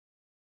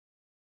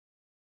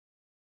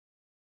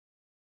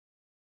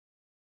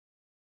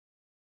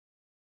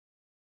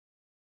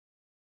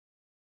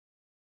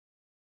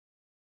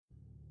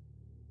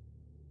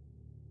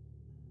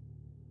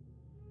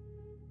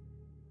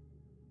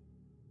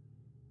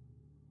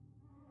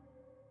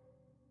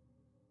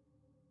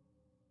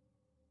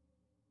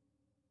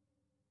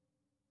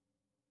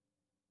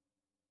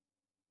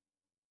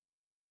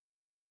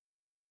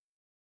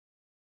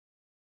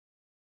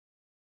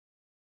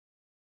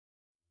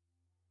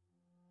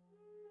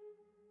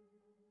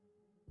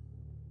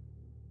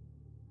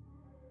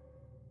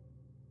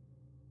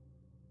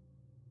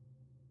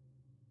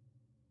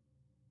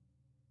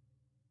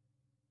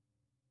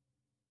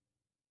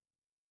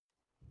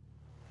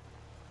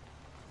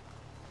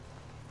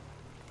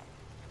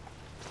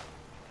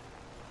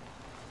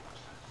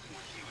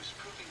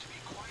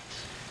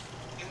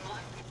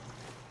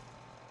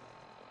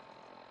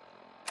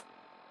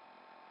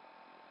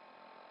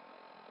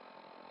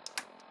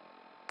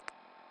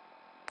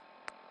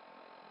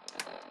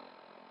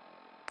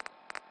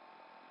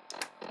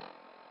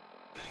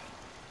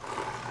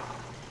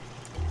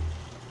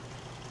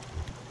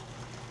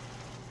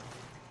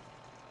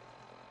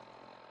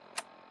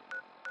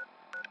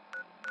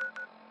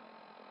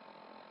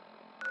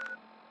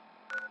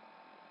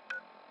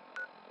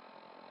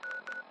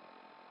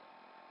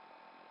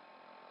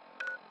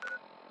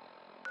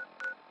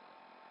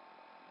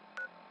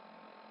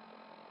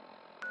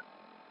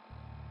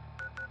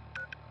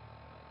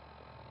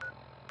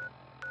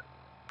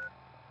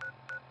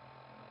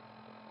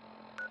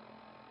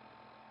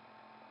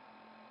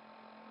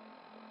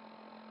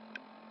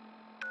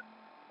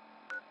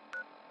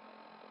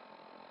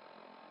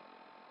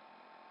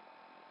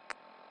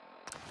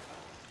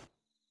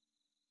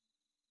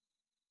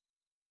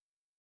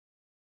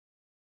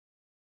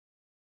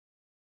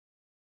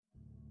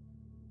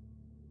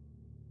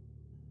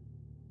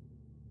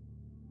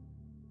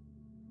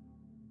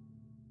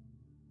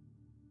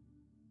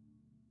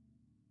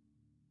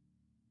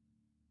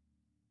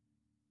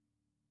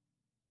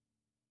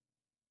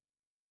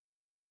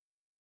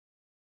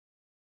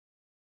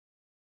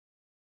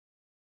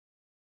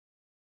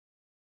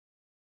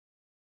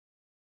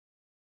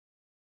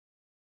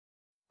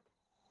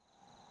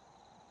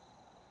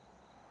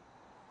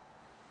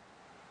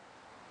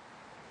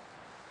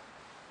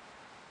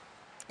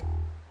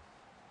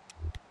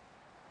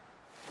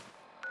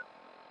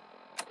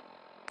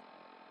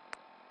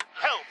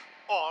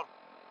or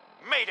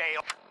Mayday.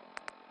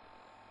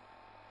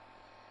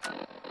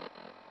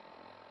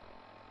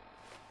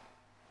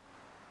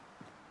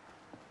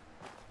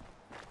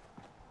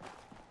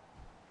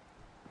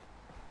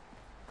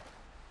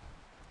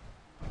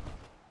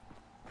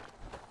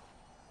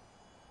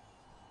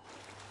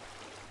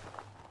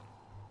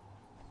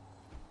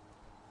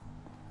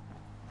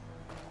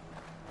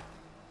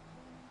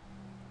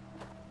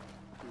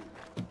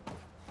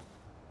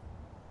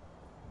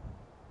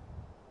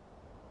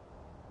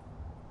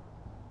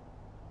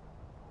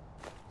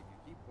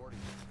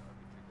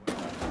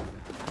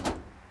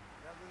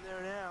 Nothing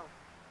there now.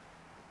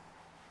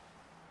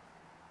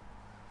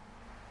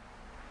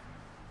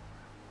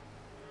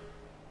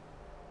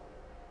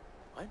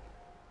 What?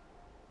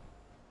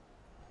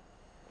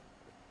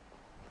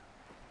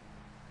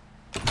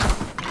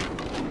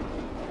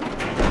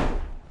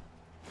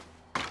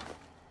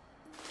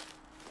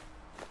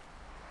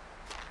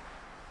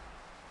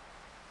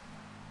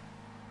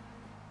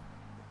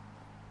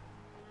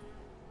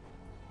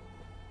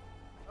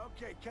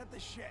 Okay, cut the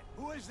shit.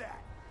 Who is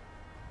that?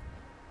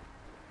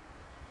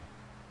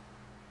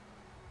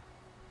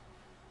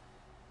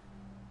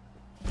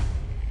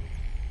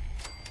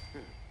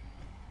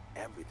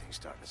 Everything's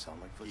starting to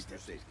sound like Keep your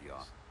footsteps. safety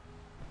off.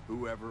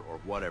 Whoever or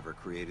whatever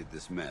created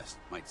this mess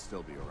might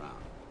still be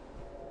around.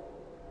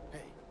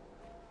 Hey.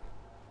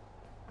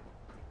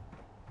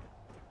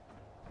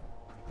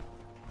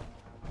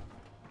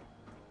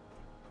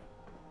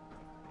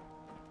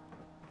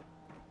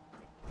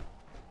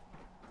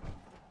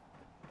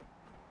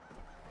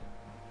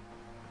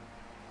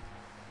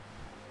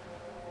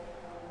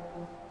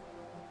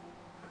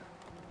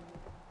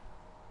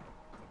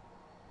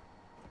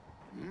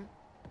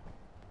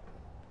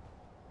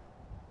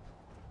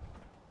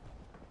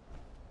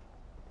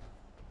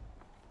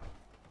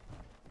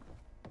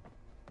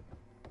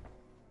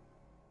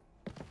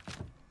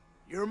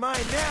 You're mine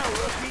now,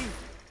 rookie!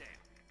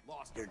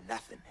 Lost. You're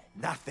nothing.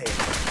 Nothing.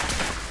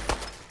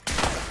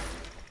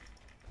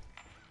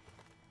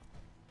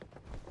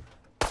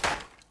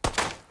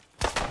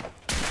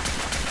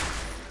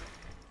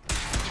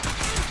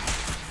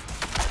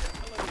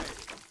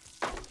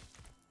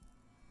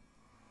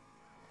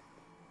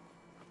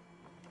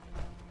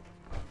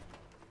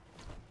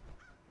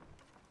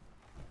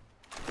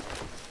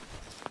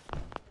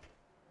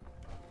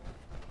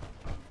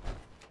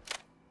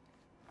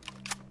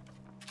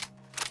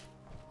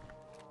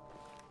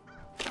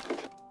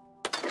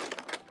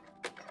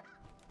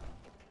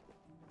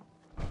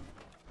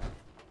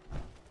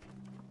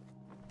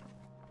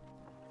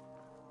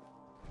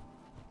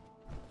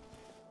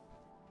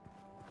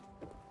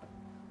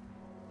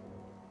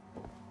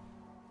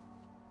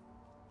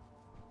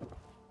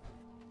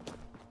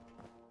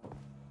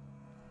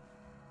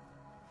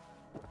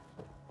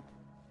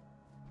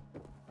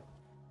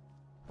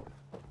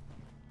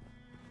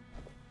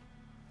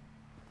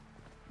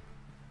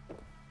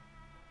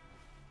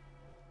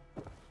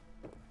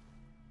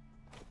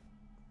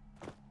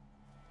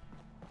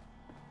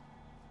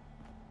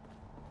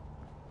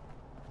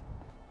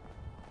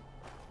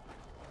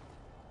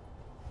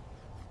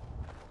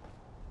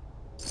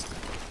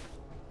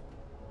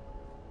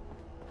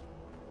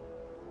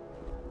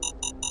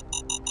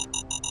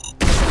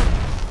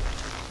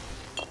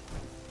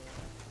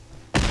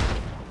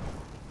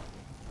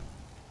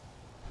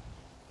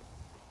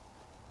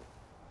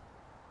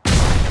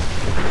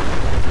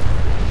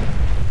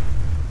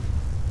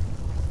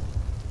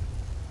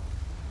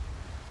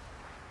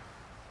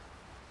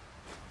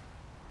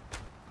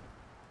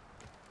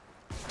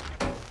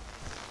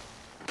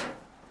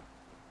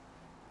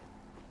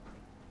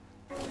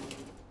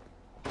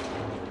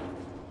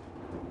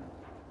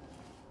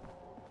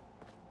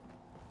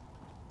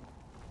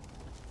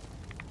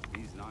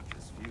 These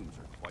noxious fumes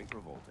are quite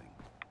revolting.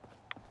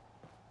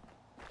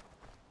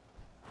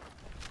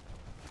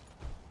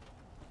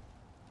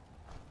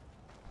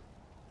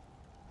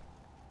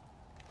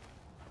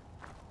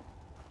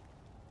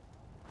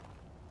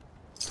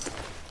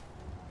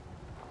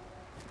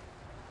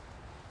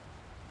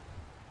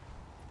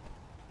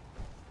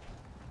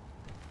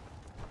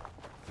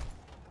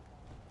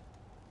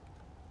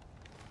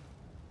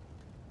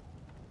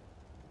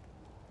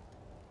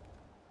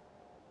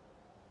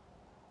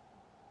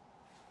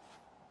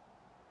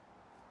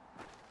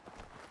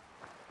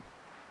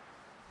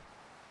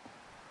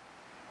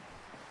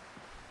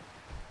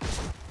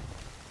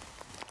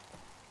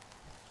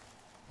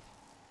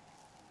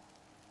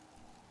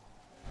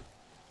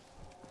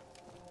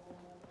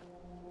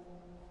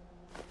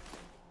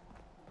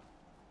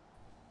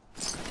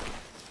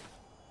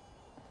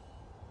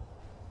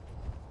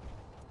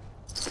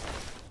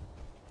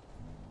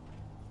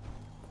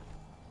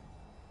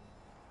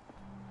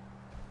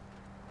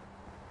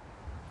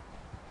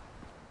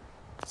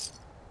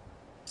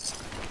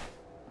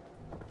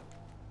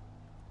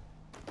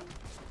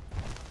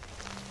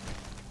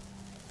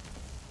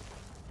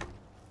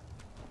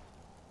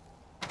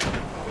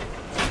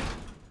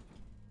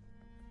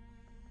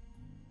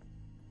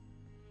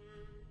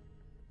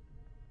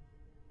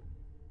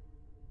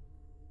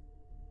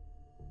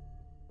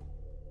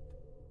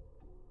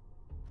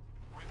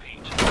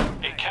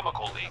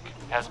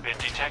 has been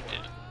detected.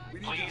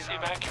 Please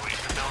evacuate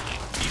the building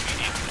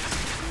immediately.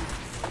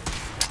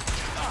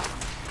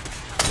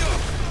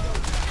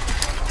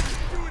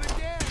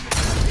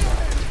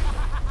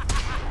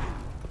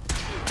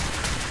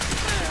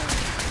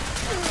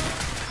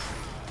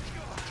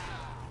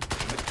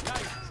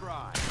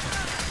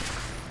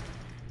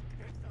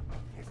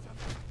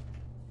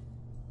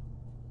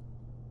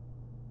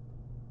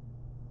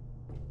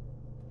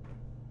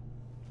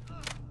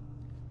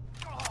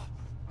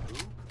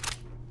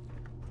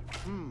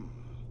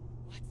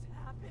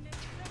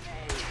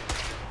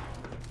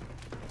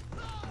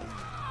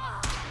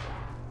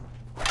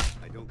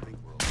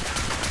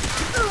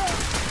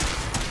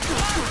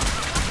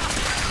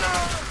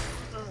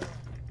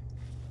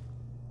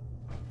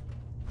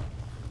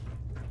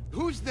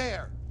 Who's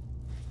there?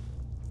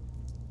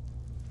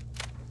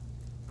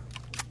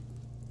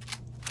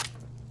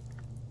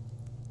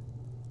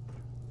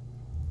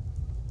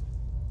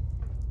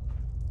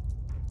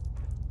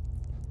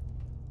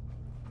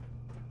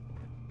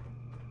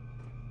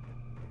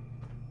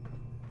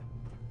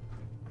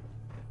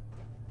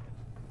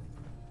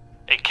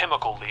 A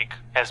chemical leak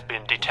has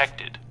been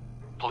detected.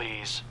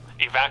 Please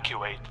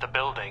evacuate the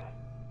building.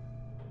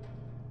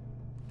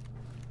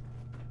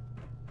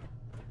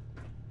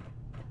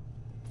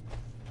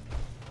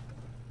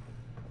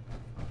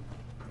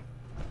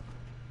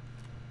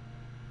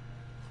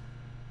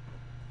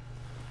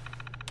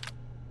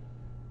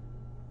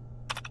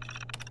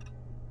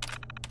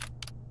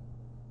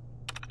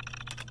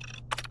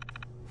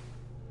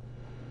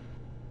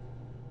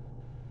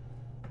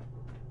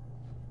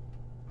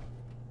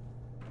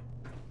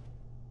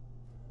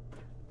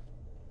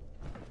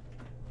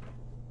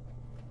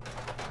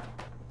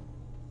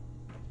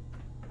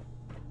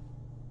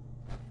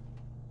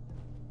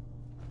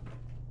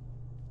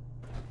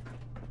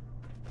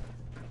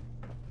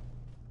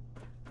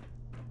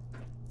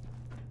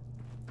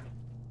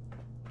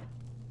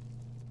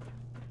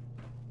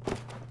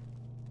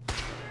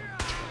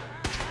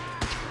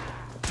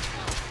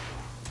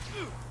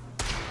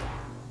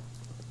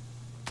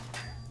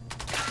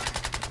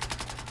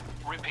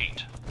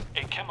 Repeat,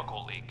 a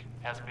chemical leak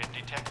has been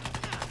detected.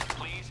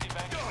 Please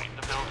evacuate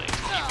the building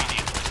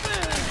immediately.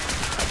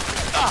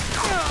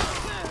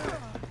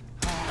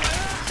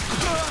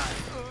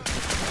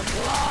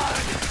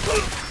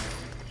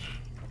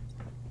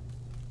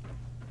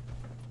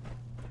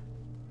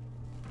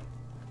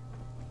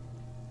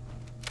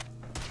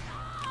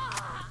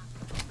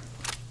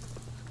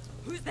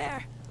 Who's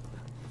there?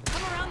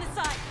 Come around the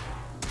side.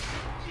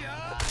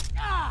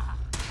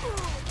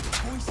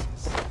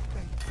 Voices.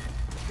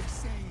 They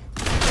say.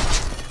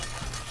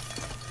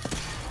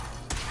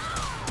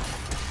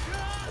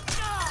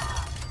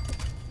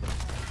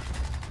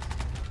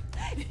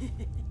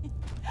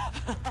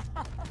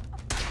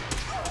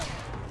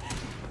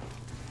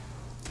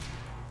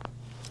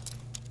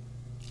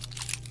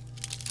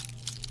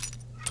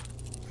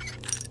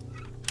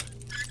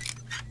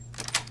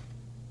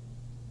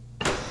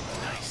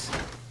 Nice.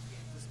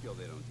 It's a skill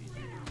they don't teach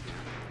you.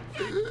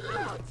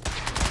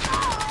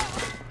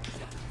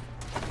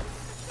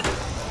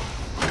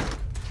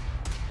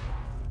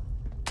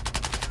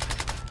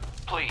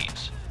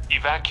 Please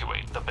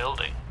evacuate the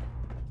building.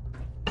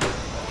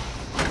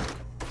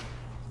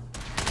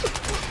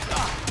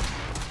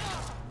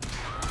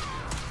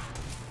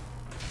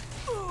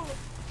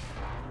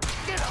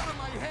 Get out of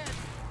my head!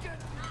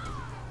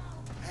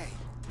 Hey.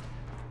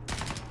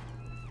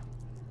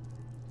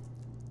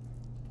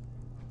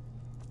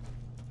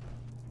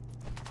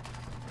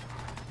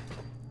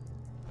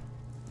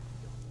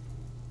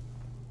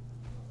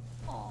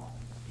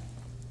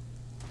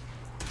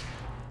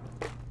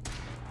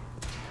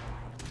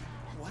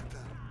 What the?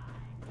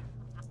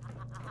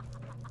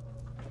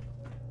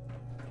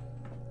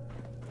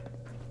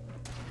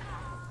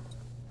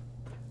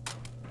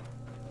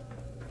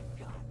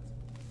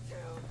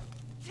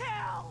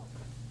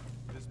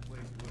 This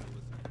place will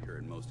disappear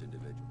in most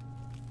individuals.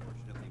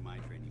 Fortunately, my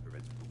training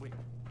prevents me. Wait.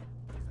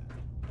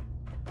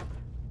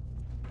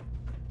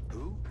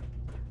 Who?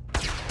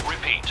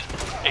 Repeat,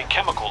 a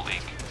chemical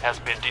leak has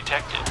been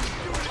detected.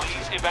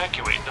 Please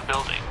evacuate the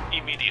building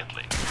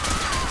immediately.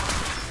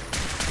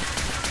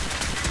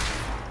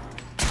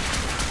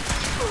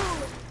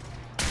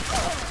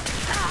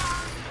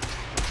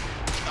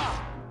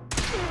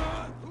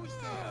 Who's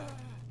there?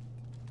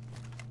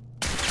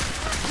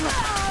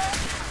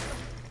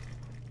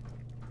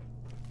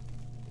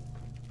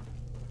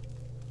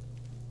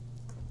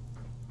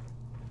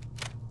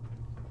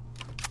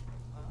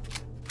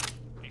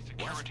 A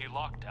security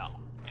lockdown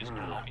is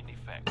now in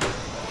effect.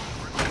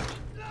 Repeat,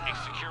 a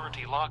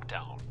security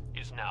lockdown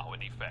is now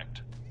in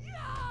effect.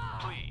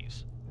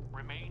 Please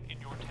remain in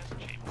your test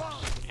chambers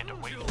and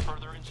await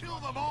further Kill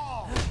instructions. them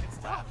all!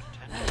 Stop!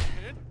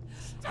 Attention.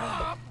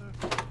 Stop!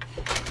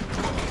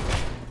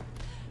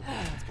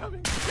 It's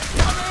coming!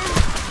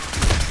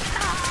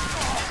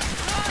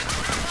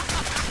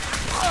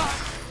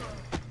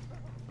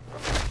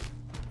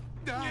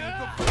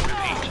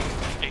 Repeat,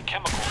 a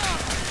chemical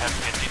leak has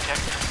been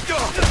detected.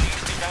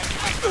 Please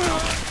evacuate the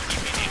building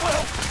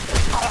immediately.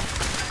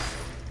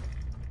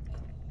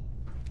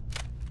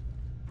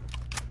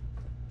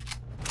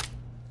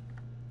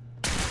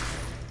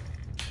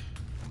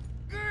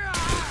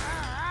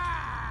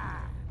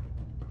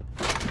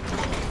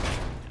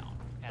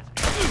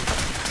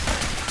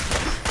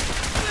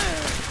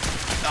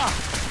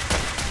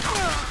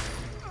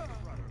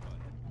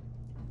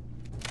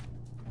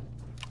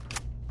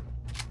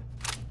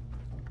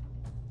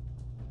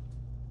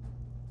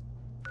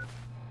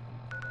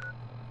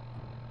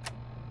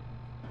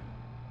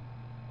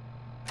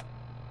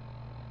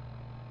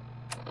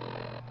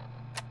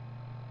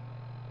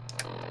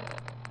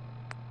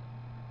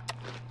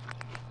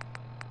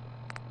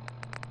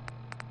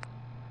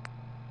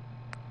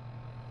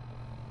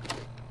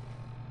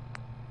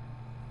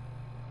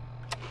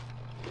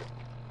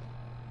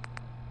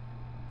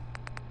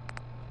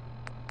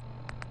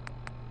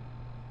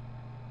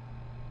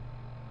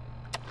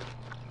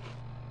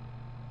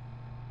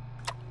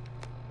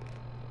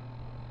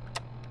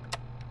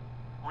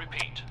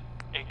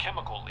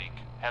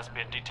 has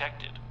been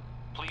detected.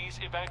 Please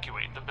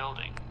evacuate the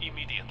building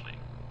immediately.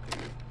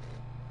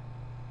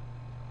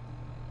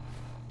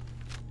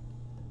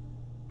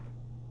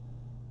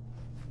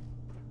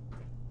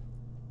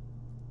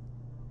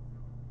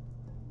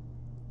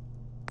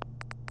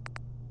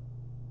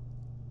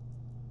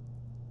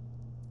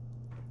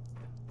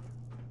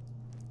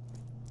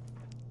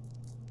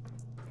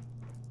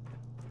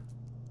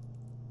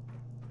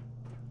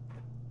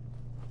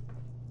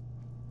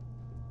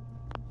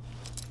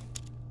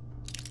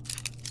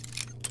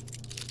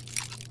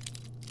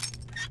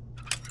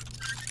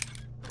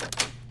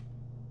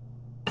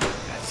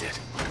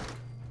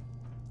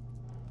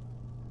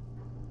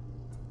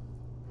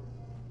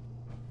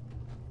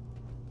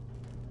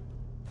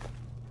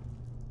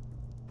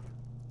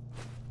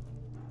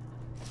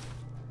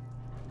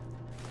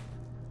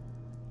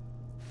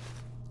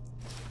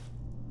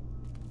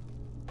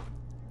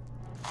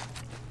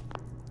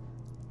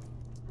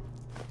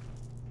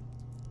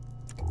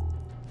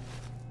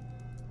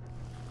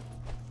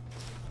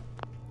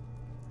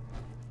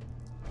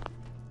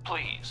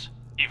 Please,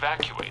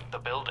 evacuate the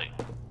building.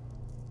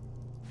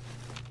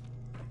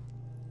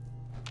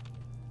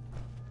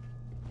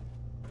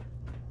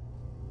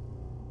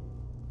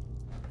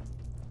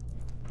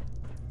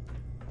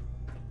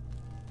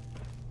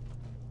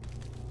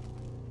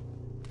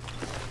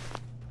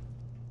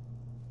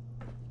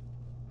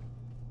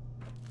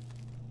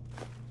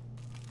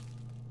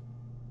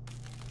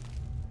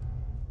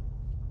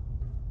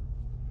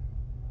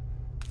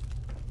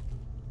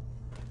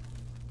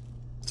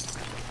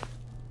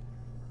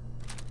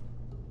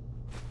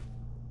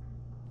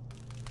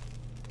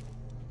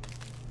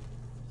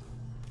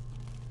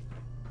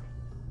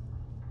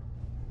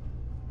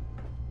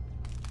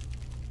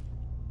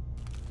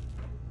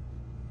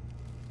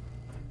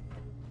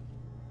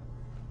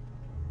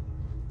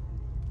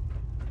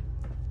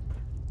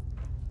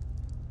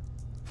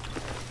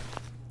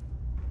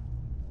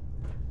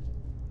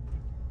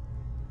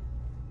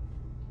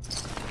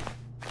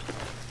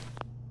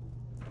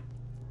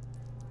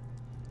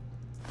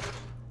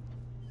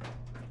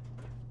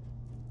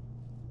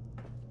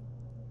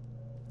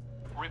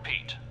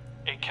 Repeat,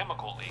 a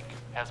chemical leak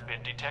has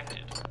been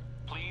detected.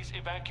 Please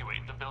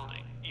evacuate the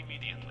building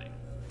immediately.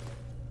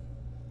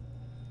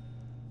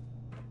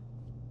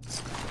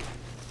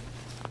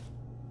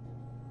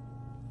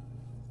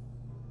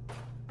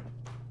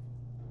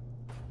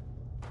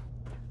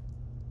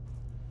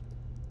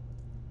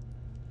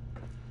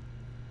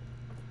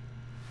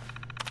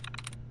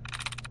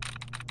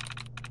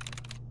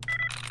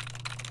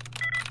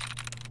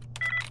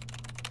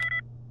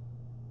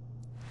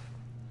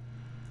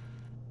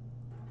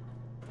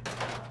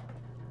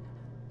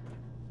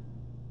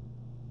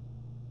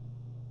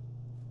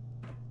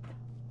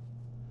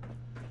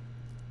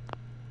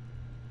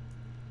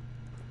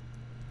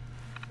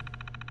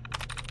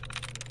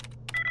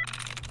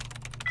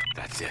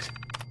 That's it.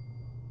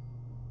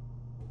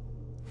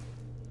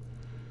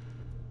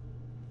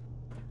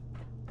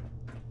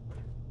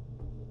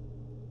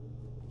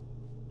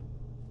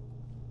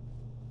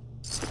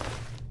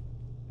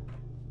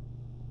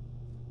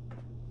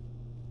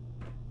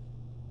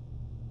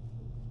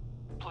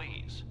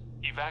 Please,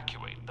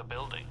 evacuate the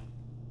building.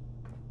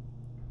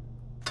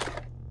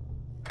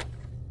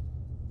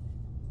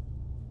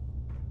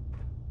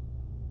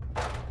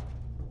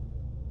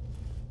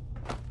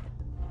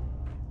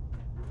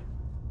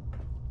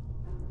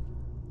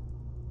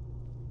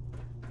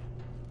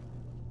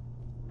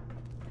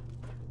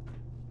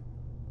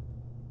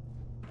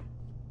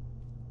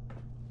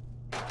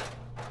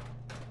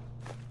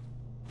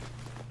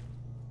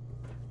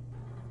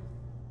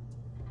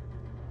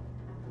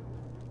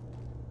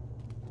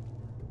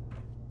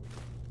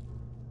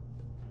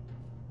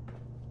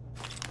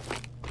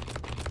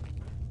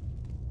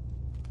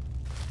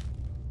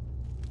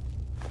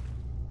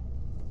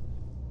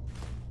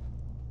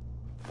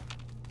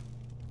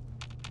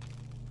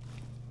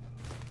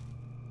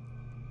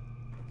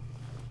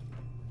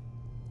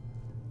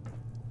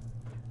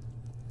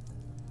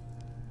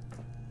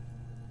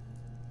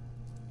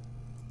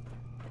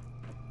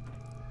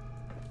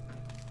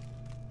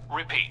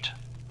 Repeat,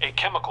 a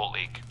chemical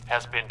leak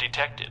has been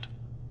detected.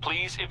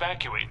 Please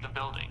evacuate the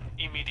building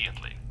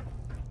immediately.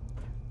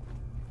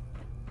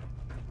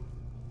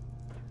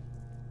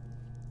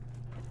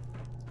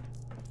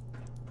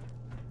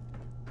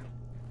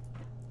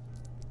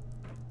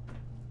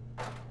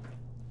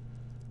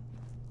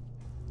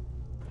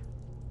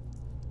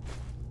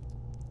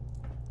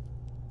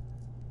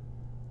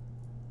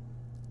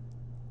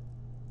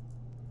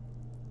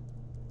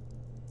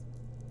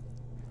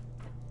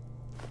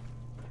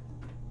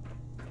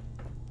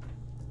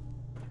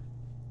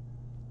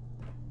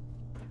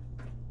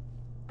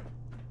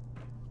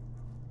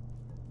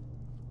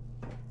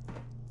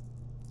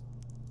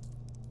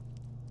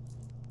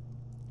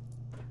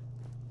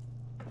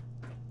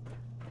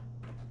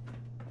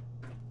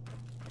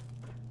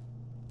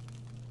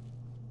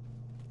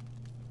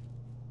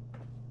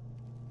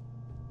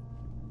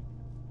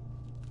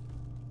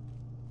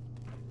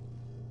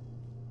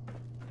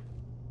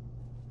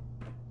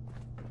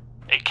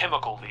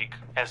 chemical leak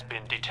has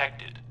been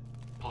detected.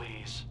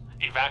 Please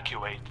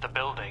evacuate the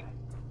building.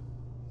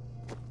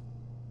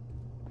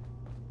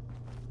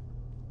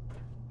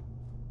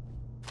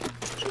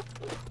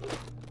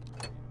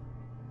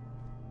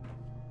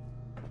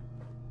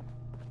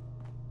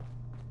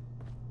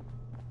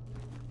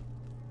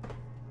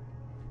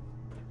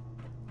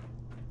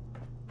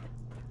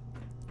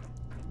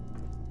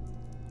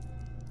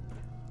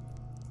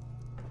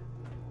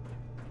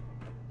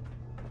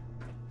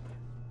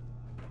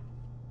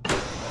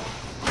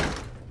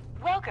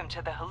 Welcome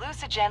to the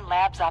Hallucinogen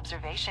Labs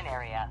observation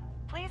area.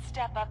 Please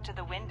step up to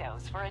the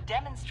windows for a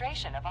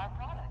demonstration of our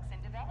products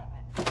in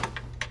development.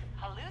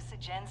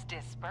 Hallucinogen's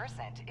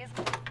dispersant is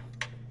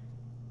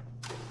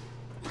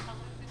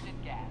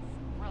hallucinogen gas,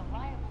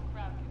 reliable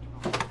crowd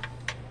control.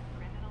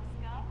 Criminal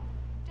scum?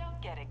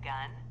 Don't get a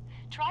gun.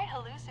 Try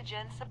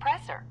hallucinogen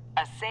suppressor,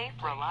 a safe,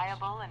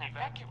 reliable, and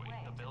effective way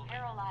to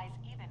paralyze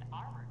even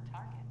armored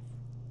targets.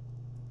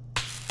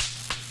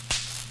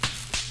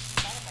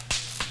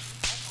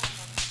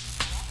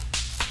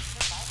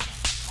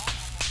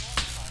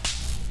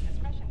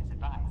 Discretion is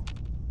advised.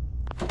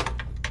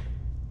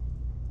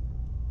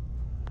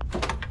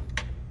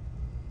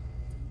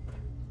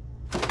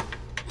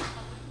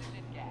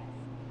 Hallucinogen gas,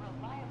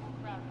 reliable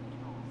crowd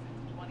control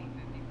since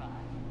 2055.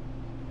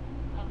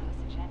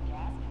 Hallucinogen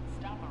gas can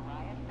stop a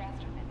riot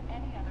faster than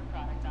any other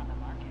product on the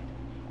market,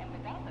 and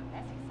without the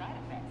messy side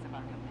effects of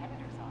our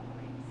competitors'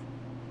 offerings.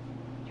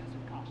 Use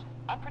with caution.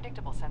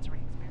 Unpredictable sensory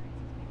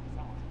experiences may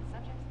result in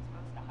subjects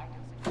exposed to high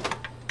dosages.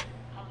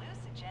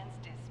 Hallucinogen's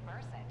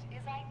dispersant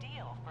is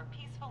ideal for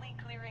peacefully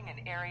clearing an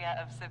area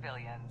of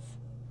civilians.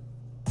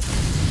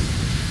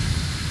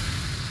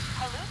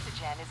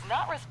 Hallucinogen is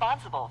not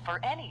responsible for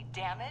any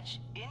damage,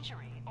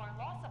 injury, or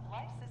loss of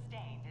life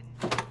sustained in...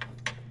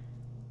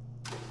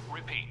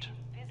 Repeat,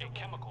 a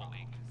chemical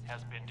leak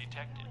has been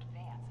detected.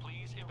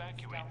 Please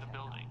evacuate the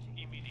building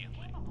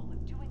immediately. Capable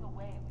of doing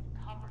away with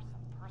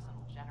cumbersome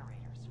personal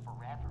generators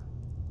forever.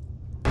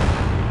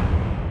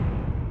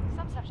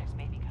 Some subjects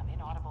may become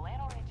inaudible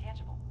and or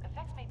intangible.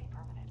 Effects may be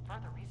permanent.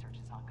 Further research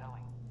is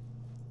ongoing.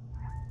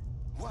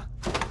 What?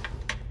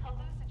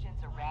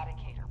 Hallucinogen's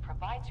Eradicator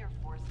provides your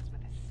forces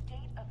with a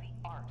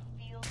state-of-the-art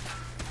field.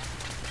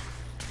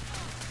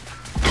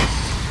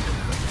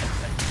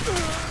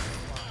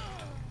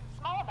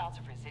 Small amounts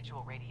of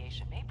residual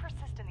radiation may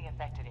persist in the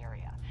affected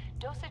area.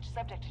 Dosage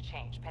subject to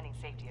change pending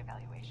safety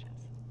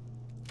evaluations.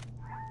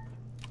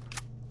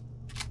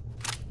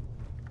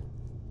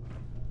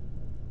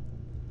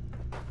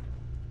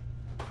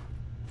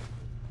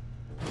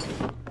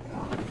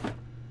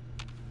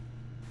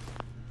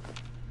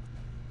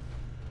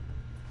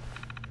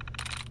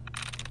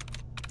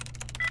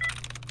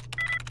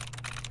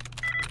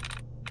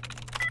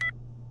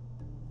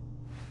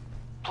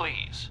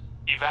 Please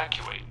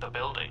evacuate the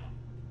building.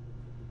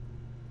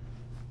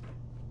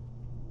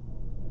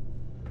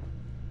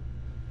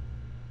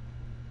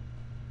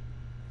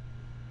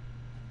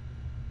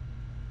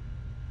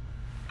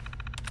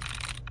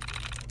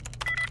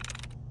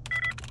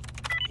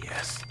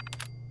 Yes.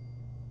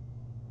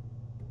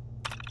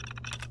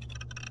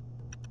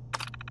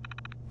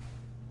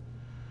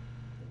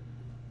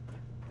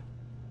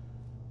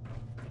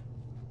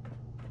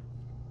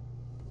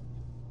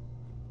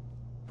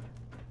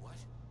 What?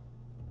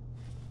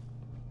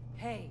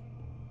 Hey,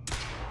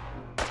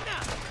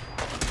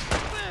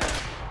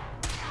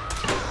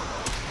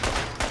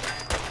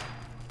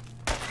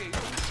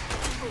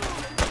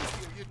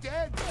 You're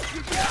dead!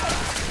 You're dead!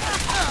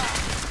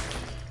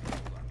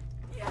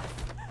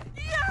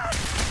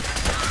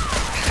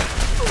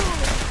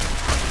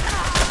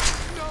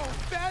 No!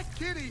 Bad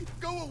kitty!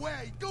 Go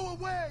away! Go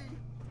away!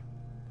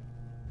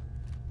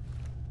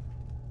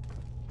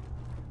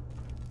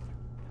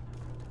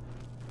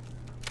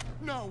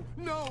 No!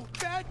 No!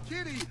 Bad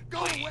kitty! Go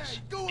away!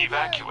 Please Go away!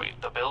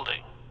 evacuate the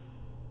building.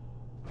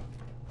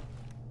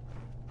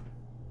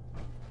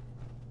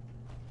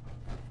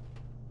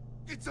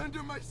 It's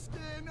under my skin!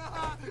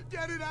 Ah,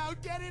 get it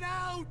out! Get it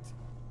out!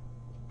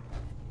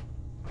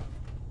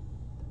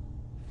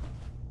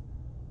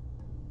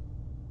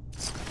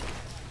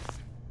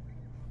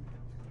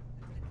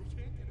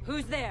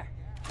 who's there?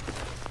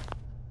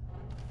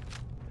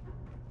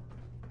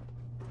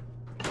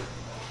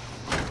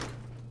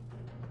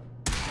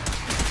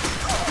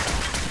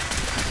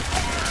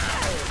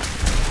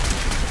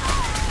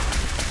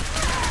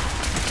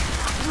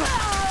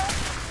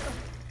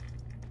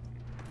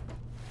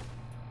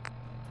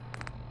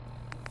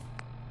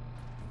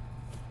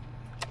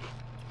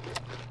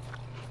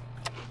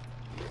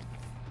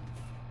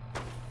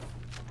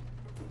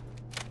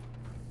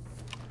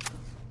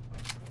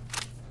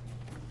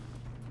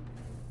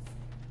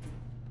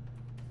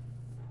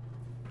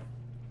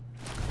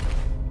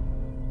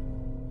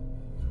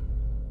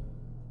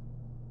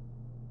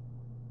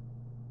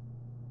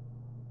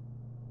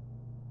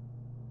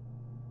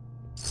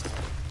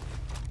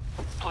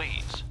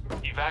 Please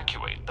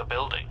evacuate the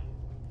building.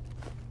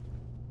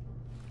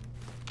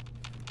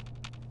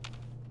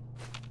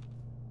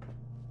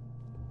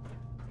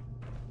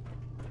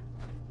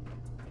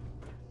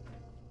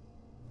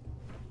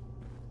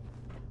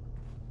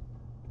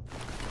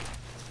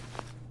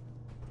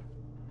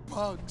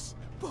 Bugs.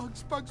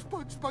 Bugs, bugs,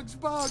 bugs, bugs,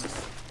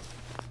 bugs.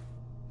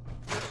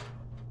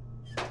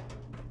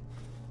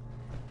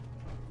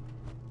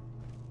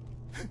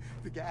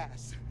 The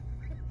gas.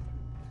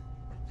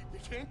 You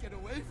can't get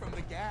away from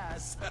the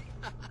gas.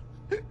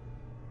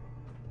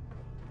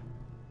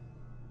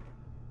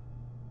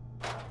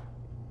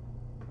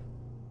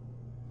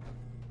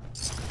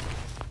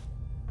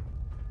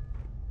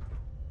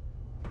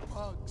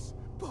 Bugs.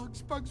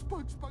 Bugs, bugs,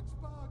 bugs, bugs,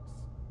 bugs.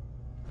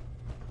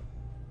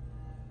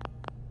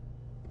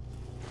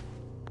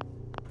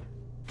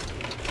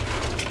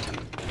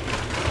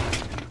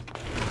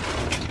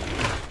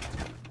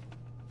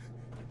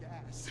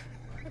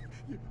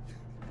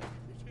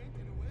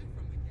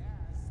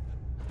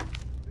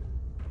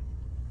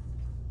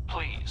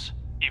 Please,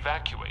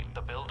 evacuate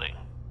the building.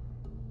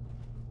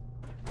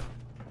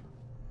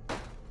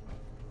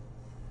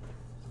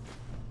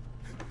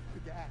 The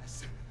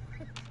gas.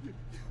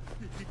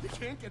 You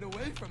can't get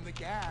away from the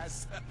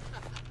gas.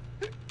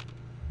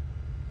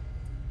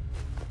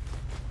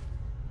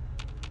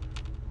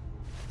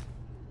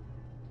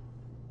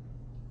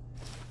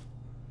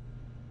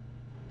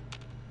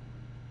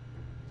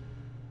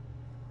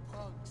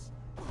 Bugs.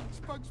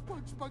 Bugs, bugs,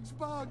 bugs, bugs,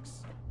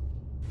 bugs.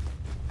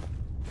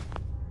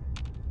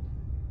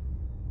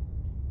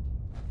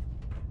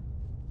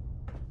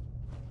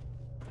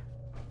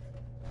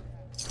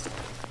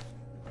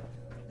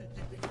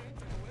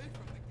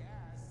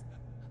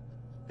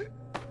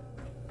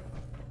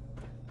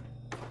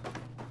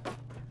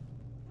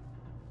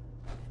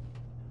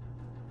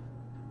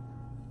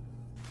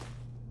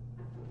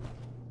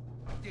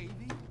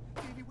 Davey,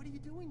 what are you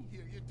doing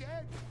here? You're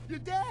dead! You're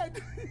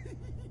dead!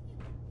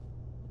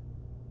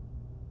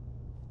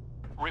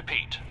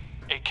 Repeat,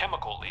 a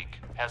chemical leak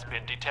has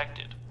been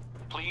detected.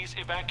 Please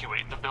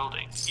evacuate the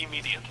building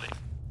immediately.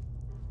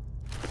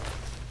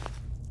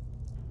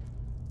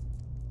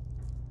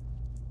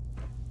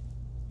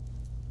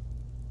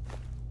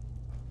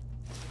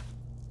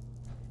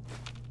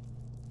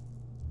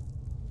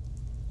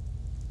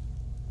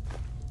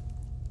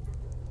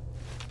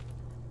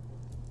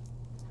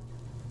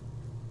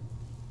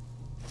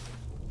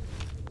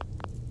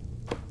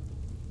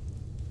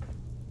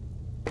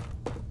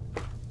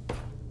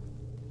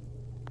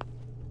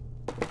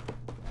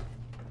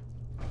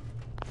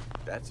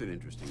 That's an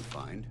interesting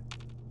find.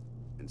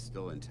 And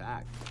still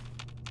intact.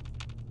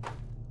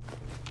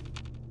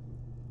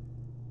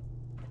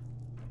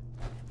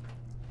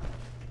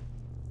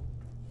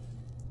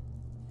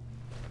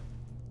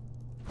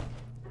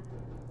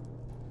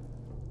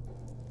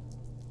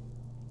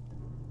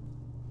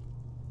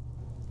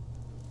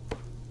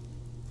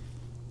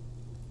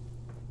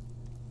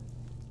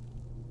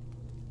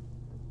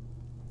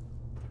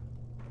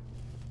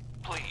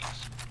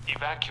 Please,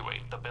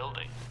 evacuate the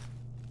building.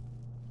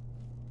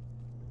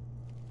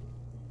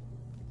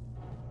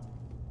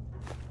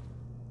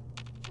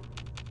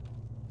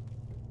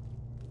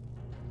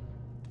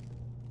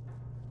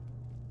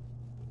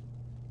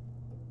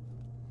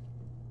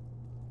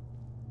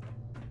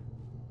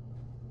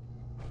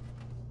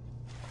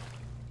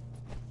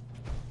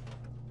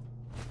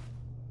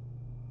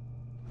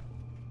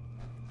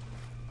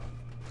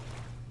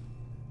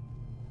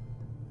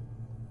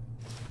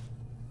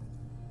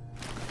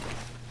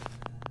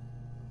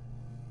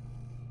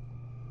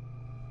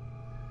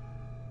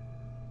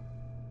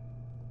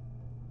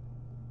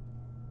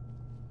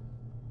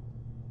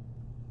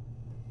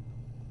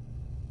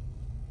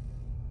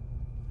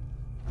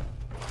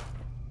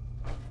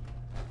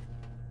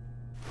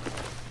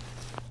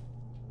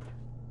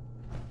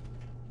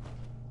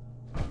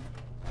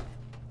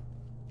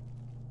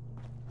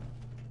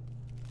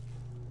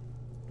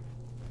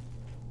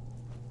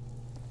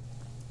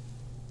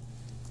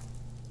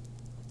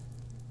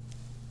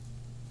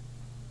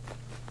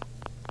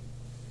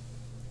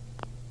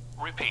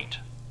 Repeat,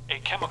 a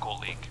chemical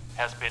leak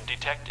has been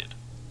detected.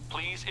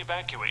 Please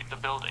evacuate the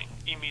building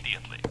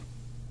immediately.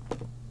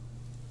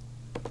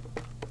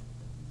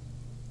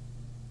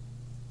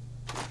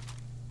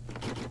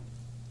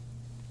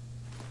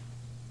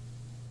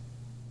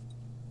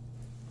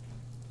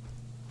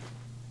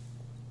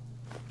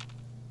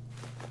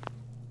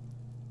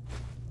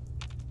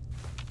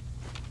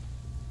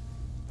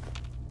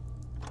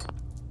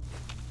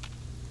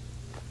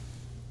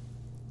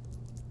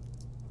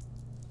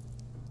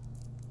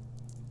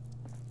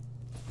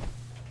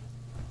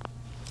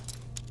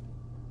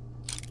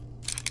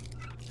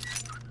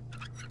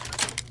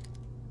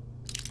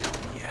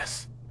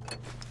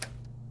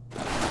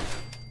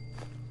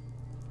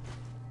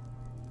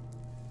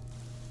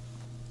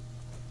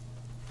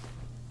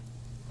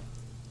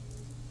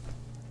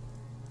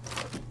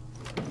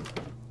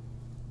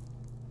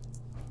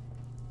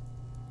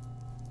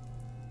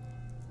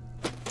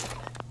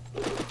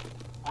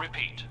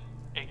 Repeat,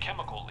 a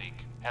chemical leak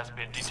has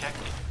been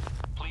detected.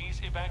 Please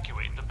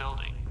evacuate the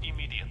building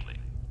immediately.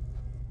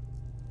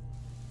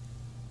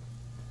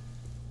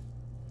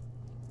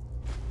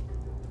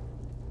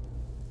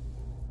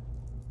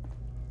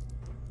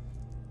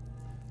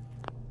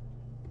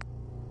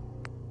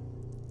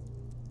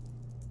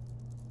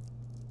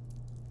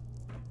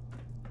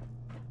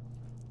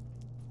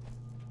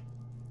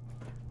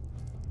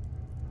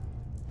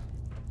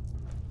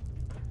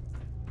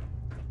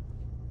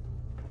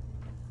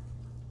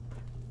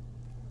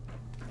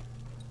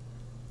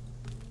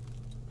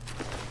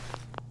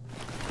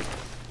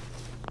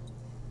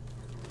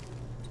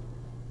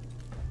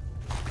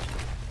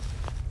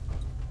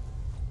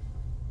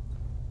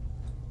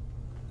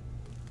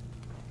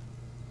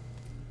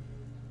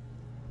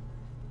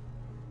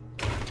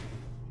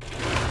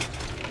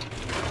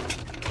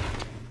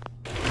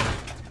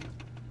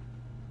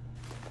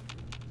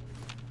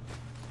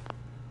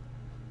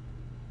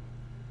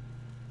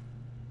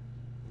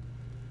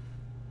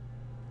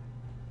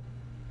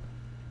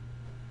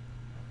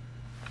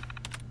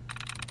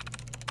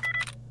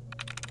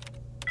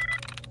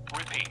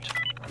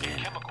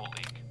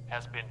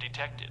 has been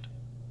detected.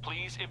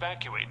 Please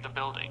evacuate the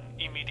building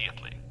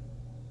immediately.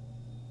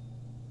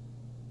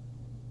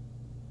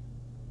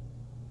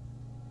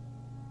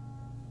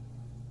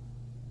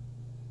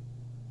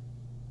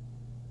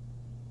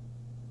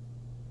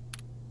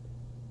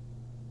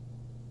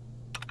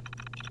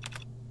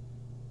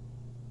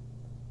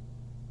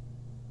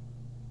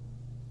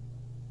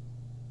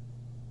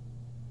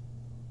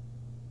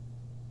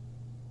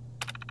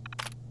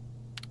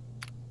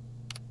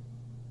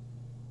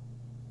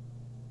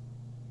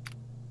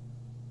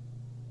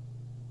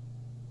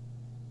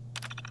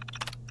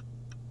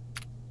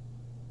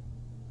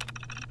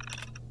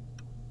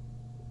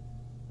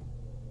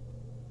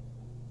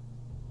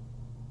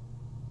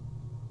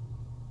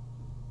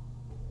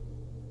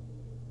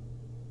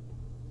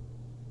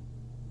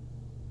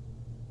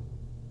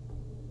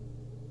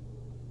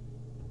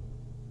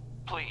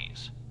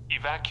 Please,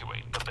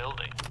 evacuate the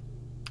building.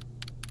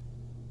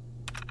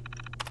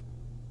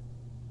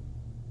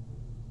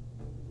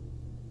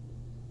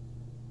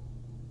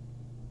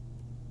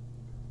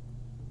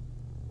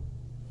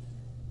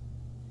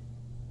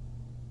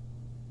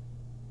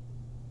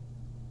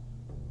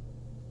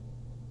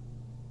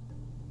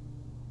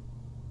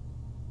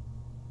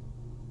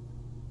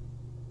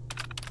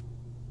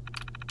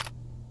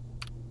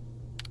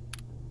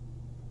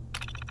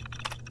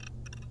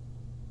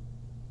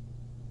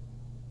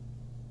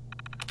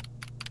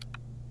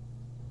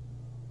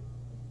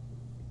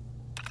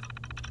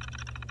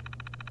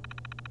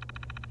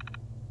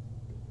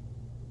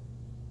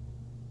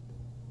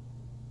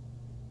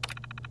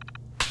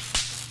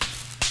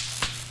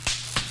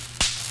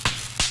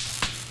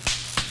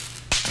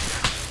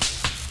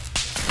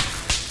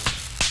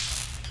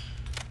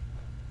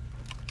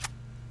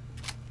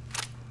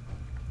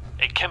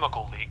 A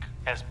chemical leak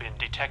has been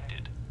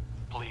detected.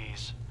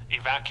 Please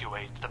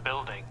evacuate the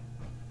building.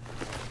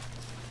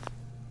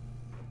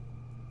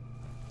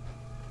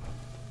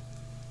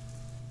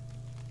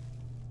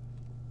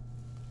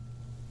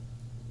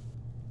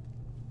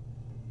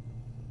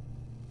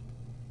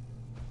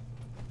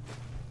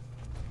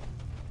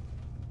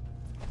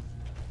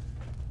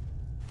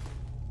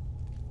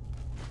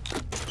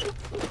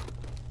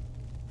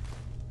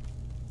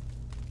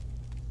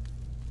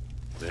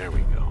 There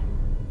we go.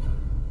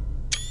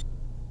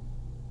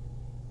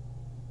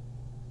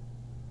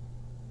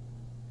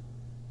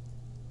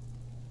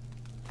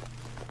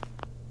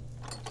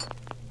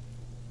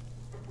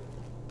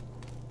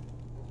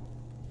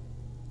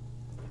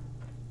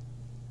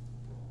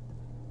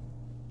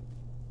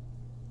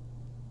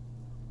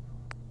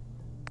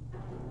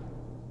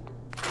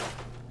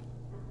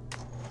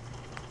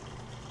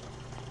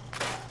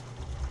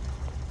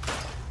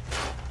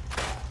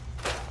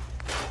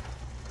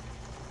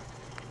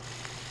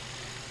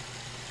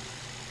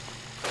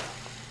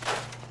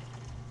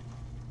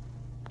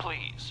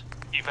 Please,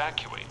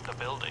 evacuate the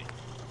building.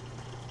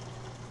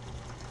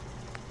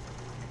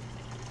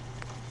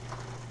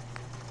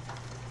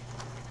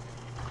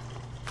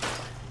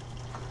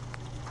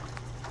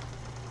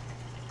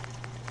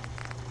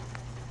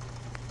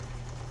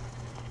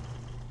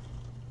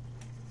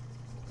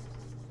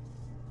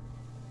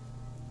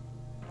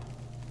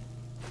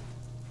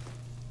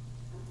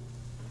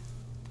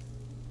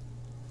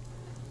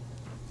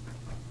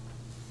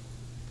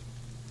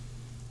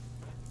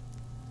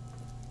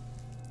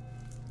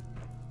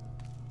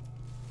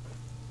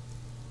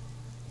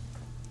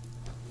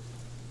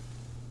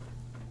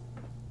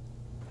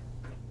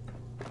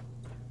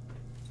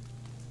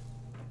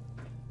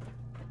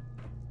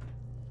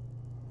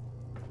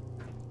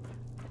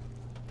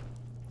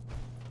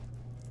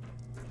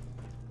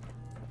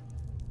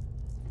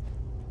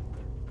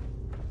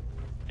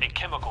 A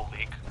chemical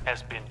leak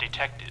has been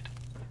detected.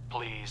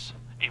 Please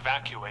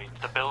evacuate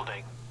the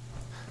building.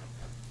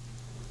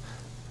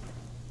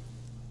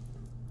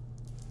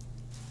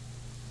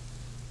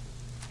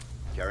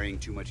 Carrying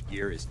too much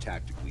gear is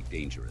tactically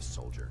dangerous,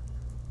 soldier.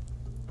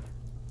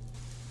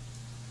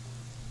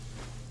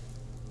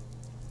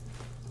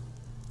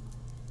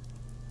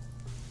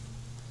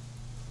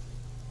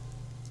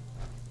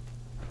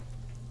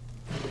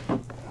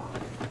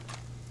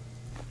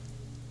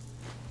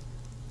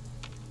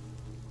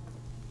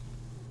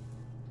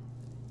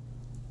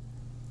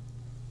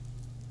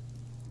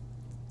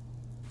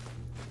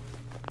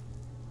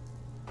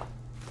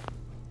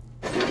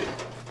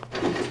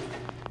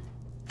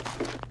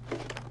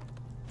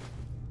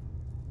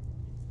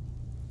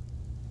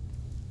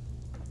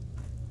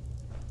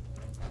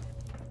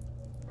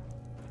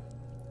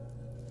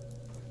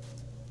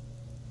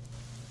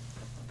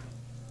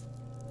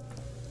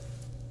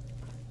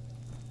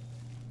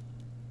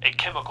 A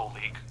chemical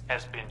leak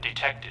has been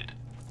detected.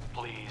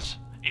 Please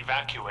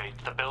evacuate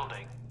the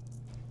building.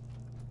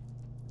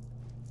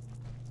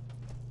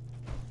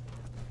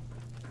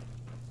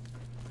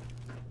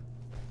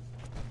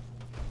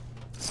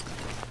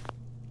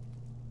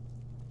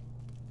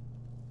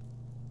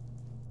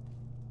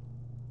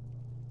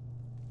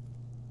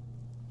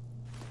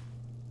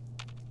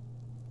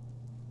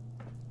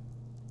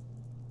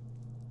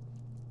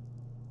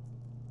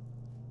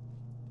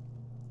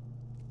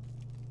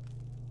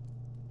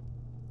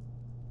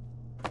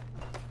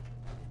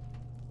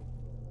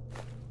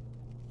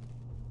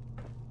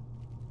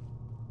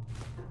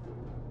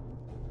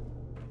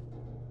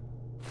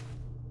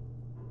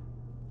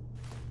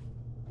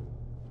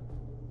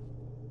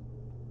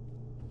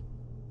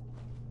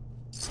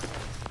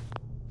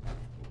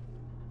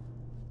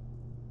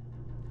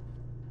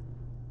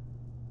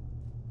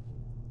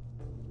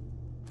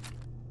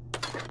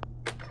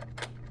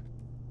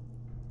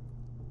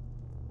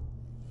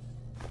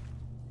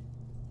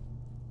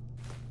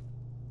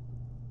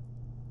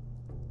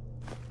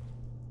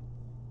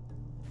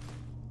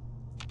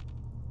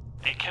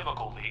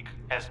 chemical leak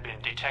has been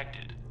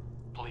detected.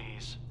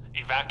 Please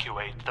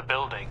evacuate the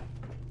building.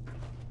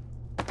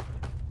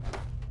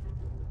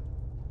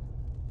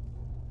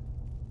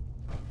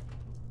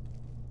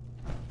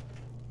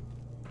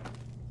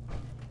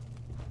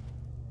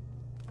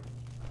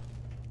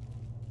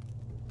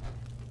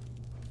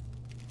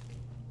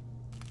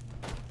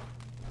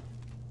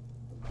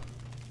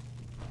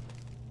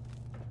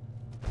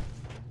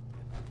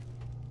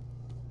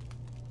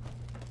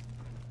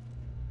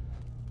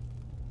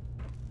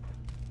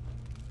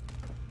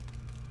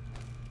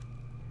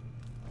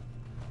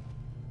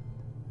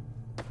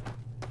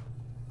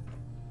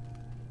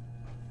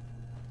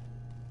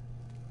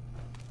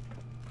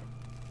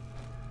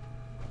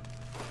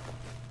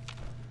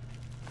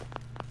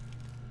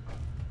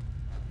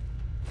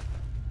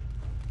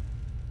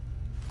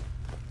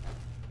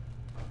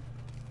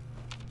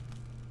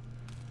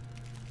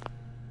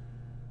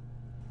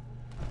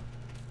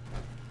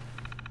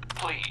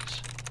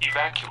 Please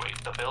evacuate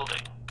the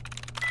building.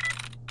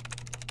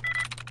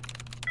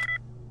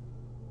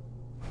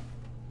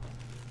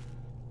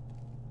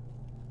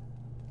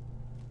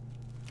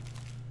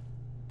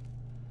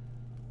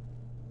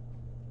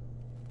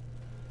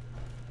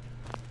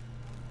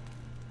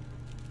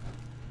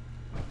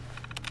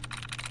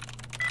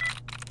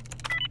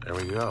 There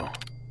we go.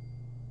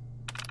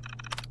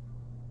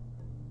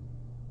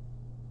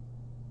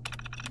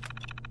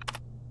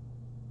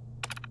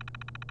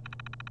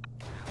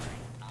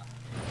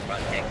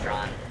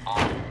 Protectron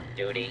on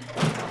duty.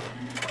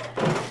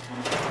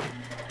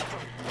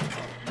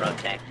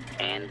 Protect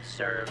and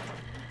serve.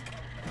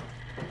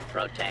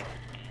 Protect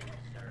and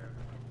serve.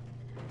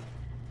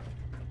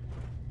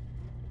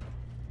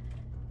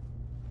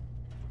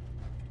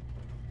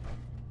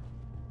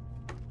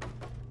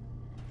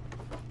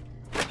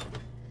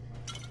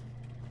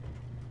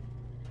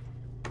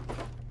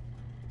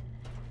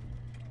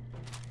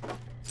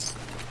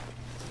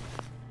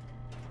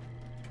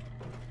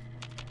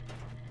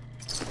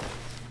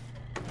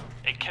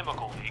 A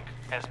chemical leak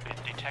has been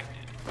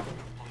detected.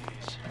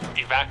 Please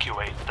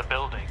evacuate the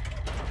building.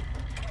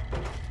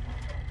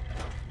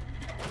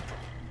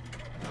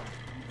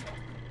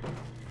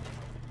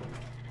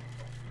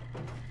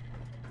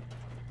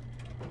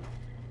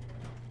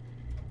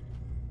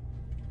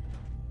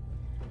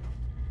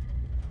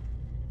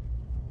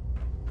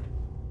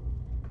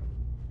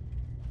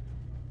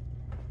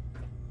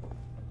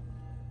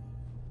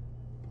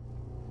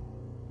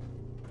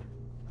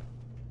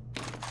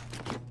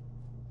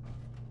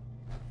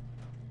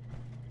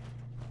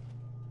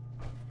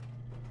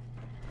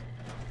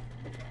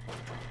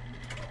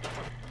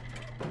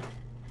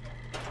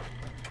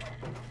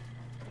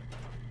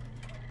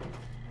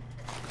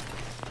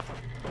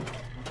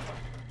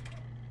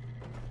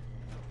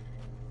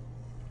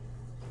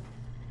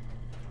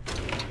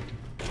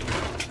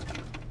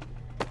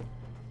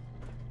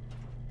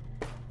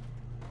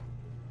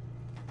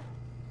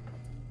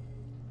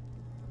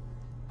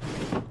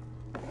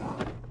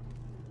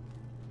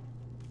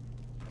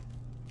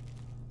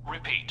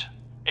 Repeat.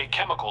 A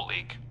chemical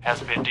leak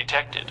has been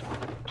detected.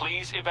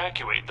 Please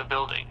evacuate the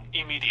building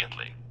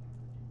immediately.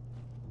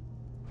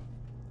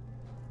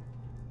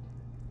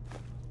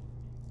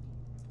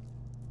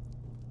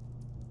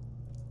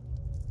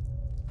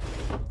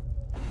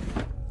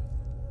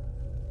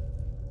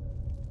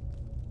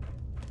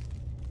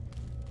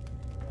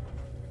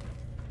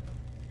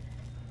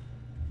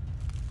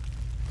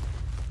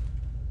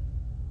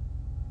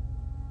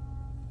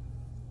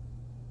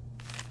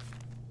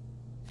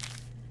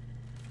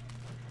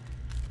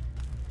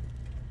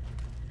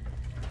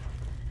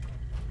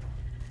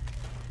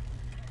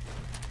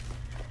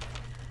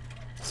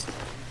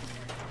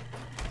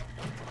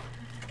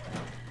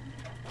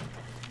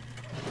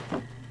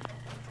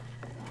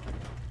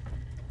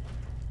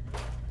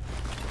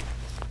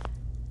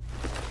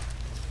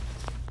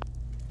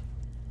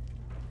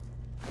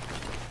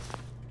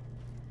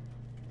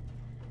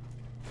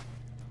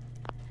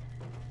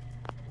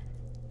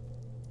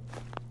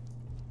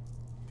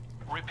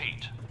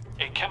 Repeat.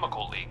 A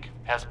chemical leak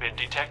has been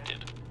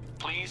detected.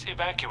 Please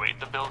evacuate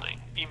the building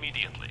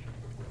immediately.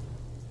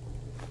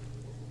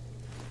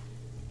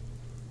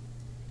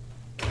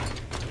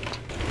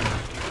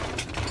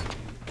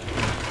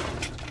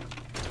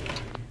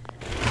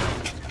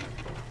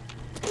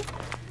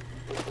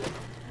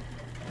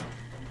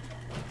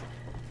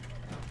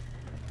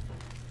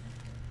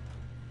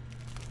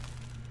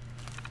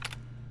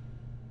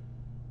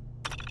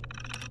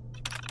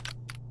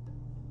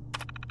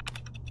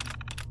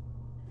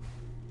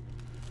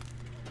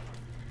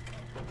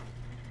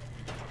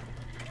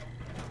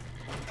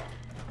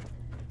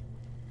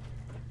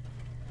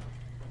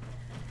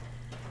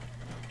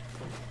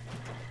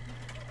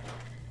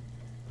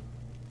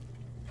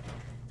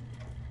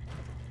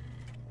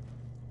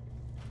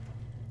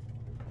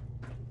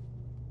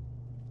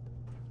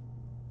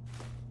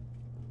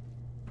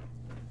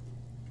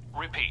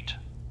 Repeat.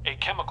 A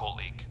chemical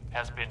leak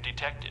has been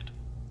detected.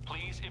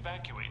 Please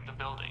evacuate the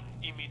building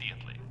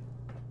immediately.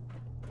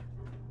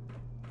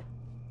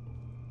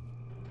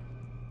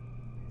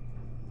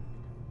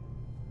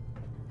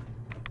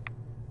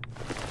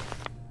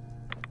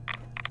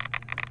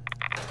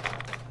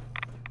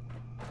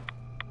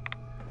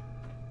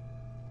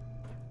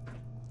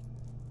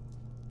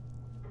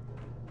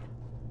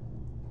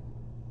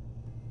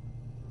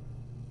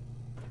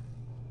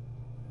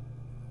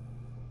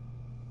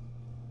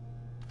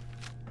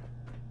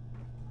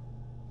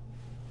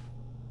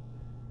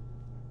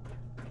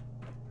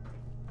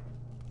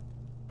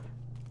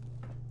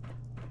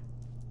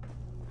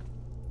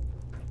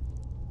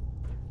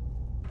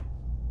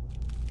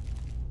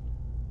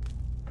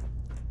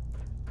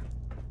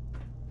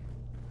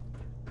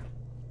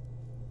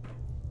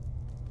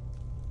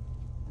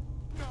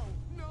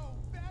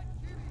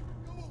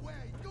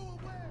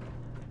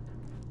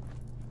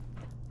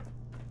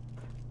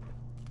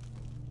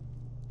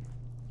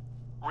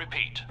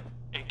 Repeat.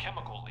 A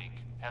chemical leak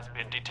has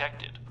been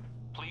detected.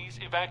 Please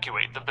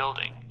evacuate the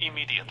building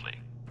immediately.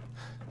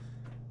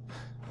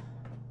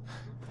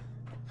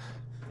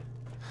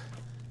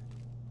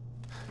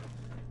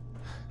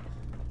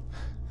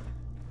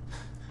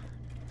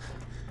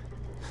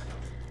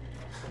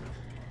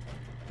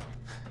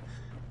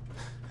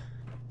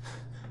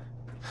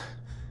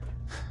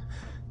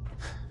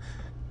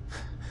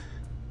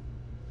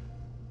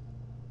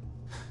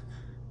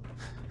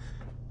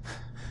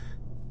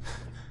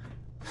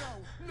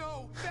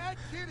 No, bad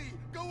kitty!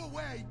 Go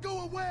away!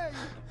 Go away!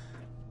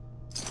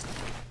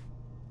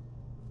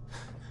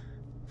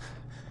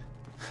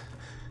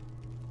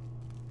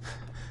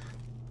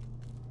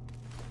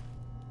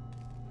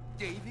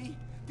 Davey?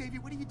 Davey,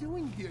 what are you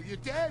doing here? You're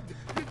dead!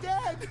 You're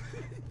dead!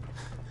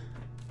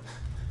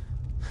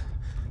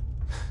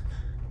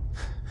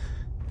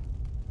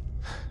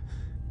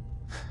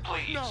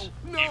 Please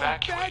No,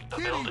 evacuate bad the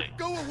kitty! building.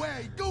 Go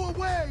away! Go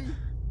away!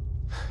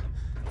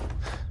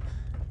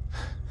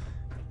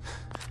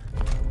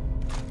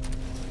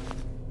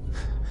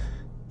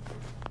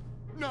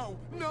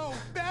 No,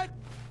 bad...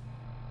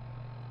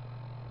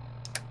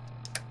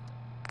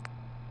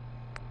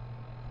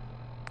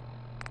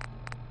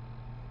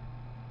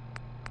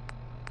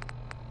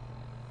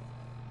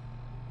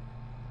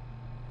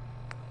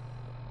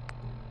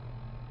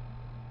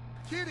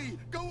 Kitty,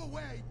 go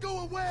away! Go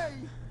away!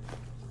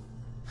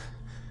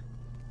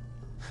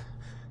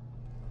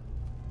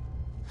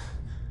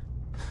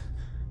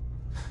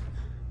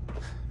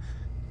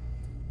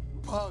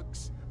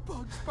 Bugs!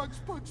 Bugs, bugs,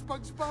 bugs,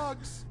 bugs,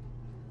 bugs!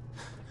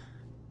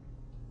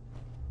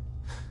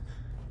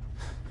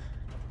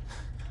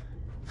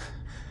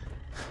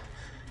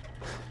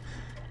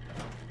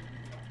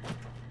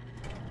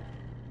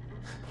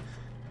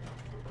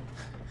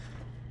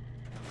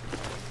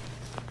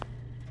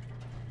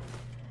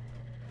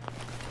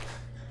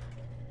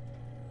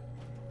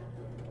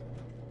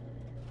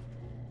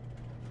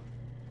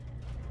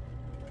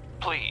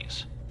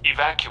 Please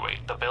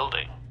evacuate the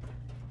building.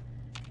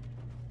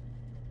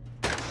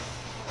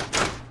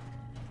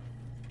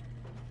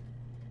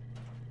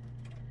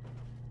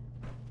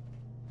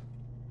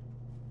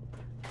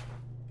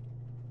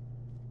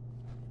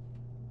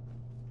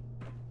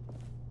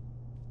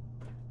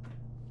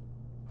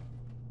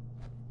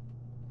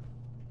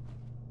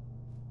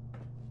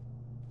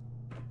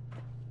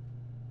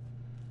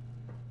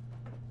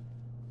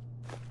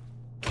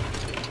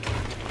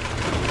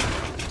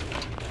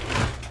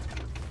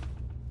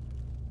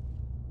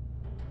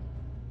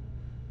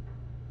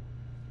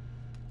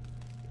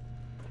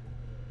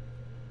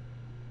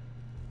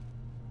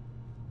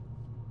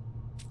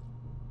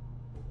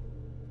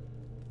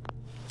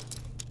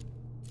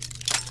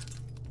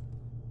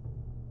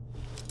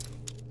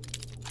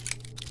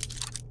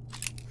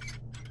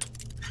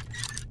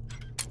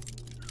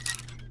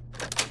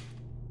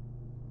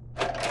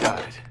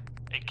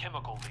 A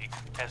chemical leak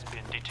has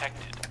been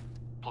detected.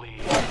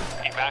 Please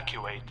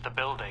evacuate the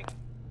building.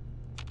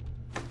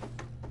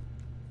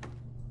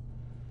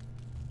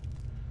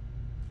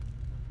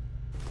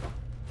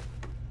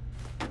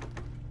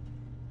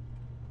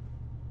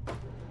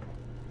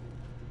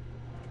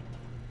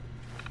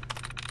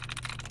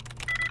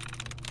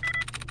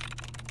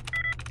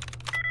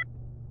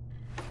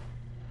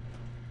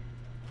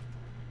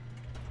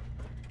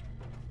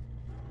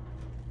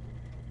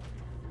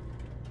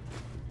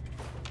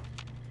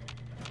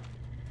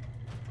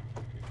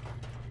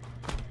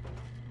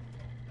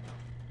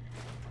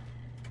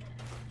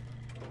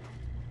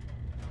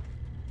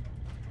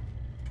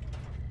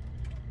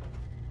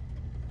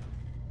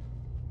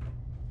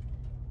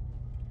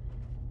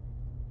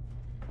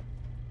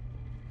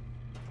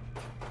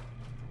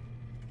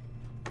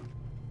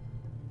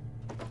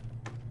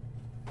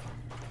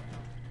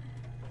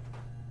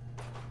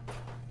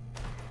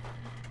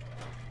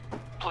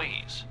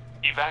 Please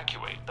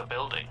evacuate the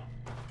building.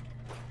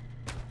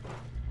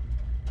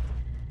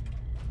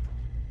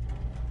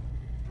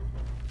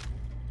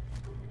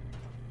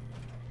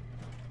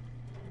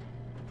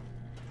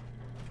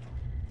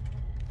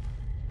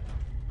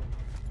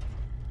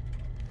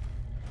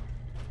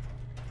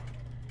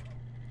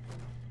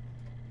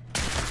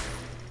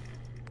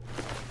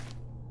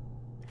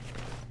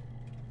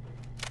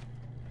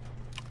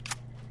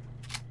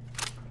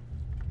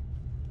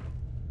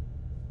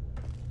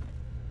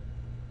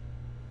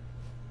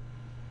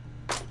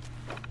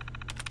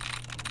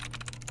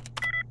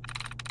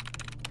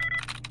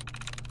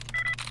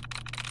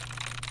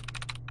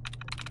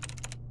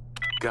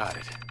 Got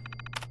it.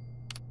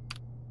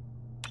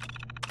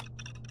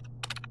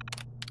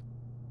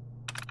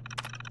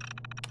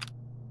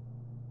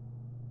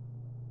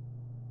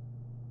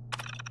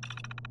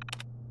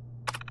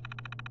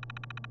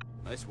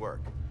 Nice work.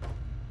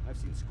 I've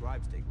seen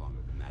scribes take longer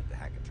than that to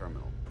hack a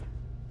terminal.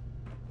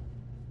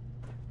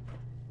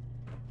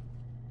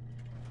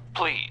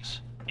 Please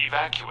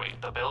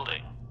evacuate the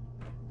building.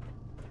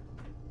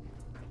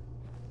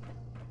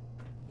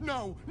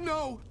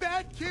 No,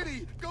 bad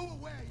kitty! Go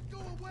away! Go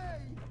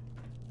away!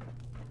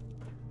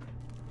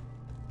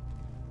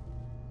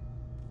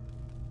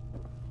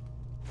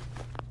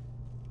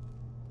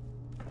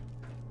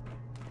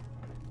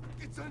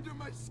 under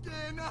my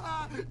skin.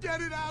 Ah,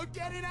 get it out!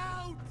 Get it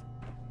out!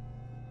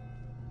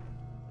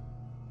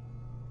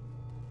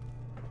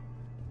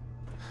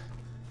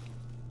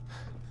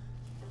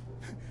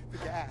 The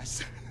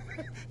gas.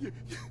 You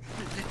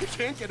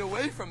can't get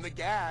away from the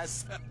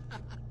gas.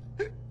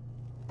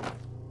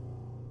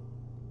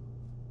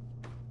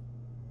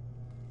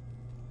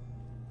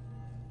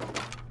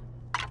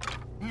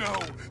 No!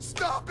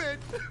 Stop it!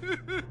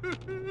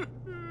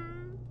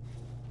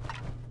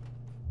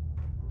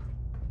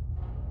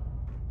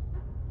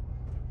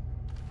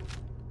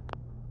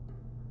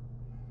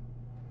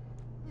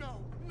 No,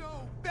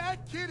 no! Bad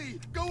kitty!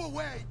 Go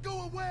away!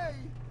 Go away!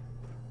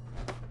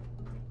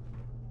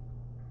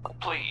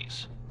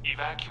 Please,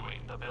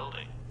 evacuate the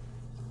building.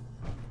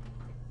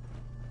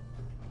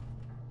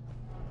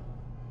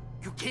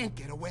 You can't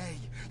get away!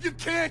 You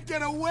can't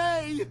get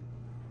away!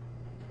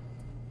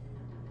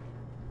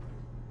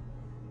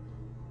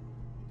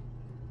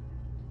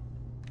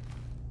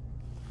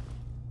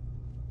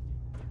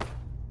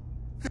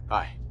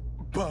 Hi.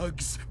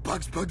 Bugs!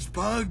 Bugs, bugs,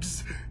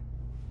 bugs!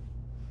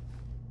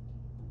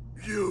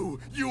 You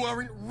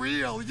aren't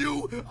real!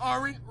 You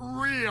aren't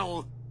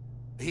real!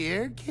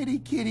 Here, kitty,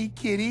 kitty,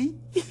 kitty.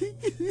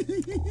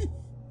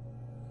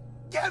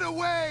 Get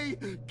away!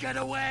 Get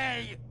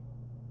away!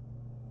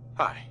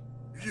 Hi.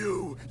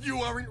 You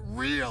aren't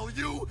real!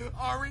 You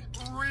aren't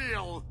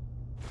real!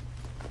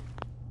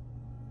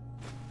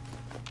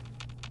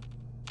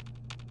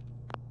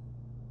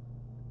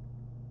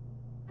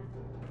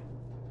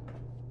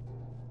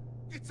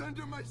 It's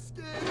under my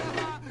skin! Get it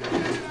out!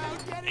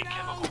 Get A it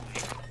chemical out!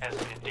 leak has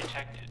been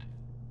detected.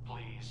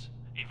 Please,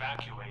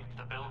 evacuate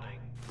the building.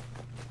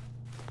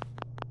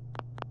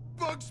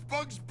 Bugs,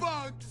 bugs,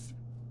 bugs!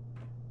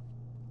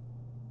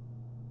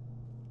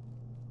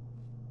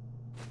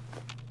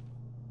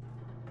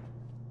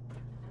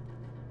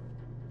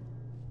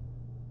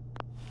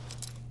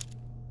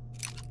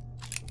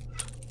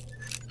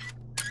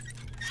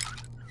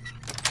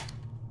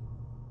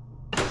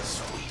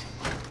 Sweet.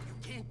 You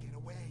can't get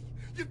away!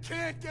 You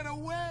can't get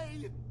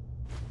away!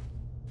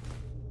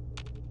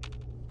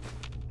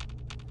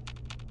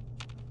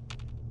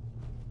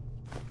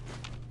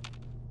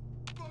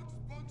 Bugs,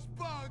 bugs,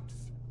 bugs!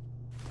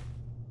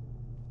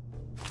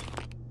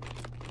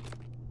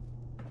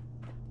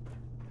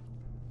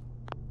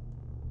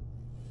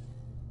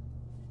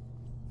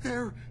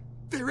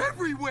 They're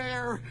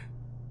everywhere!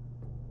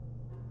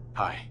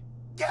 Hi.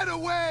 Get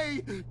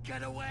away!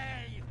 Get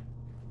away!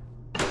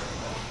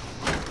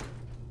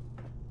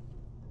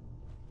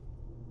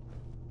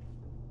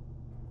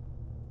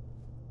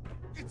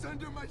 It's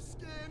under my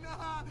skin!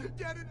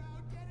 Get it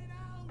out! Get it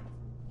out!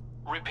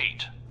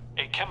 Repeat,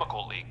 a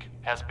chemical leak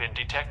has been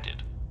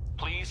detected.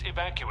 Please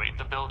evacuate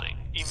the building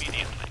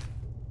immediately.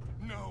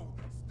 No!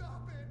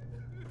 Stop it!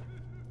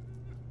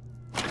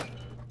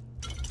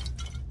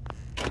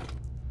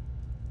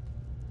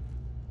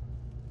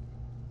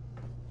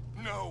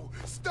 No!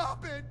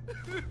 Stop it!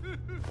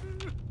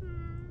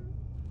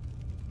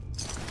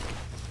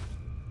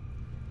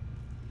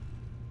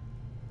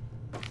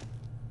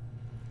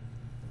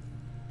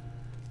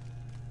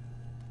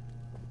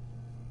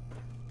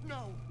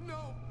 No!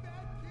 No!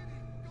 Bad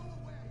kitty! Go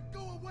away!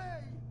 Go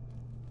away!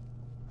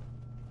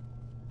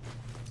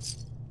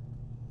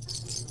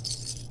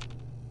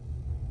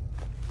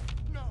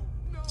 No!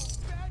 No!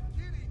 Bad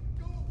kitty!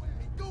 Go away!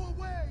 Go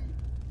away!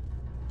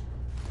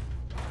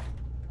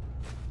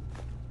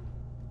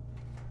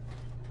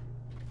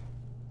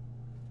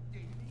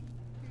 Davey? Davey,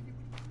 what are you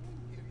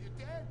doing here? You're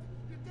dead!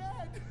 You're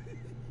dead!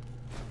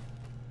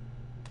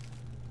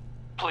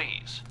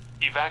 Please,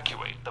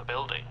 evacuate the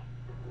building.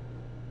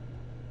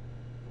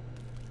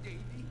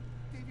 Davey?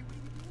 Davey, what are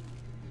you doing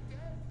here? You're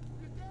dead!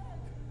 You're dead!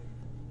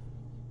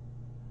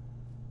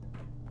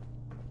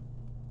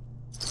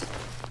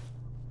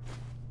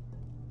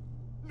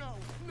 No!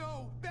 No!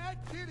 Bad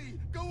kitty!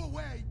 Go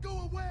away!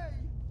 Go away!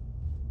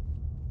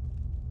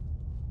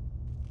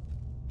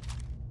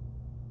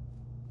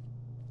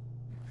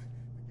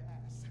 The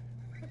gas.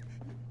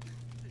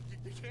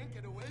 You can't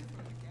get away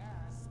from the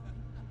gas.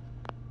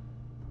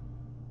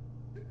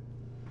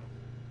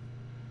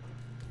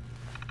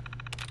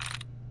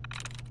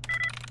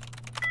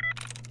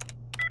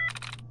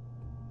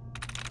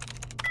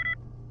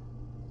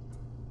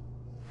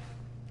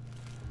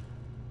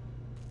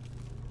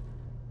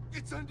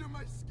 It's under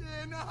my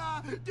skin!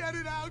 Get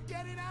it out!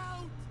 Get it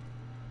out!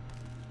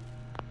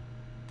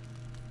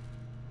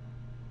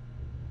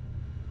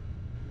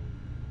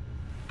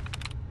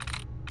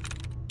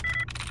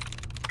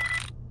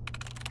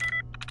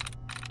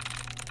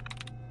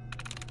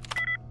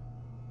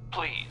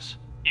 Please,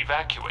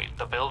 evacuate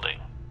the building.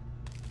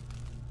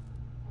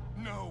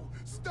 No!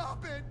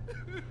 Stop it!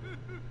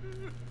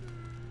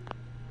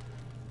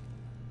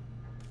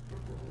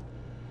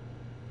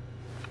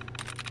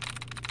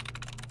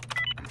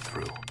 I'm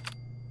through.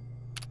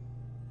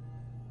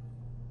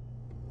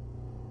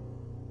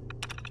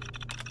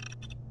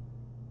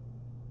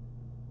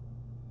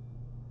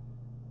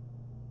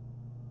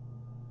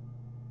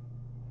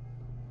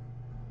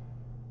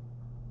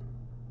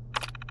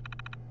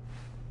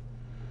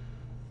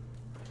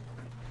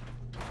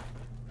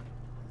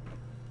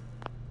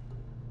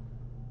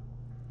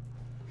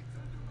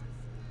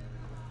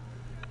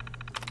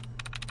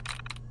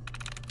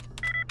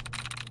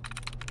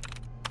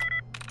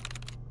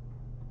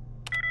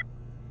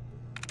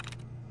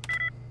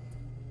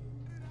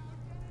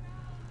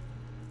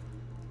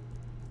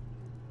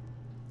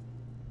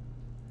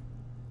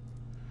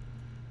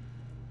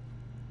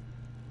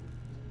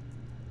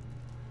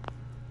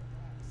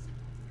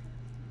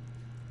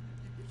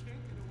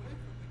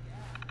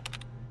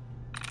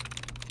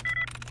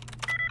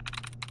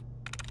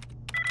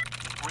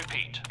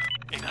 Repeat.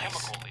 A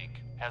chemical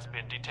leak has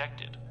been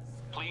detected.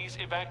 Please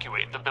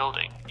evacuate the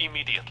building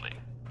immediately.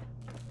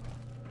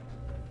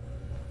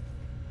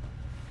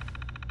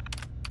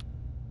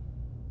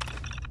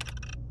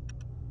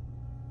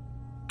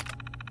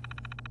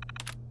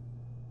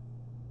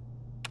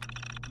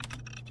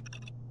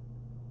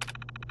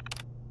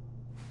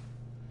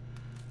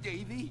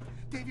 Davey?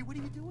 Davey, what are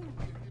you doing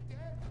here? You're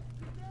dead.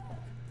 You're dead.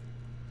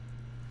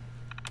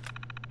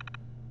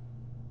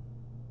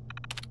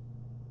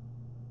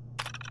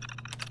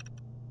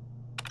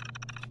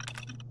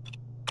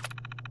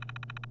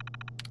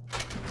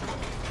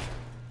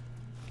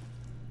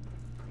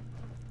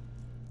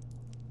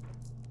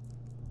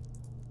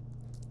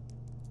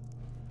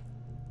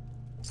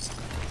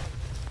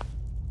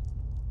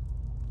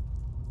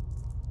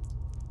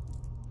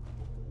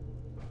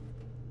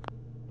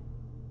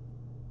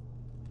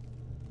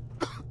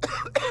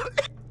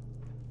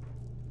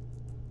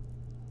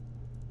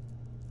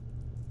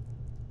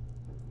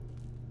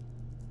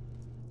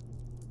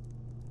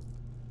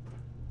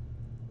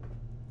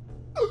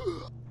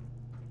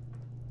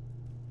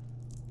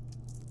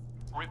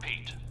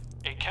 Repeat.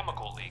 A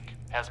chemical leak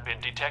has been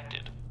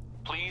detected.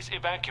 Please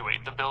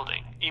evacuate the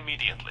building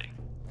immediately.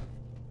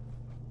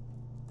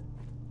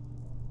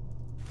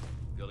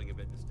 Feeling a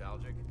bit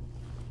nostalgic?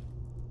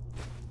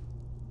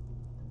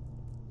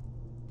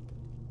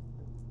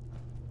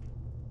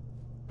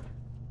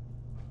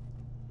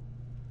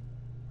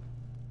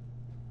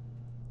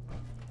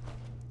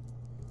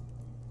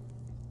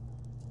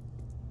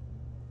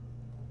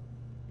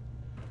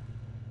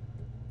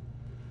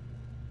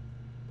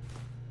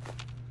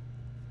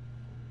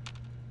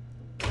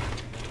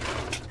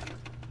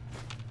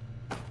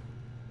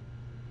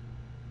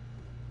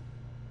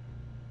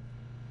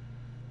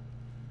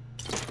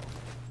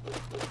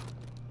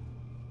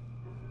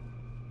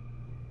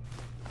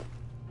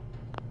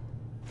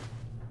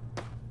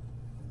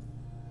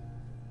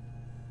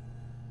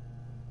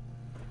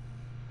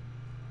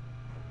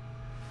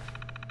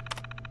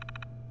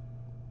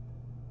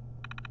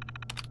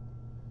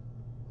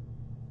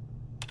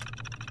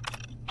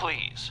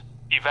 Please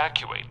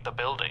evacuate the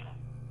building.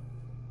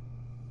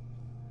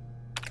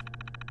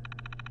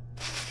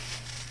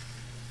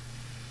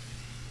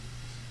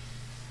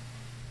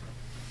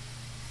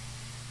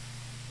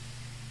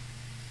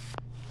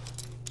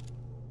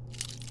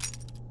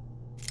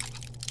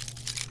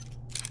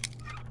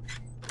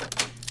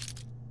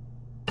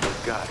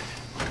 Got it.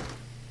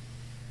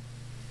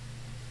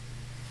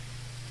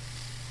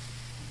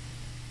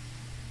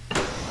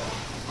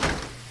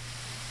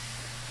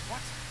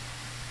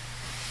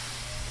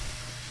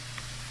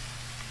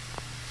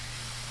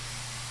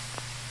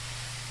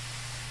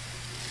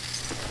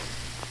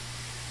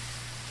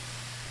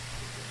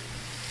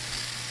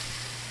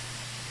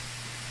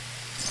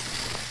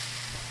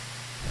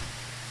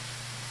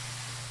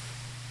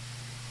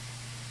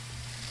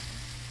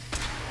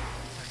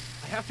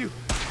 I have to.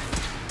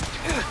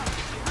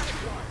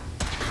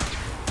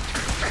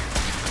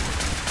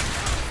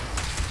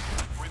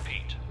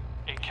 Repeat.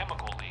 A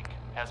chemical leak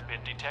has been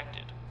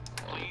detected.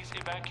 Please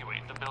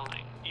evacuate the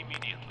building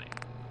immediately.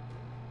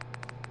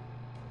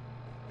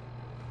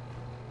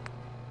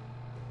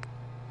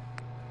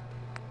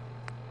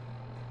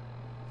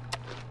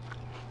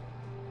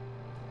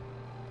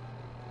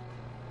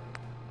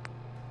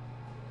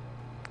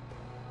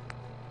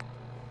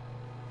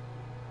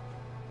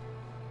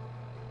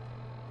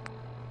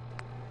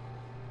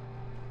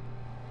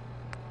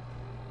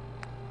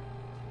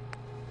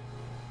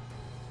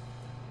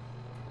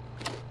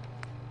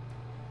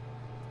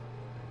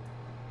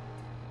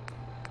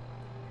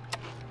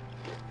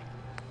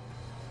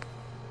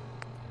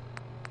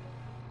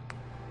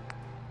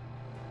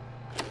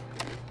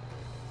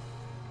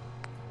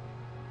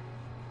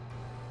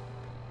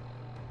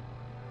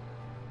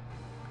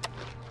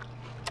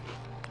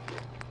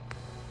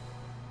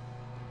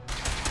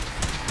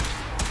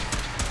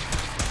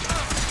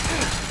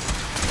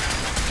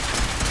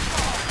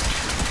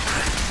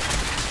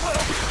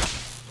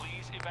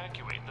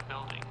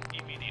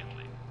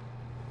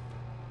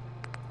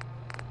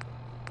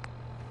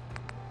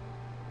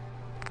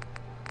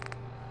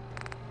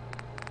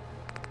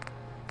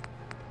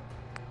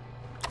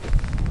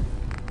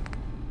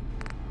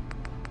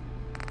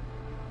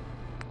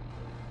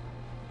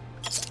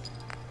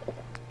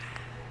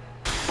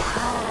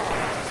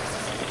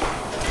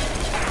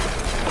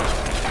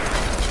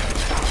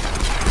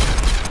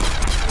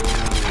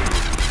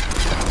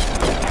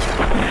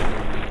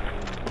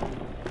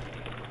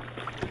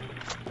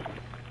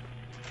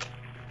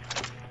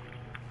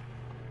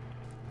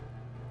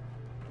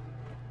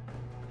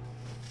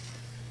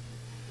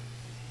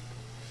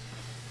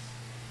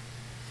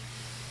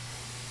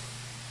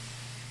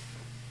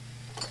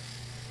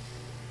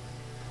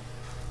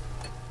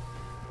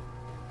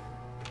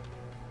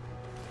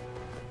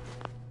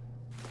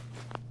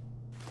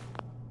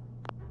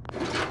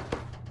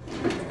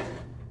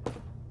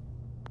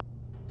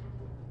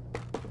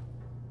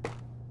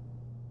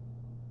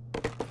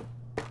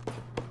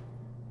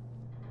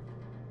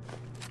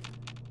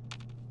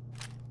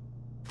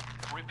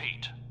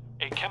 Repeat.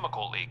 A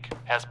chemical leak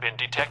has been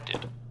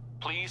detected.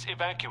 Please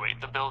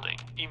evacuate the building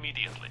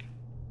immediately.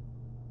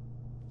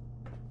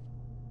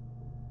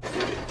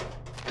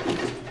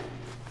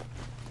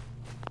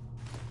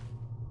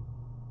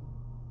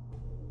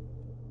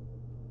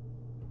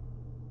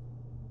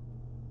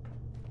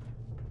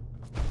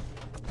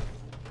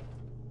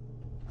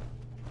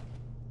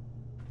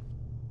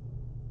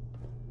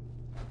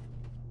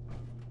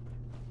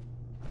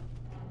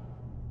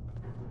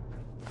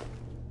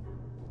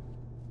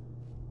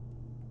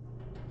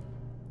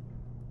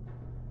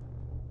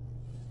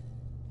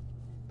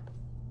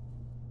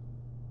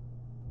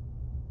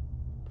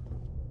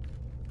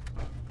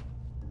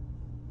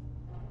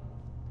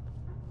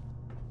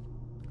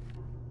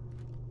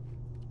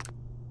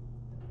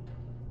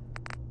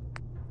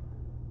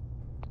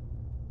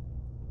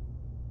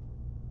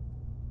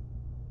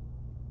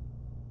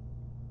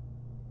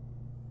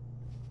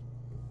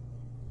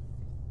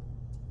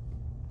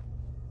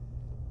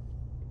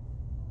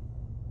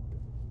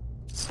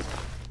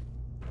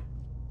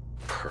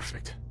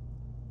 Perfect.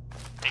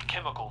 A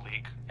chemical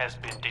leak has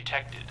been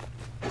detected.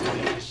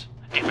 Please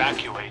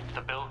evacuate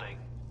the building.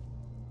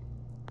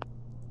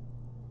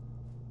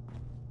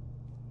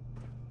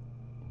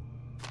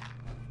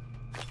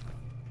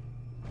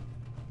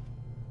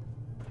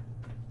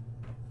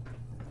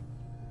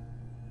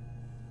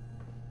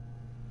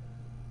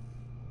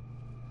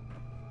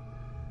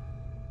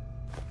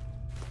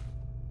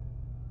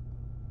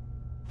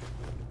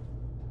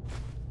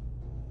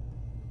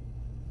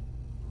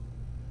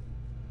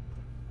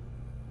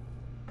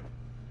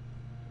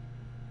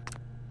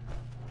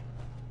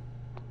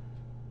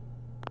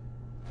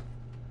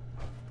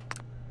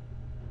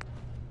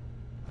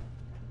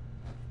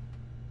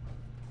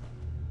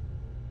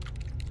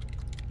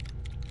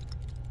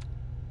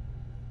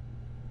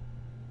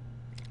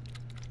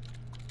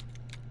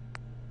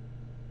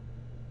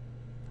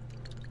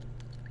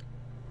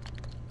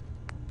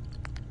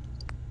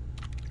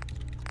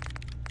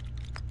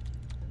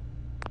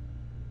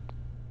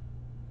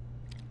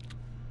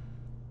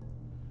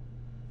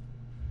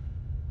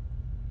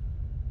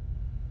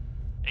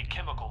 A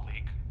chemical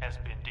leak has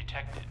been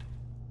detected.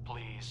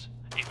 Please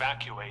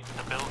evacuate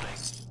the building.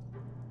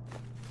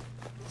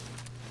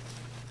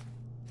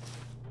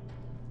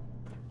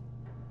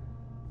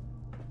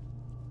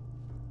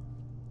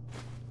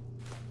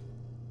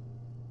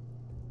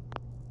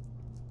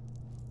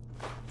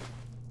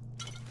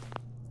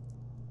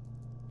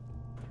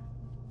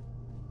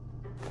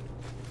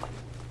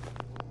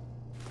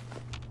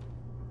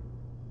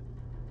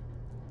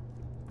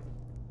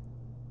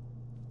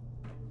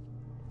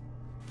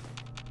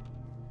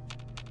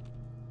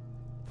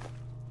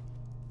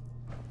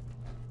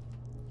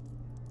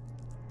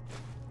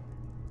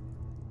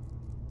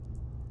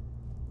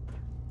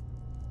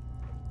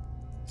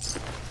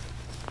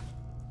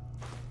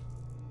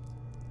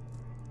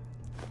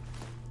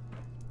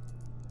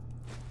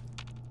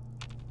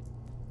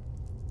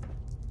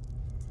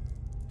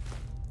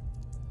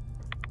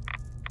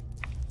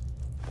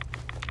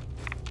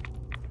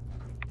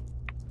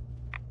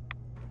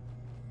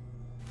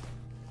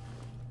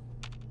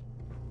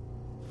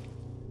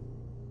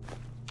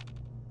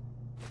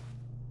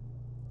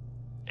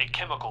 A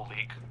chemical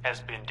leak has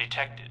been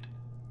detected.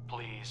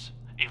 Please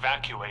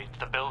evacuate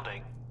the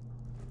building.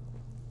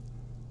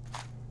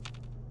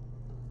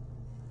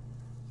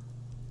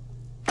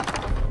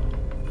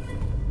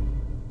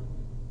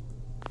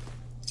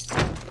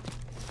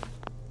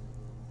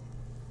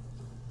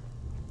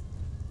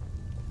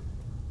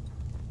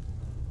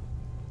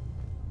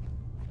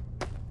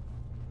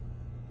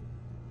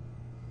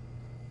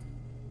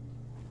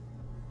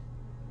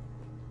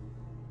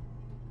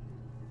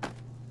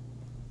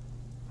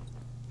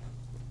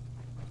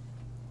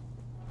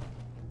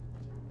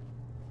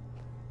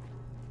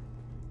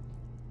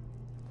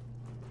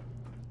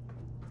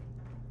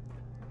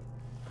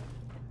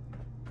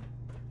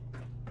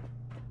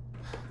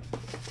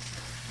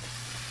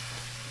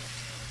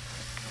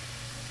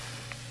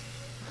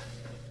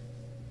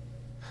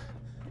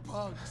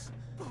 Bugs.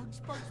 Bugs,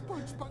 bugs,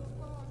 bugs, bugs,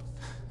 bugs.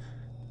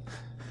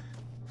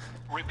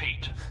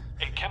 Repeat.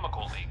 A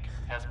chemical leak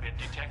has been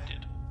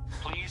detected.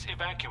 Please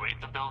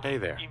evacuate the building Hey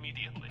there.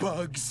 immediately.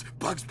 Bugs,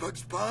 bugs,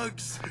 bugs,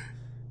 bugs.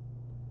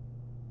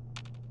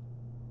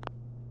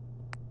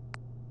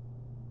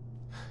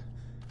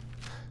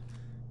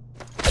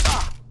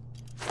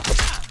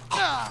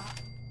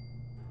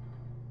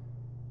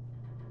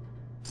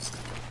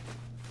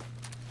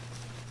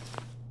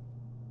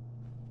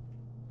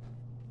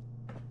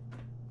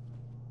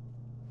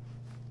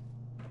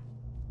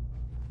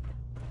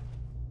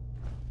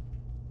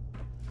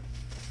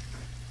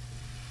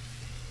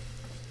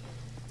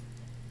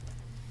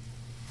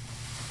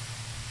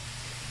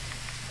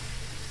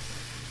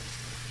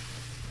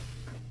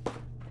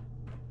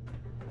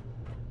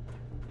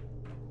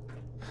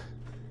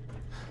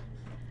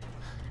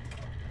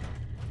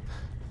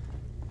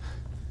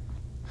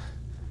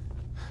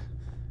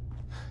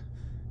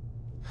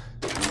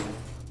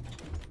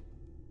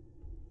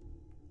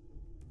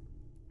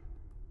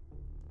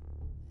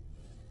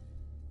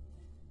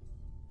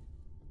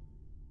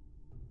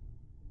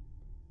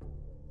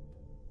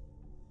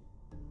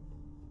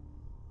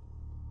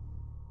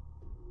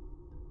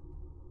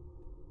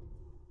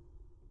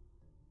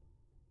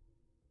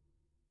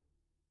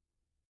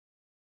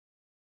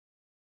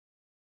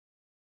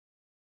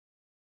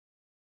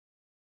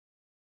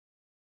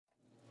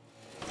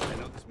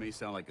 may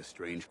sound like a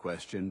strange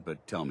question,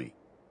 but tell me,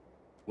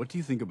 what do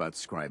you think about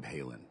Scribe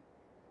Halen?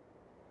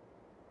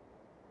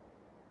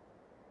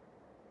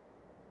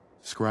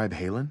 Scribe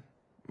Halen?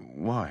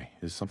 Why?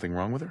 Is something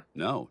wrong with her?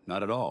 No,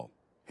 not at all.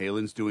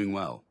 Halen's doing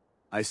well.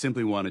 I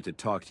simply wanted to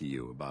talk to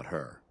you about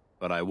her,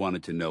 but I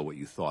wanted to know what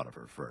you thought of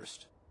her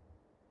first.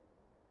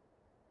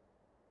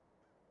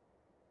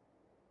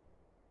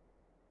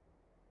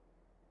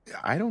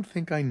 I don't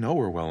think I know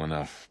her well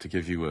enough to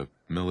give you a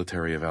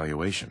military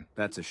evaluation.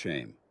 That's a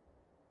shame.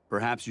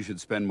 Perhaps you should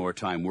spend more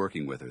time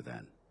working with her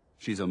then.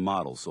 She's a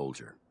model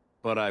soldier.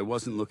 But I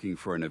wasn't looking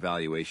for an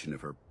evaluation of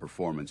her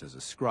performance as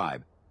a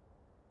scribe.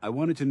 I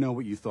wanted to know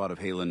what you thought of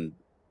Halen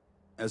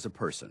as a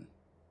person.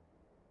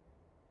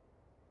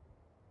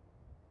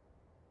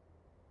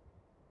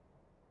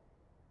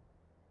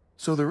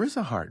 So there is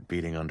a heart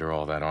beating under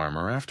all that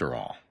armor after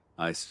all.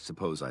 I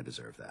suppose I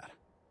deserve that.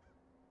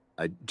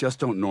 I just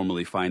don't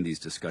normally find these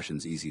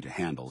discussions easy to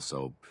handle,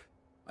 so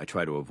I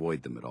try to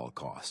avoid them at all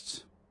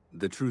costs.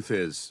 The truth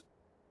is,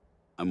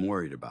 I'm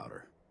worried about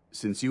her.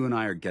 Since you and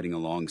I are getting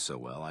along so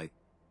well, I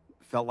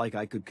felt like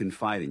I could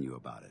confide in you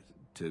about it,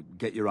 to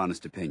get your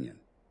honest opinion.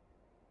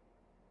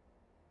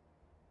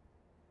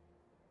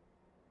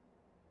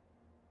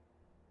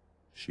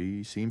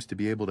 She seems to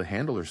be able to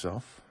handle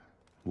herself.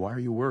 Why are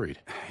you worried?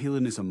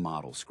 Helen is a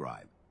model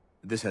scribe.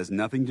 This has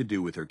nothing to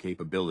do with her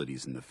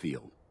capabilities in the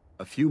field.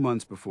 A few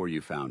months before you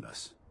found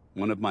us,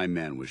 one of my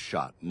men was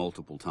shot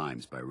multiple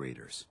times by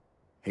raiders.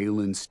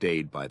 Halen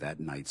stayed by that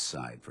knight's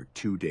side for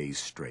 2 days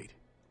straight,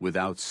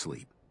 without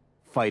sleep,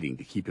 fighting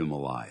to keep him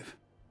alive.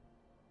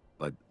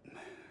 But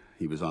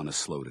he was on a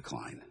slow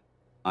decline.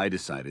 I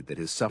decided that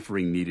his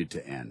suffering needed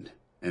to end,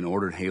 and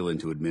ordered Halen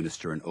to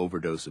administer an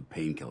overdose of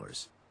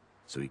painkillers,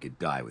 so he could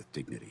die with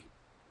dignity.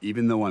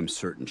 Even though I'm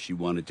certain she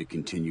wanted to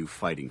continue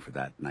fighting for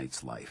that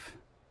knight's life.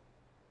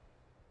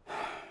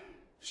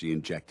 She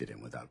injected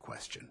him without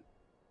question.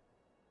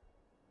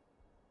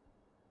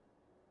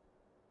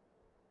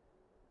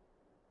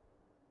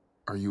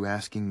 Are you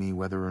asking me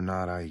whether or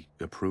not I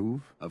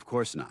approve? Of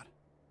course not.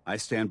 I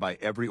stand by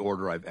every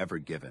order I've ever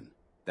given.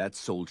 That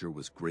soldier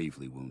was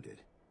gravely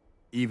wounded.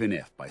 Even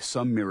if, by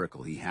some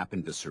miracle, he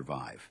happened to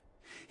survive,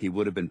 he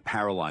would have been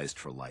paralyzed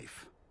for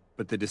life.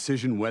 But the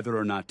decision whether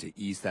or not to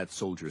ease that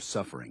soldier's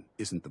suffering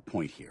isn't the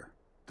point here.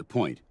 The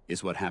point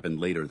is what happened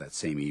later that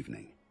same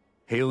evening.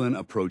 Halen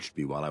approached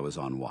me while I was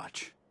on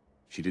watch.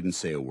 She didn't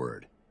say a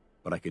word,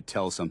 but I could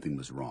tell something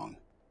was wrong.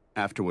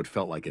 After what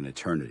felt like an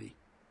eternity,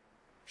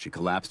 she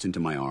collapsed into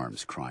my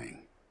arms,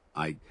 crying.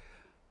 I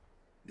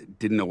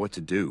didn't know what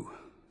to do,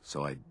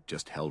 so I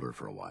just held her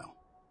for a while.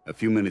 A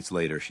few minutes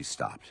later, she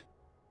stopped,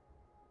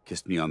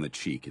 kissed me on the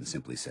cheek, and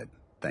simply said,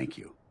 "Thank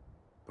you,"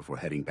 before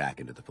heading back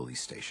into the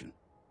police station.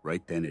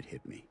 Right then it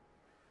hit me.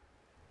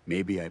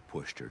 Maybe I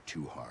pushed her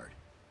too hard.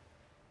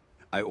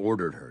 I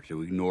ordered her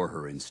to ignore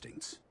her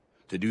instincts,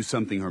 to do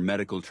something her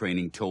medical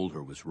training told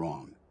her was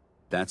wrong.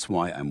 That's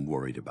why I'm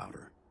worried about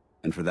her,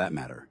 and for that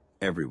matter,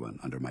 everyone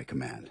under my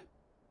command.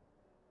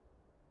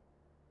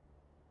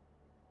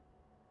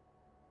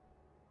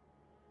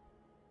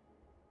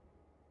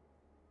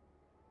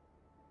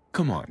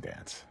 Come on,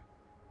 Dance.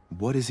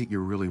 What is it you're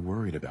really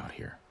worried about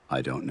here?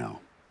 I don't know.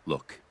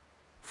 Look,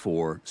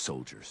 4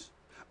 soldiers.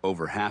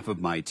 Over half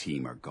of my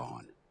team are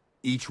gone.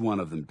 Each one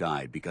of them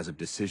died because of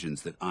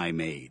decisions that I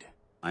made.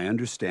 I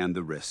understand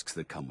the risks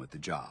that come with the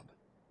job.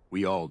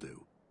 We all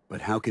do.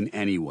 But how can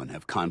anyone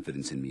have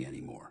confidence in me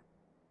anymore?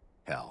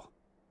 Hell,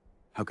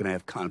 how can I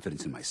have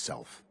confidence in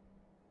myself?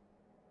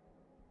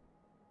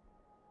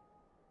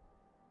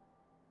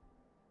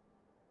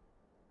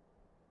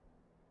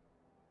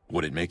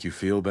 Would it make you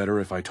feel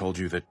better if I told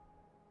you that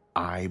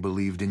I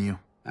believed in you?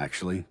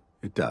 Actually,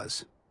 it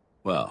does.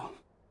 Well,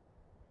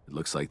 it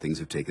looks like things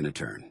have taken a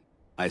turn.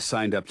 I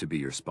signed up to be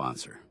your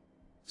sponsor,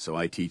 so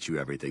I teach you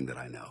everything that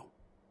I know.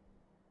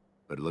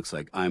 But it looks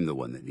like I'm the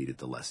one that needed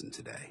the lesson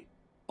today.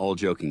 All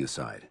joking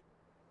aside,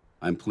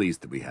 I'm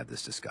pleased that we had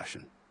this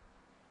discussion.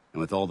 And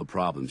with all the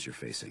problems you're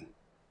facing,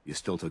 you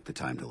still took the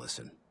time to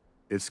listen.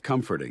 It's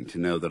comforting to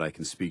know that I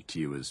can speak to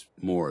you as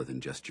more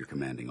than just your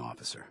commanding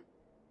officer.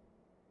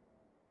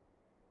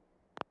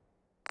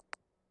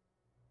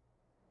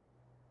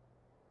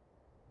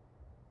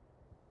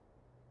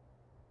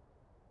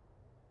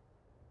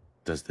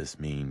 Does this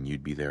mean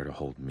you'd be there to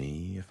hold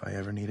me if I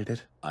ever needed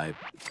it? I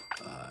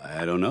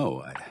don't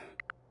know. I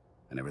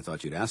never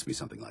thought you'd ask me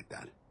something like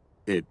that.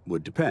 It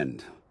would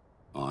depend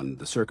on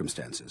the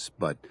circumstances,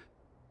 but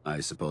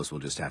I suppose we'll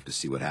just have to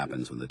see what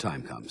happens when the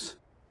time comes.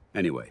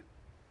 Anyway,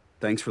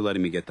 thanks for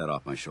letting me get that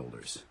off my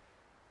shoulders.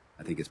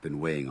 I think it's been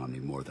weighing on me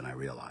more than I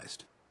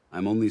realized.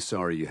 I'm only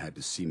sorry you had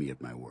to see me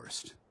at my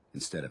worst,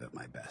 instead of at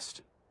my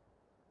best.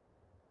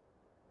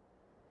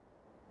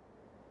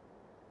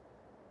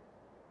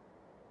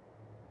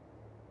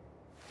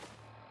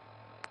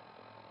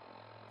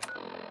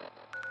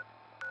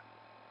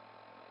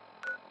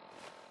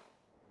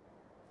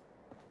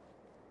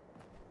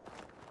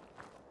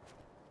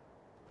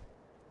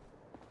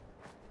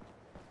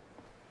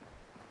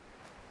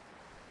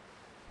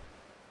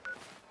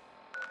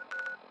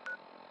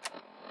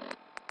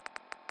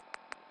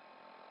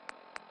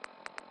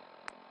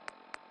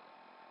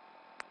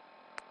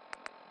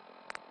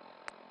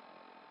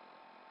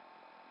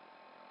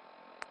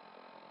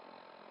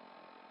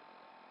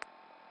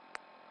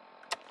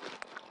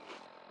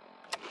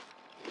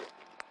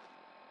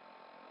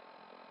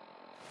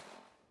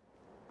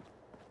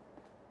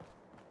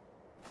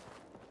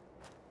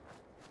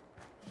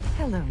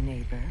 Hello,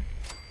 neighbor.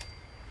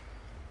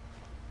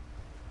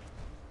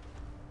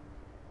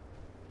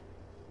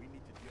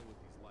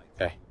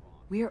 Hey.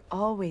 We're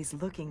always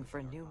looking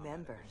for new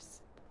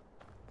members.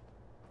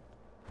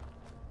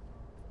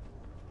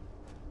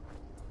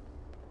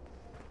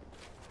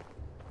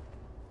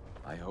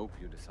 I hope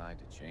you decide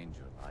to change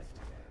your life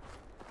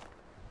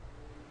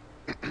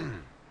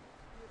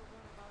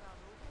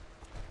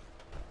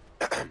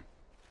today.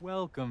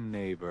 Welcome,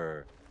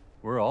 neighbor.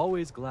 We're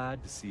always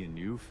glad to see a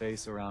new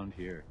face around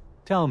here.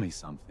 Tell me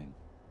something.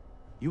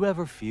 You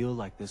ever feel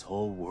like this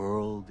whole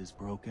world is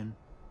broken?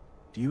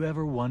 Do you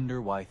ever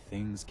wonder why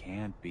things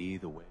can't be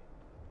the way?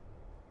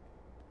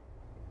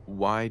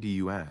 Why do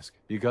you ask?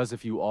 Because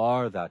if you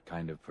are that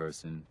kind of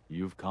person,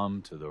 you've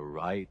come to the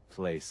right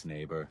place,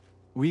 neighbor.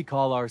 We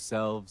call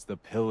ourselves the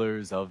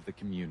Pillars of the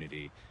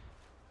Community.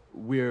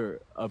 We're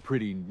a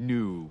pretty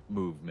new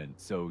movement,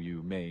 so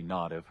you may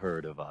not have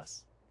heard of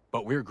us.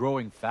 But we're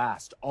growing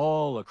fast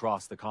all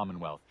across the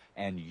Commonwealth,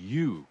 and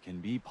you can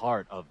be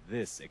part of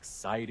this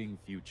exciting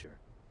future.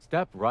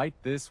 Step right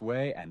this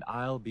way, and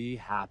I'll be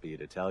happy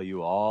to tell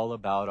you all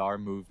about our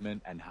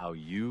movement and how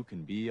you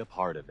can be a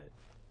part of it.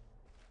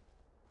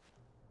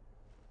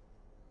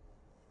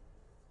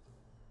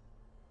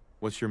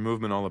 What's your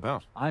movement all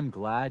about? I'm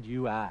glad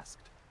you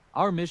asked.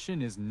 Our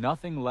mission is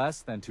nothing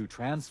less than to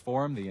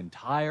transform the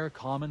entire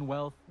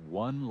Commonwealth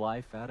one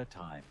life at a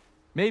time.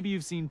 Maybe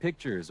you've seen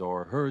pictures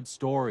or heard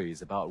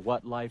stories about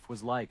what life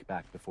was like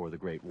back before the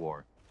Great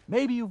War.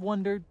 Maybe you've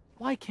wondered,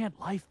 why can't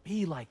life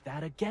be like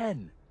that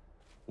again?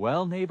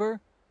 Well,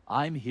 neighbor,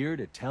 I'm here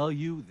to tell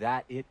you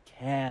that it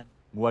can.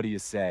 What do you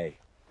say?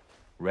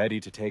 Ready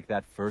to take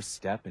that first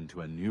step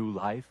into a new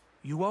life?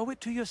 You owe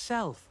it to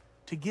yourself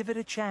to give it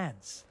a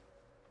chance.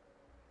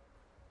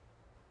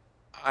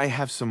 I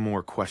have some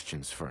more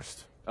questions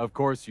first. Of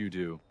course you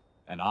do,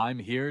 and I'm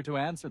here to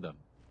answer them.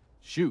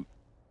 Shoot.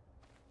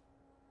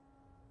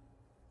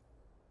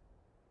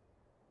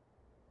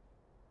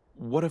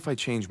 What if I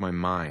change my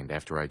mind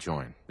after I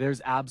join?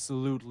 There's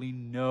absolutely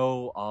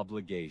no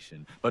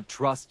obligation, but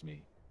trust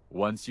me,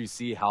 once you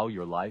see how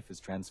your life is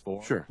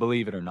transformed, Sure.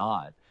 Believe it or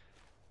not,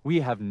 we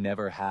have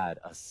never had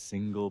a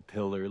single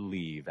pillar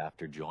leave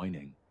after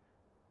joining.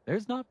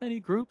 There's not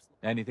many groups.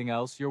 Anything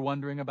else you're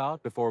wondering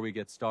about before we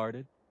get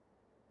started?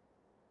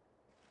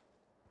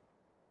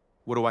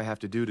 What do I have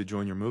to do to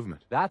join your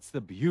movement? That's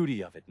the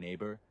beauty of it,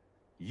 neighbor.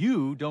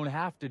 You don't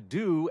have to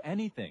do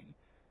anything,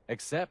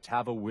 except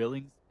have a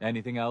willing...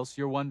 Anything else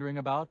you're wondering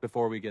about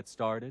before we get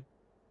started?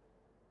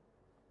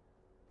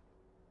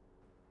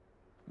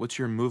 What's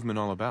your movement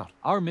all about?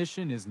 Our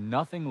mission is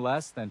nothing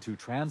less than to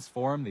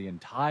transform the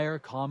entire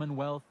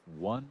Commonwealth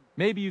one.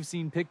 Maybe you've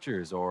seen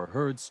pictures or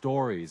heard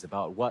stories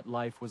about what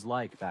life was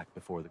like back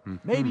before the...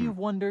 Maybe you've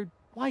wondered,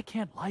 why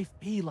can't life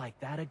be like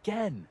that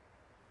again?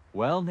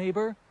 Well,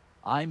 neighbor,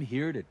 I'm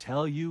here to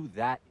tell you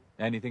that...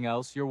 Anything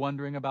else you're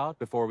wondering about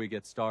before we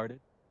get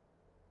started?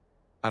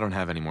 I don't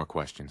have any more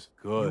questions.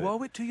 Good. You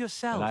owe it to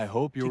yourself. And I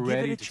hope you're to give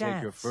ready it a to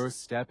take your chance.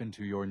 first step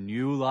into your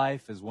new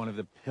life as one of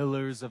the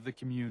pillars of the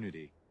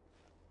community.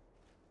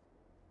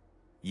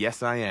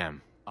 Yes, I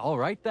am. All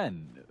right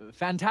then.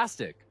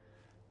 Fantastic.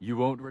 You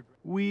won't regret.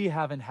 We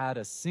haven't had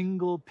a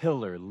single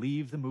pillar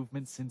leave the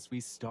movement since we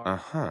started.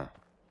 Uh-huh.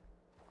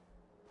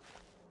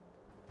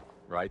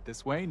 Right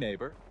this way,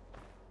 neighbor.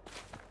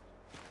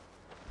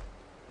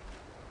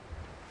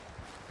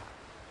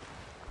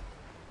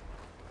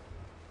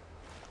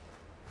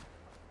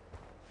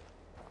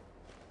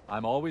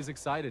 I'm always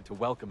excited to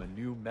welcome a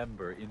new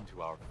member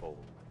into our fold.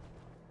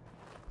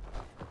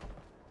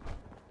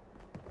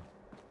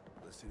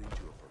 Listening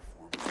to a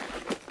performance would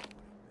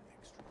have been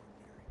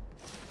extraordinary.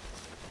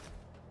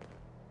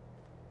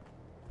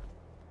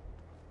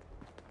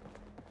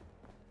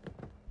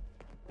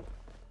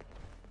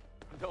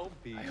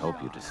 Don't be I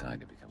hope you shy. decide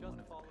to become Just one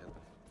of the follow pillars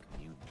of the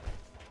community.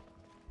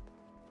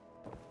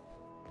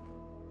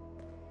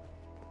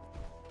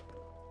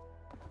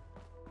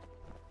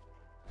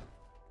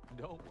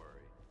 Don't worry.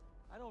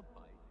 I don't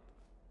bite.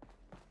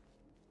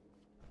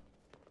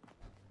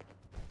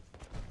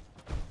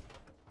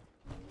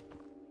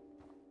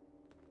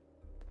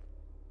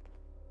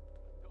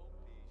 Don't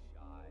be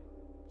shy.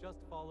 Just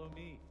follow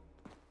me.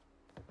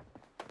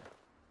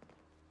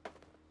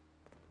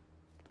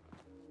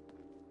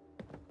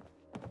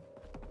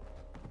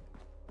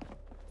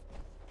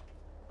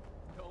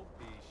 Don't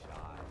be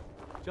shy.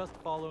 Just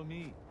follow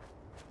me.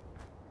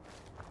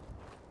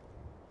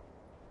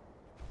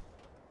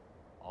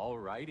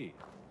 Alrighty.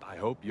 I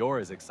hope you're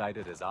as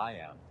excited as I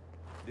am.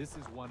 This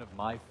is one of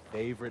my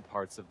favorite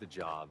parts of the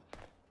job,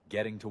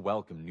 getting to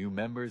welcome new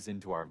members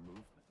into our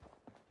movement.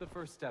 The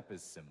first step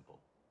is simple.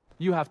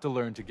 You have to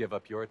learn to give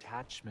up your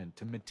attachment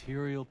to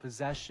material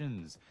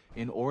possessions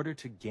in order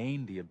to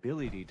gain the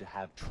ability to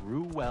have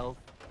true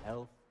wealth,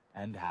 health,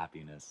 and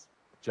happiness.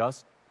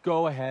 Just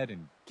go ahead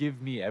and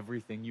give me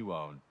everything you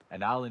own,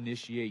 and I'll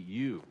initiate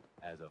you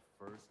as a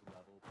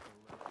first-level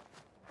pillar.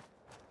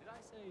 Did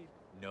I say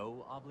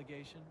no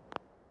obligation?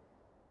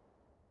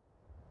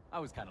 I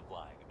was kind of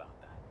lying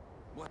about that.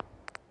 What?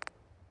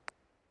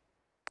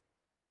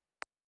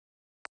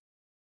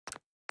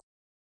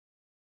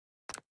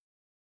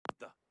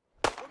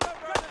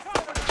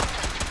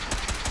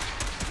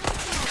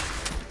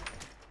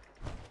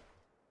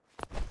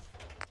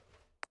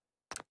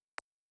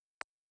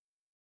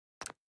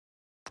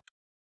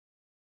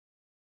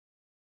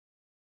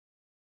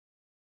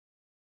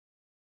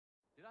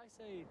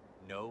 say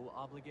no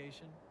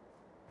obligation?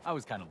 I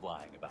was kind of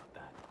lying about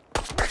that.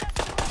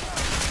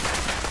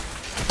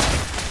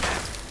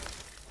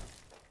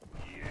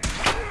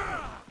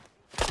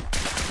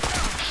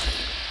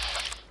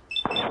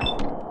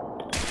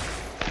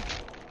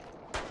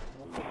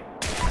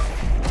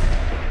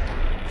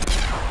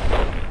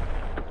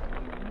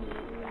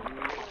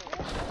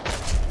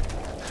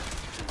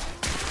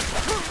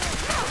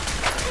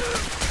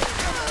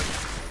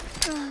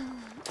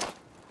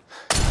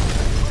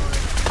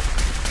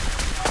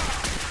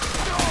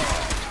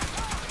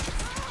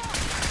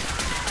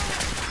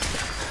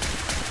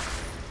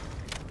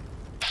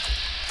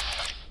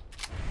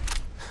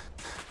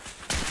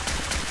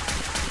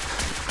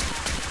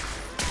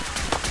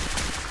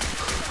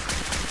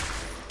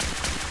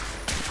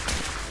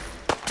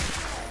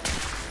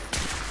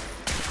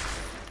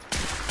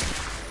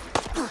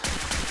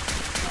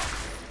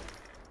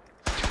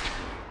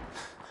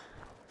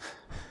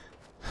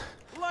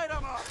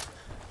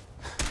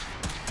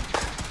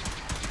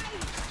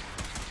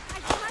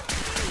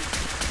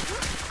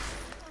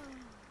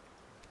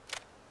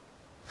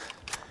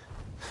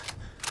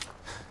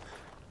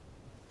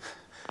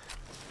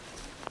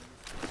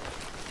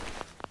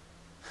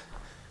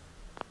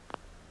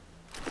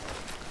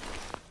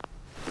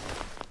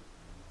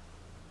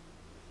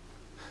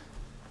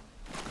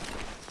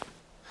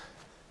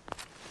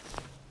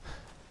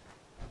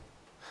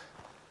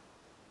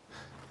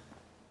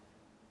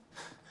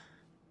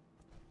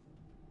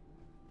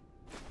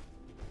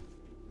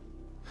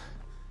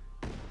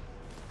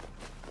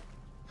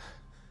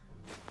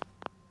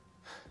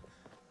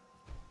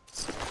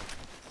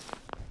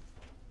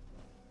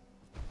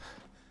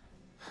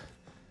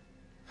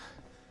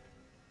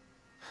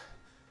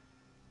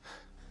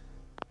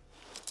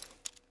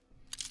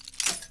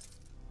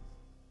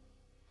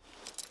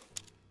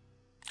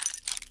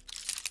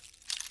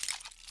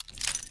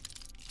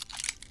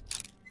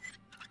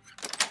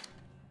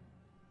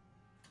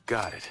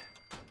 Got it.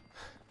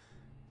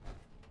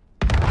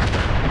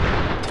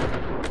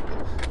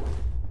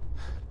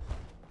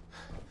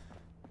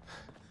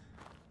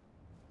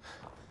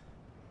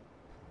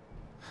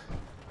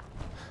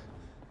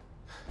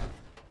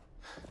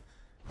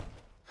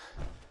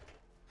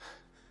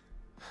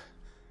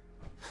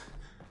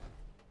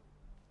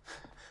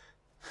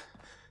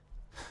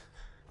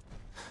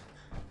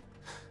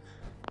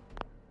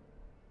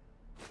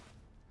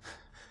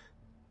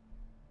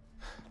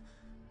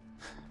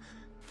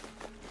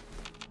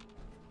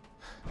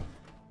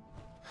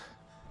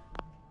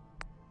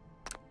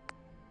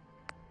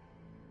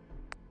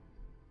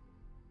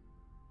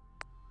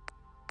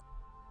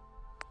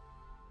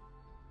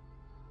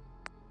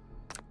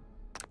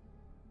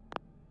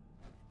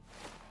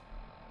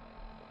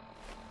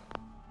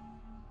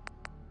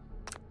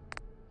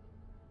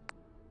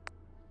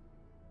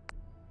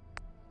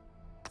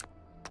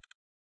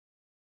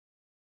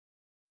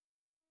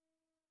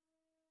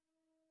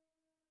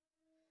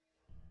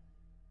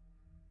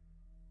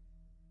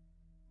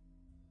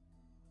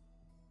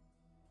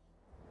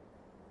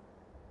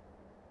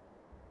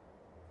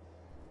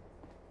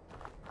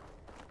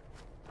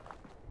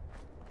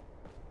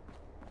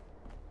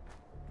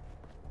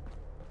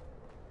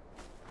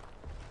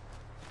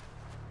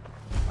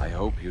 I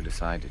hope you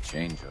decide to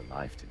change your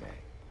life today.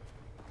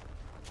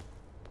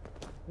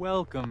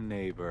 Welcome,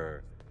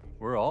 neighbor.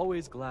 We're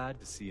always glad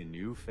to see a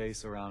new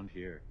face around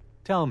here.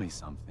 Tell me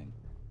something.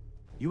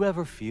 You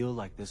ever feel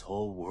like this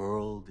whole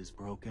world is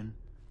broken?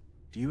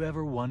 Do you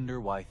ever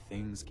wonder why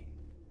things can't?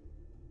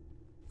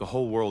 The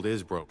whole world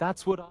is broke.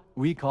 That's what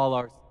we call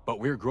our... But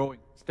we're growing.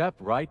 Step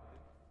right.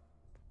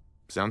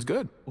 Sounds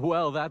good.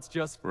 Well, that's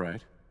just...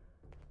 Right.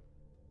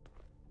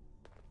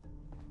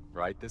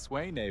 Right this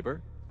way,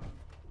 neighbor.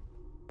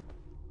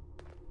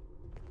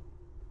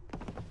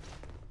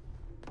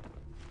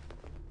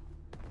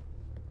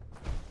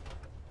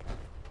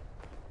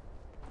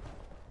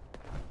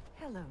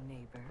 Hello,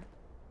 neighbor.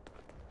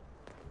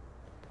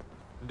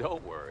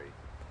 Don't worry.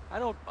 I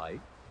don't bite.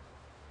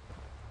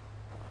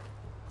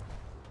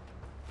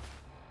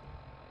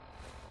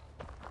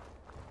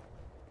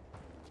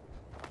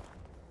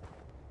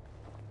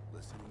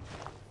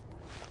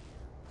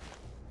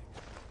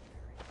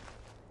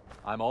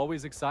 I'm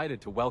always excited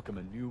to welcome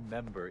a new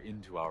member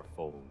into our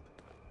fold.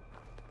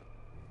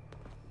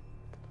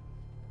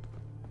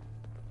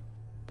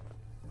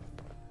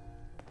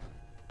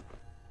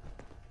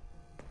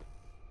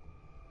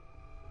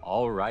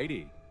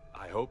 Alrighty.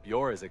 I hope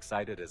you're as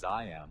excited as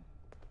I am.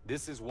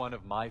 This is one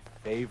of my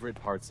favorite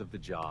parts of the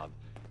job,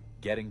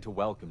 getting to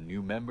welcome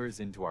new members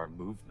into our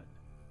movement.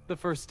 The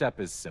first step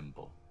is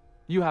simple.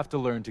 You have to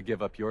learn to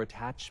give up your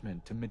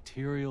attachment to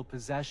material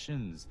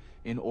possessions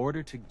in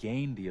order to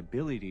gain the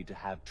ability to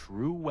have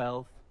true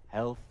wealth,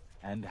 health,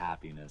 and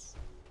happiness.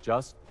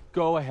 Just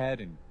go ahead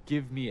and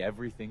give me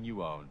everything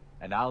you own,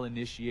 and I'll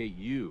initiate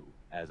you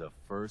as a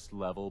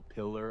first-level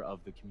pillar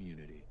of the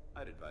community.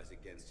 I'd advise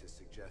against his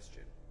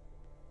suggestion.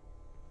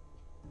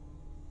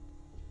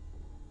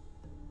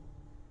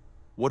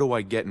 What do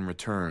I get in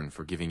return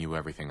for giving you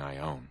everything I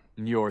own?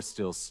 You're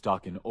still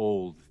stuck in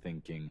old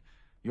thinking.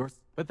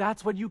 But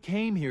that's what you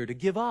came here to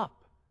give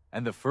up.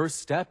 And the first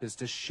step is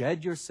to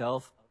shed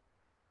yourself.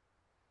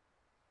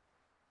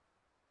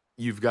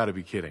 You've got to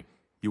be kidding.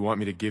 You want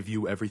me to give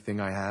you everything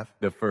I have?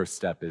 The first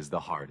step is the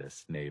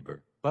hardest,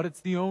 neighbor. But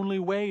it's the only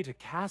way to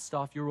cast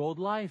off your old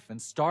life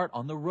and start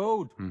on the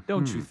road.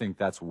 Don't you think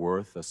that's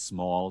worth a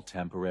small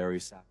temporary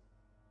sacrifice?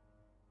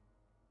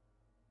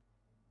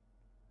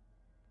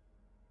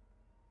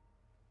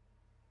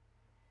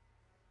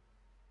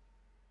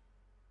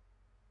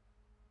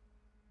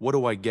 What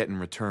do I get in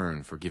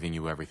return for giving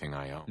you everything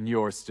I own?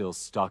 You're still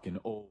stuck in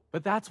old.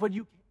 But that's what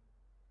you...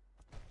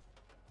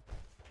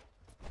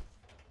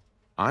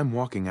 I'm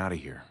walking out of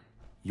here.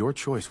 Your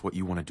choice what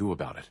you want to do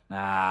about it.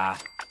 Nah.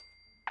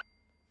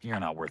 You're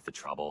not worth the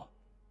trouble.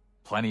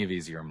 Plenty of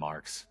easier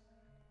marks.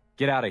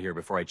 Get out of here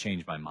before I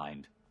change my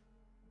mind.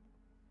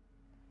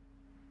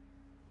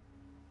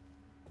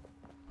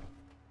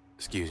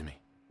 Excuse me.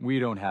 We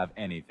don't have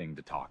anything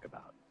to talk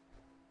about.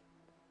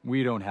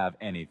 We don't have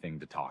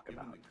anything to talk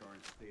about.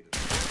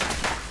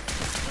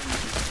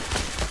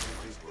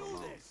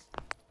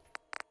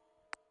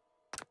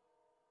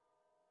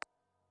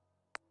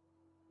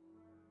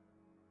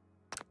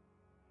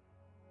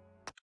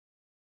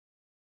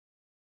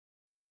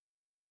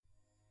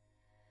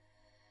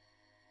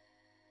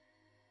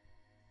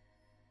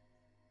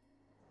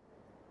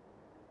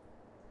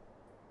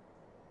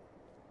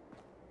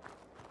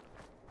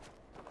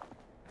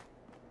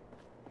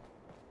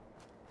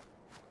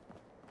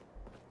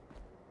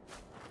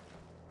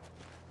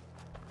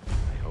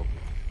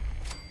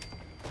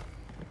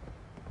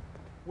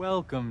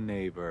 Welcome,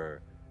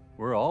 neighbor.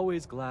 We're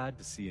always glad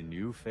to see a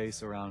new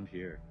face around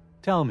here.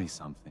 Tell me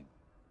something.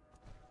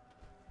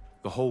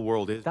 The whole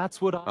world is... That's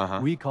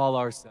what we call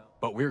ourselves.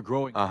 But we're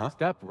growing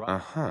step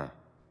right.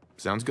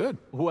 Sounds good.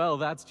 Well,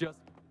 that's just...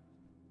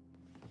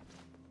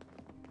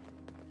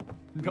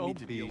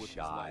 Don't be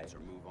shy.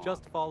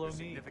 Just follow me.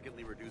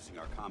 Significantly reducing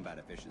our combat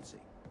efficiency.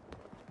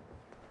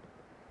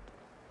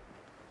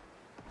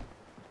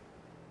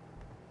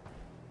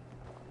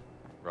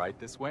 Right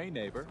this way,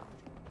 neighbor.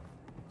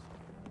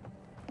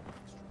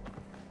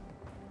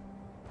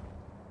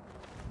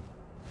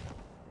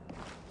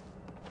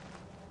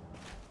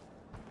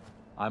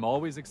 I'm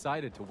always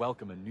excited to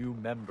welcome a new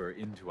member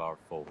into our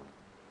fold.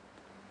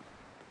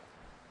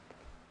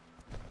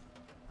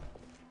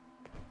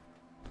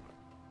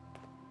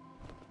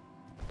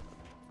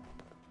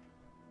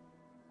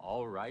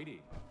 Alrighty.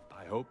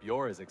 I hope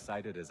you're as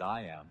excited as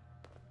I am.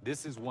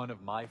 This is one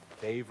of my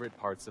favorite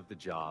parts of the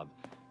job,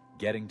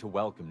 getting to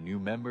welcome new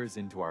members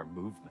into our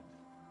movement.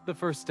 The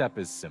first step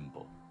is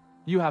simple.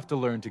 You have to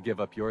learn to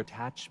give up your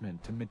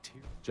attachment to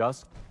material.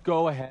 Just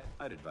go ahead.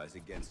 I'd advise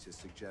against his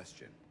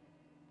suggestion.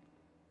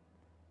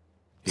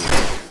 Here,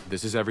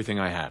 this is everything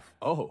I have.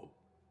 Oh,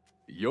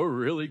 you're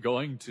really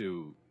going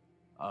to...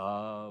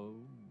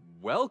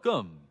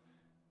 welcome.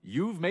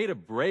 You've made a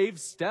brave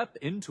step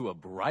into a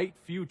bright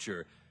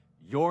future.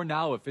 You're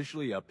now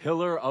officially a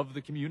pillar of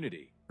the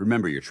community.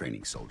 Remember your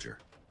training, soldier.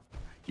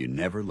 You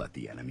never let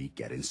the enemy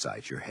get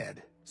inside your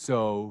head.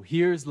 So,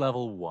 here's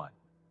level 1.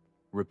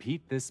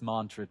 Repeat this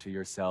mantra to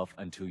yourself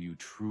until you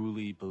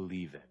truly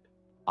believe it.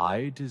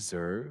 I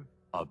deserve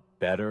a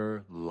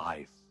better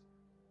life.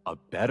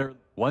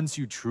 Once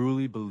you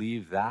truly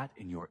believe that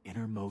in your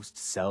innermost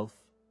self,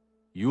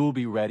 you'll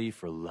be ready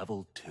for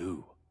level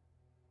 2.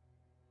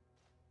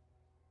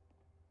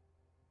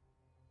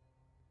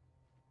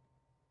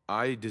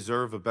 I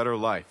deserve a better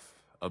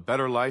life. A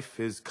better life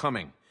is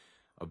coming.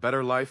 A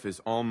better life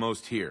is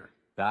almost here.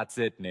 That's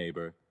it,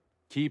 neighbor.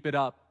 Keep it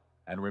up,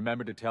 and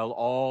remember to tell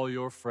all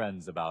your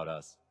friends about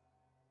us.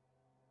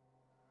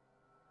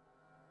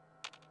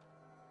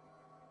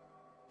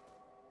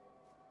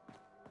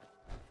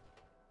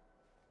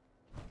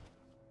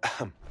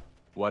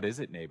 What is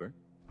it, neighbor?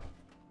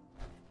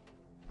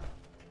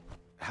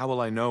 How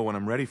will I know when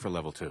I'm ready for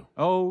level 2?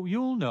 Oh,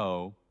 you'll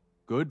know.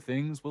 Good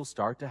things will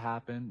start to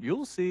happen.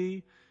 You'll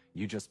see.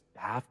 You just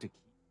have to keep...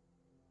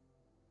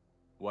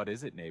 What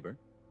is it, neighbor?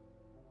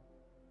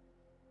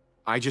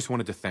 I just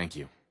wanted to thank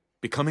you.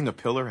 Becoming a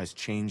pillar has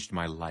changed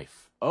my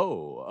life.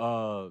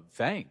 Oh,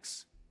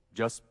 thanks.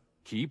 Just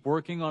keep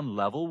working on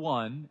level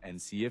 1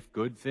 and see if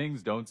good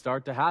things don't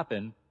start to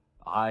happen.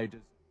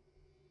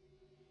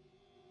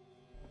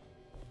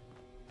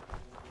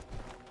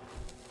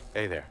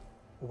 Hey there.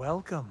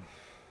 Welcome.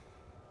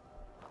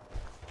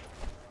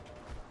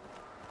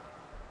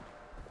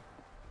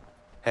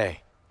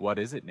 Hey. What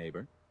is it,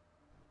 neighbor?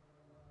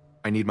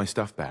 I need my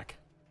stuff back.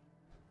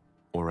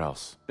 Or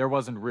else. There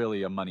wasn't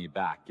really a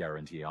money-back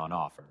guarantee on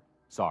offer.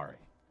 Sorry.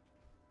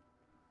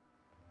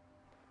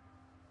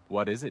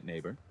 What is it,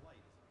 neighbor?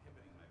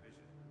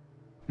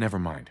 Never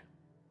mind.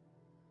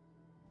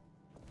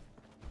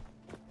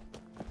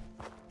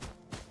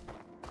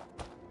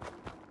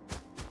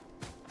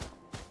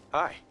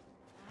 Hi.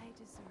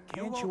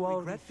 Can't you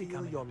already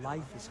feel your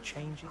life is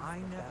changing? I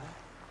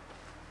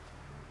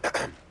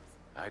never.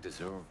 I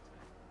deserve.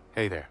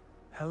 Hey there.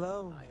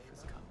 Hello. Life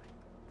is coming.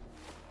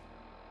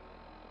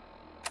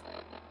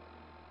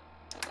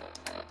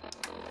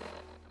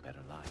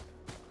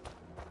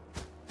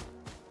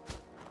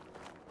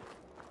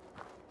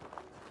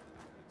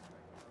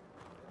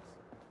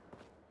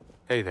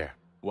 Hey there.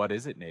 What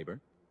is it,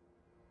 neighbor?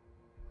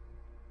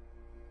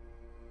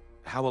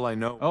 How will I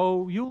know?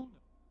 Oh, you'll...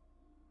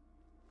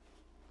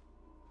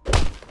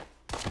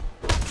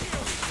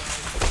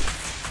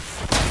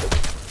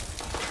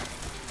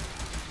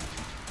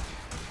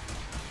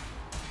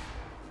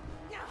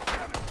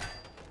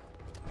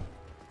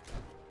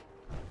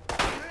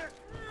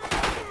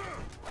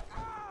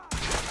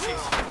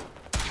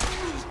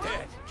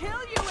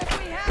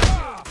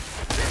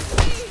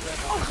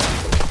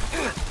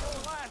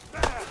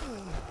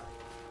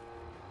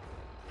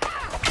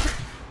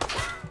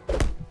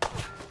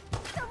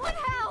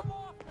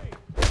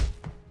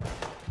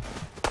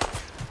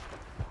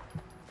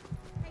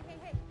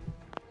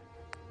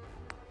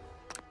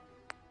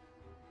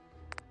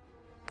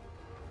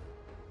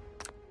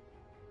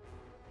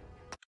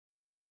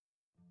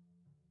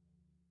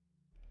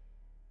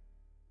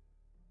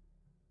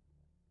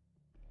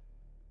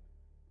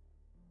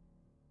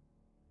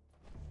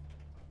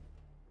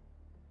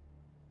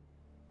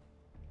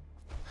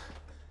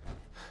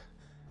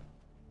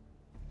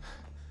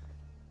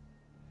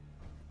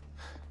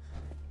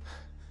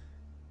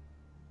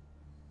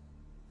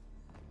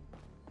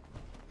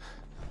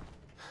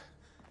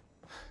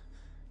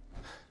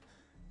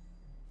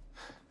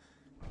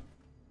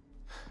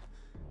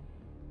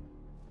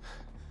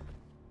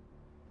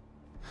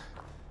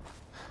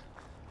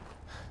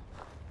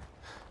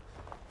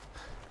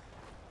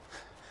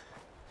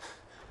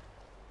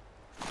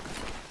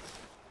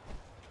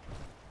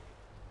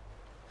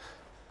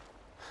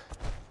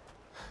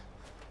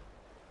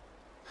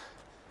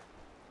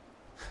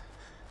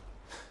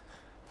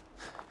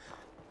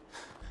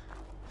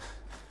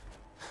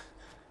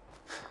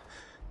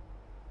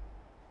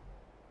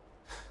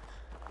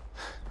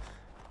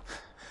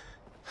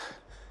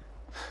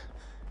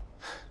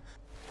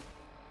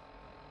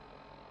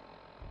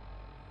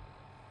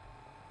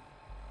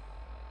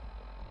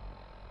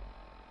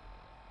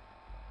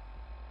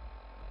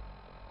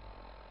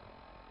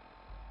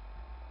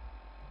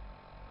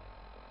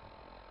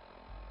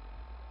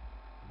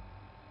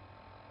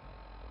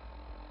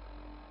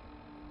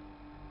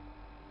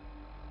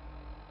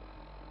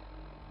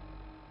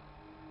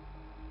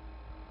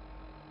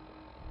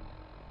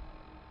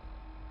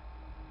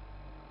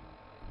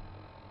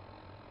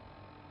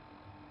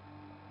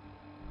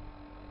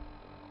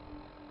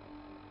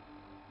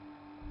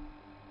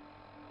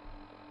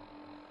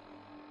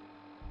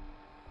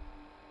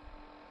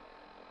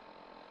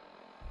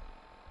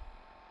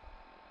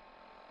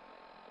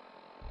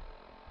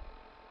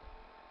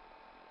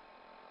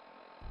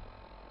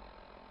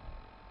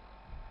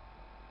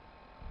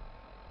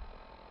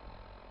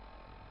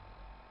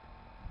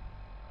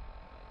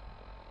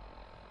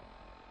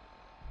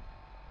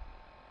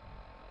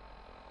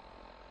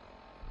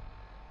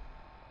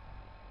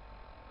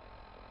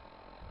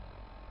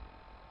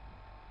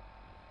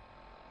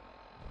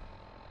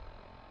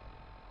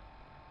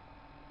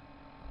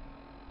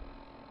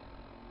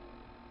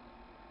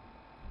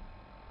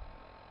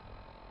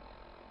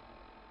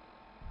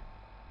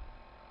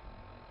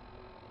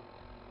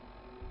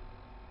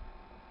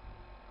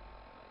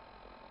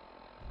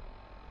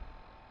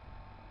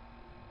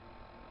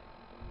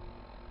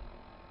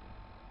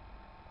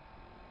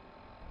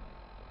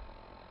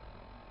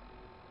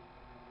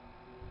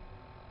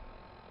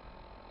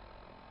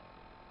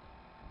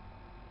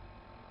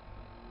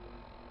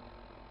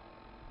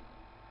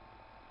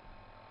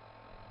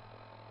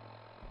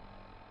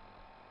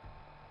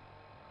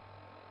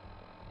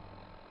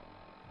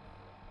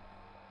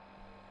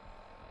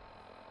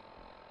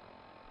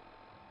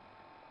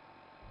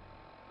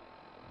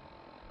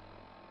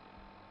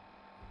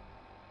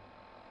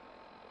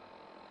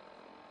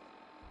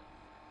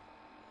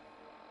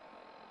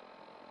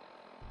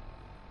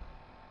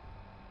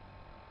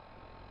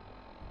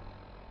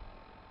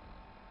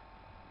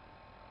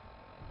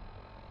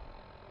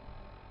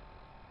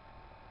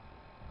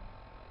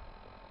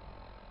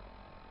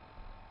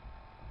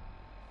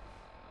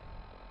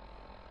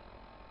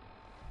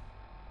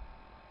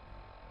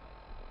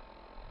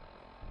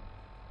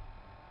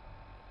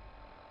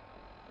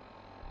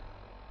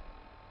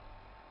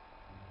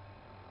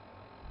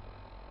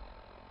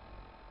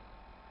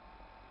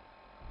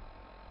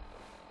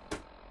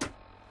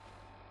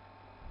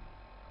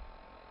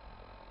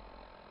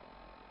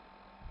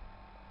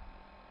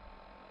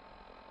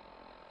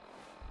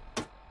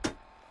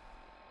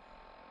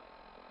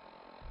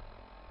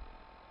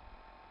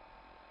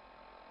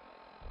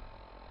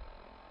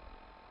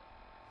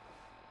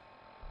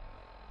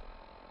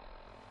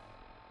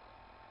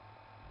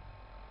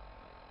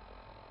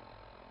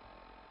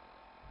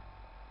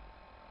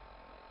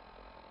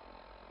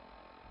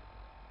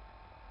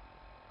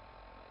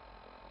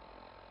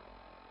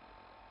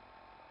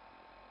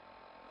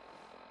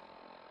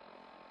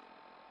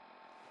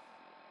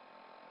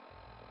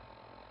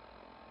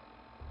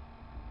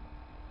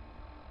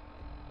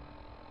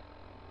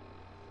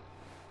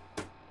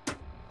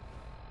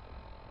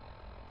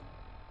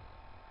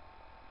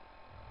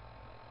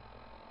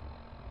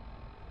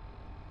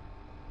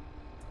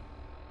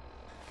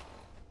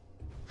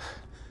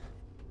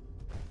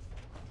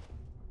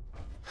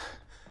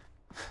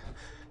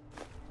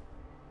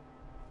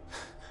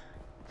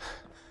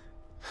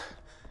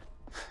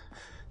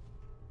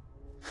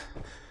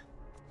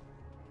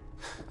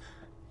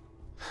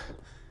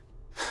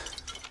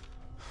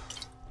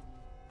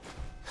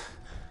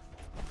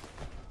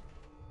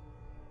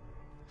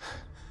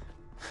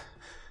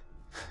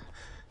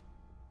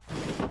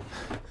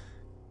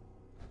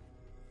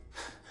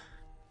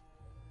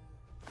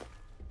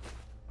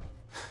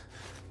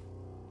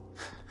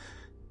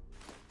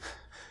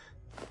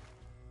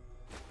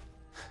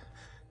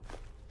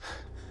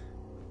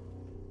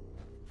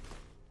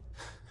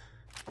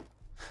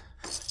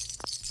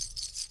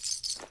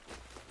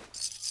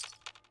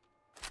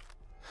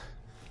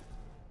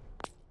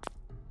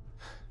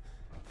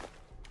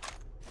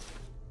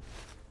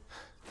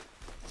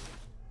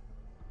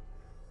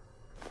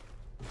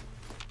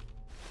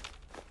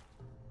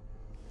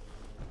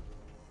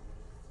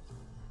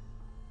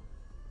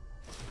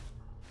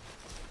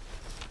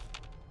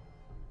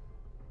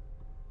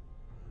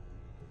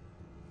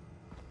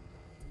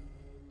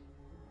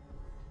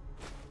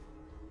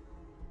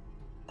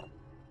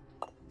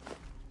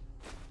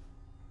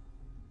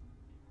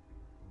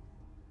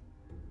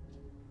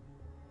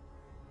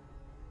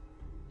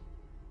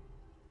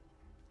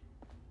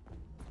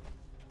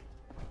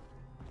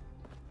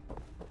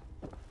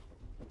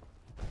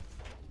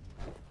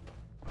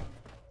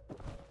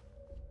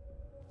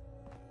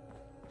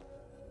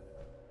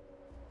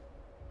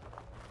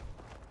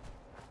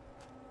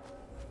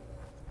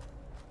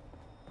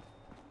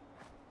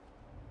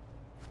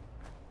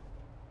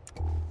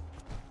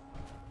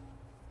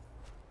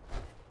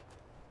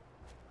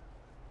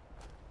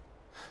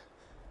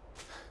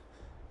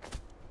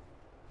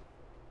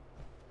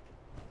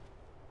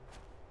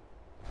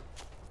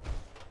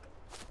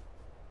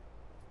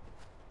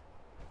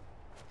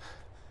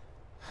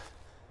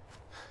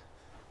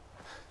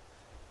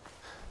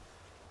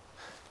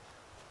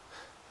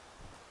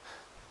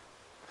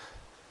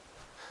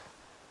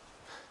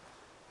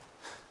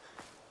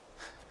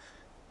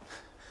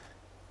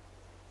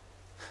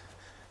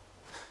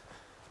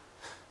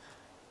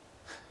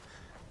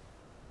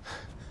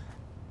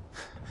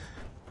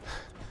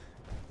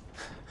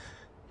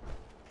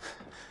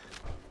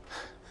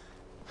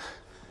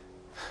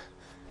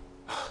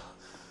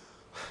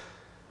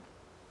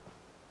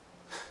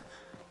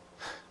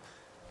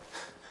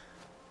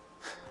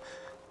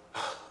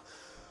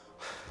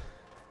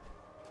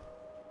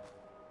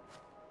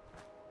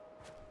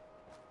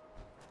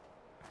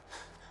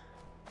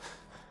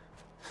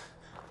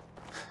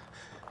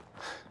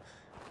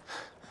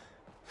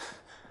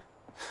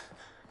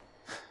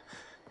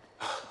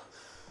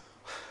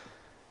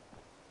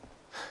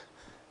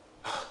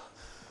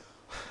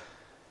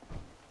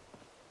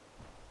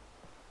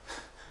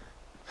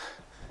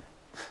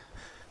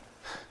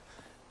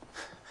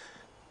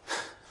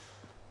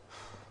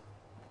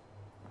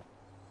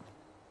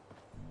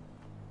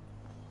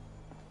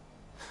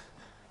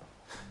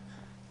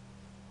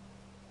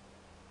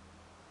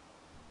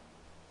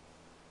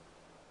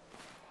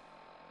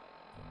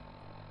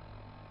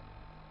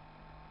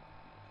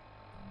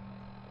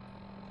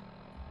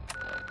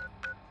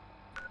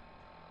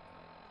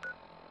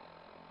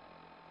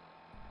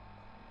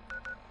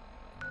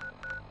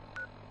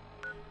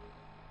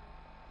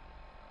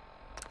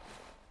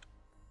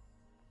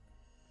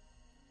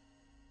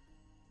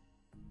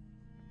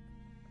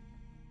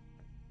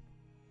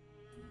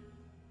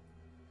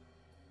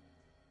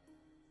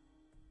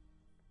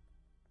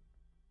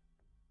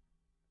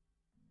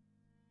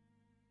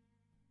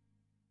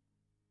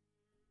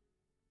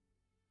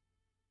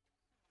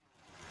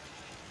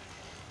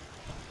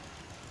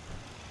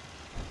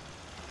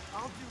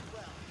 I'll do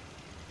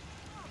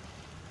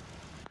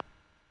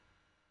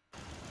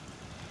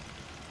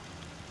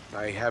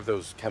well. I have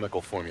those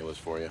chemical formulas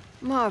for you.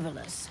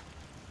 Marvelous.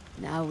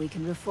 Now we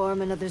can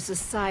reform another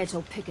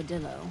societal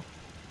picadillo.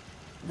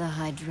 The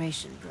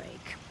hydration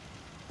break.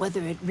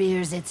 Whether it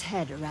rears its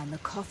head around the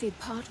coffee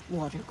pot,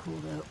 water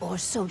cooler, or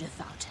soda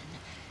fountain,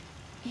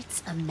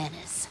 it's a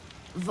menace.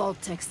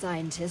 Vault-Tec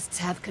scientists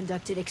have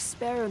conducted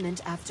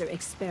experiment after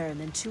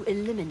experiment to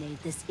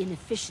eliminate this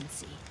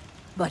inefficiency.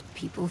 But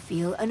people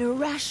feel an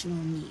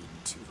irrational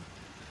need to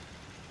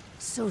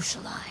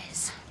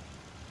socialize.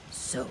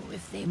 So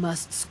if they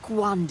must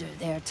squander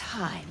their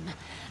time,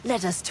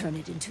 let us turn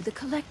it into the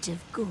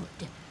collective good.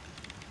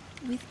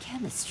 With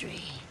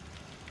chemistry.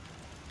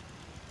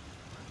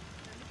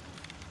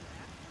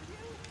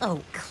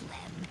 Oh,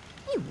 Clem,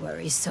 you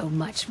worry so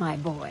much, my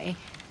boy.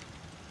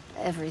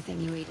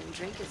 Everything you eat and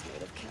drink is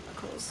made of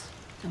chemicals,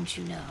 don't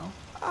you know?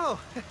 Oh,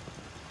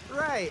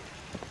 right.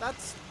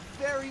 That's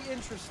very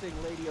interesting,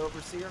 Lady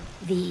Overseer.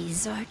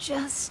 These are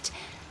just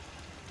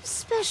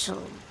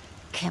special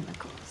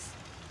chemicals.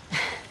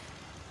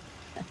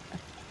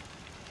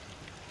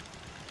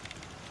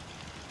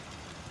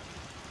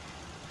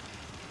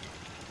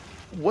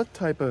 What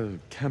type of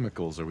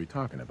chemicals are we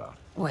talking about?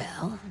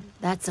 Well,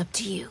 that's up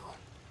to you.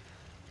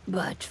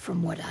 But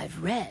from what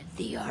I've read,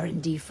 the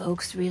R&D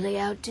folks really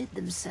outdid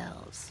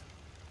themselves.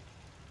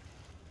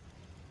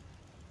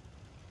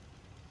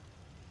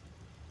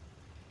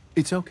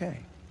 It's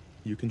okay.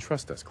 You can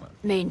trust us, Clem.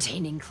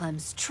 Maintaining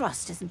Clem's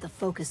trust isn't the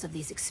focus of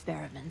these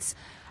experiments.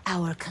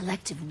 Our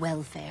collective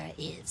welfare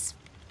is.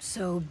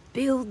 So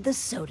build the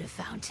soda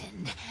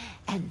fountain,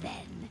 and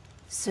then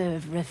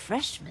serve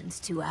refreshments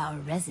to our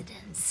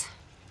residents.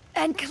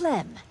 And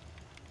Clem,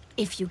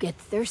 if you get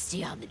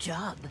thirsty on the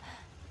job,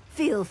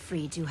 feel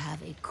free to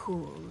have a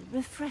cool,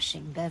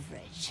 refreshing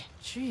beverage.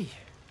 Gee,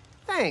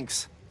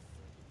 thanks.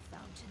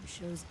 Fountain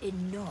shows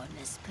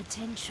enormous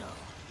potential.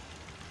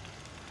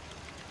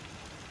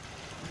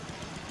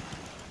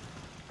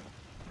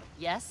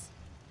 Yes?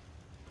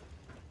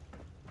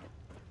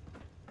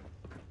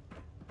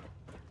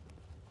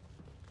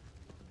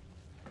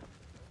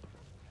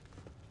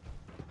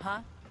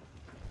 Huh?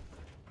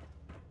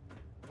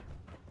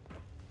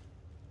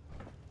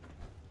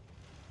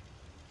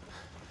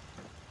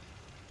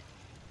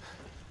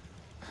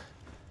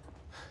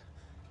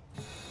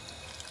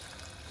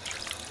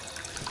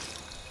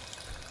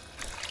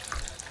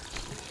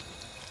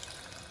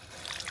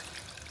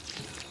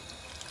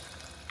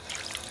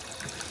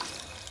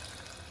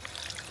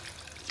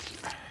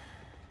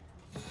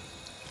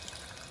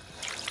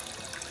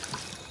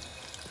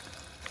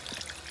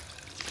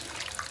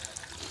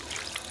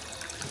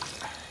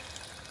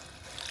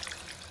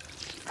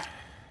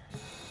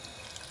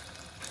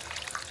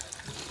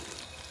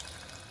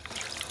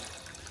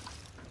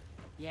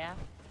 Yeah?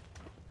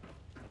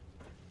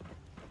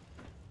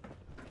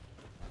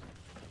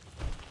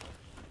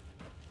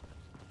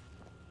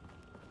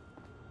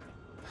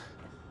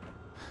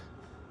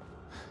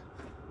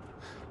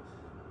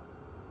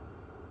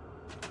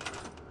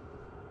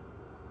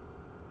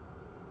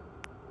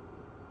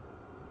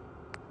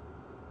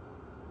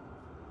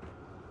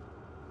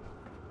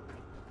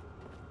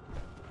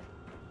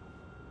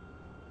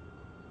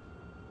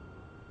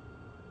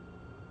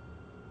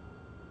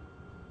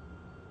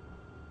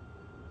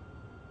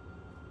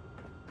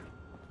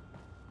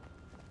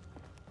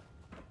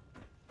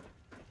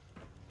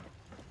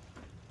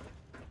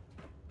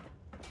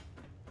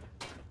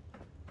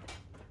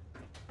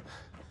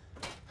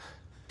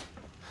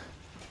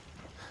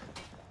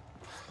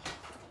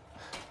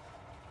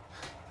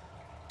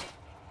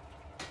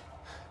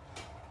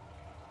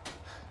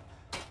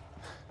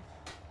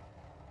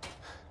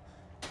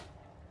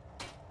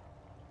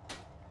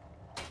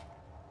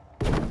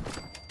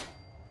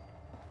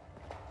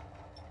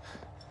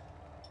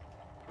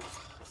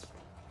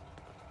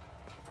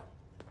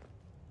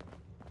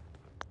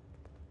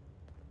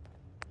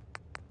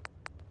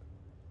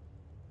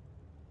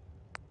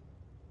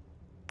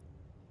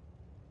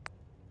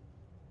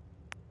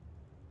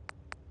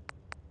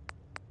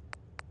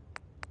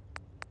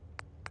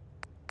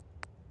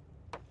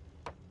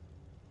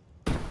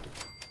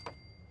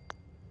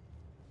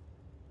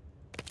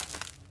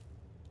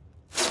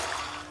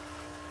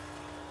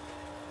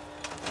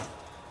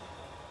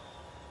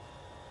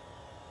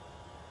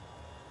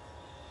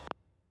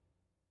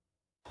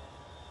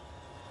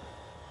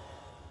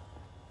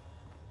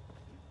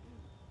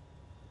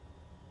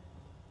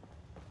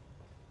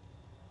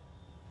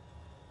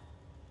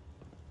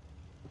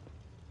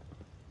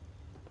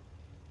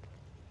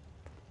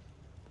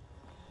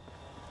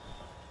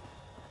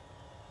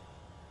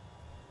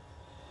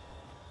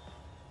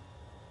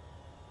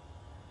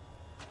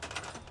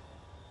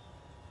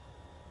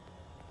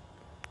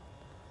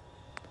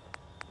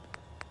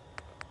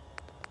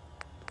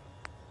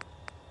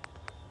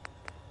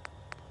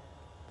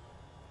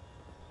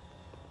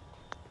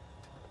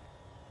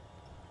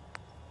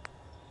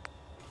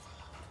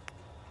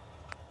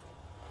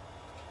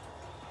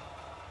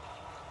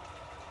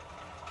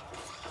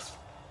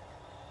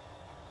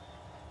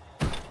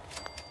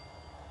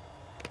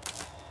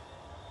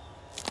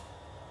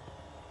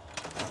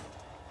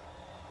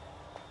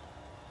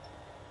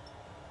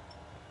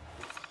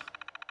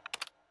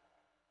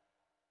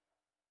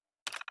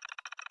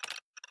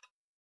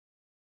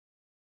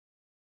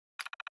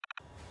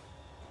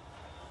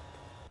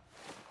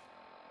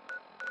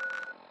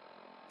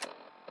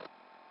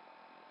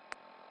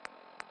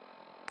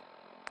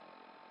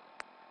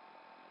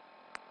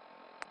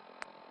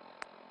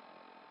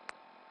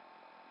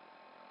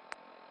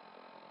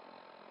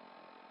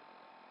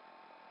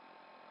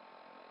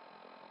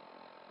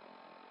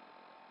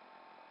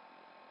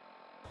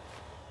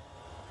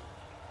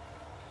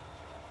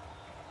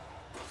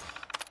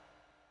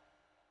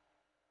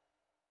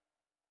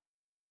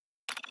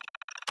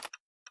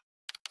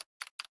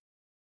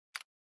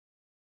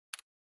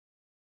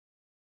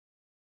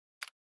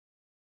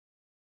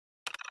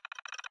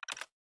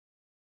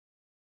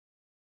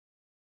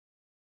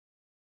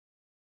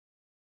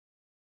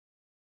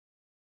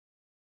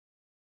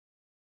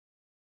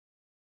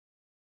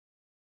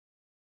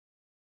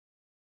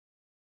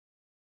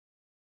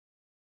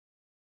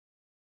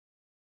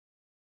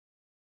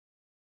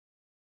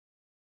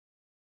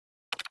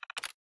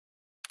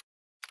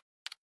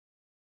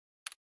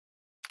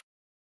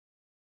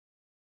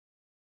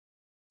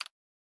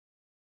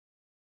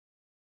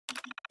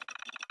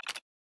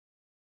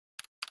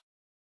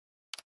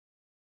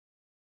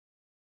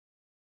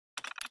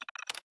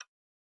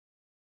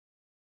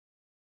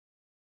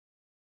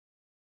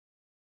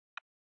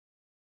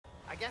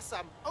 guess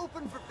I'm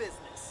open for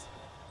business.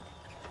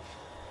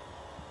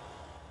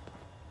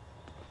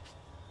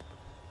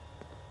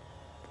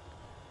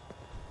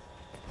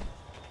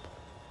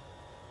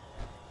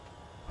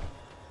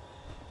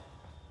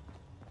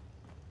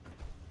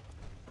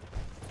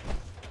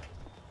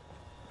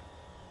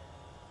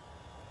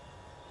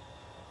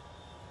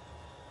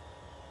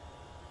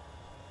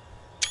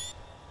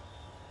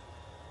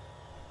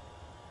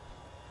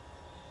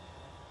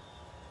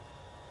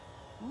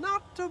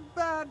 Not a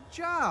bad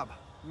job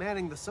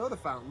manning the soda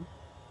fountain.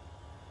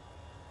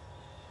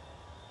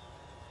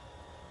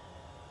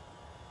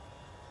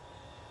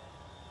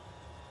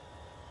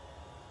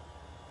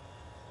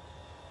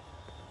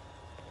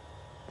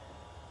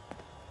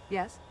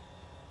 Yes?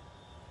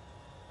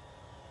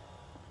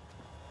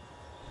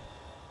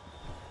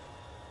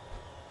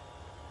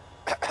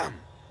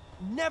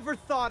 Never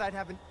thought I'd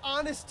have an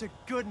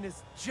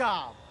honest-to-goodness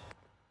job.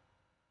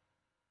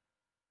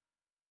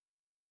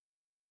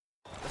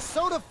 The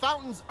soda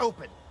fountain's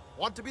open.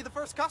 Want to be the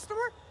first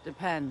customer?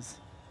 Depends.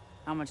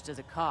 How much does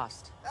it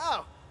cost?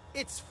 Oh,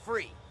 it's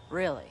free.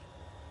 Really?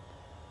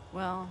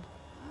 Well,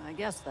 I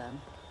guess then.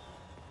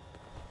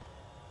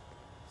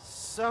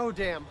 So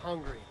damn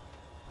hungry.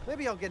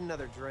 Maybe I'll get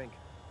another drink.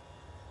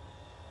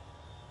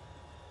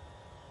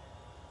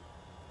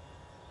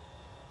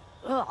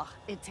 Ugh,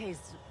 it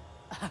tastes...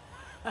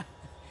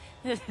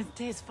 it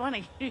tastes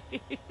funny.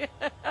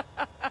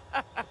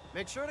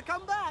 Make sure to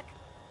come back.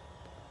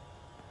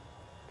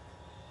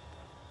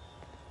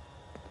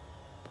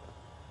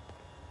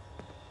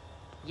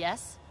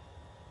 Yes?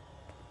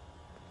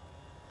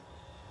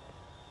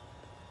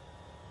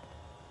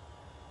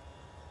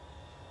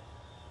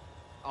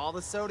 All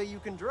the soda you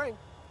can drink.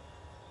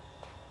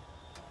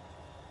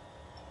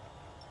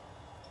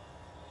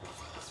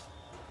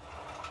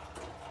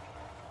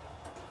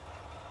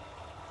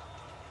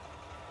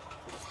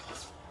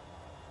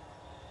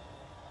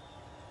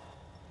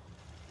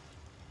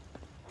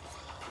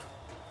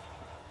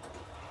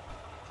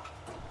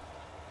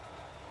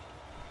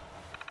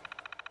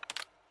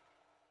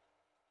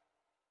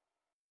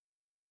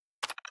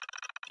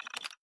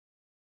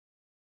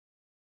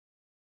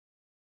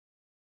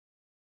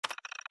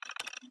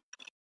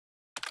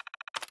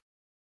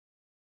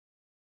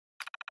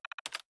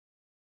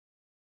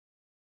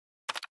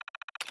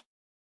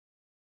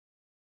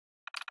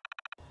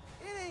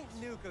 It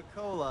ain't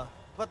Nuka-Cola,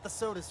 but the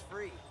soda's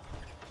free.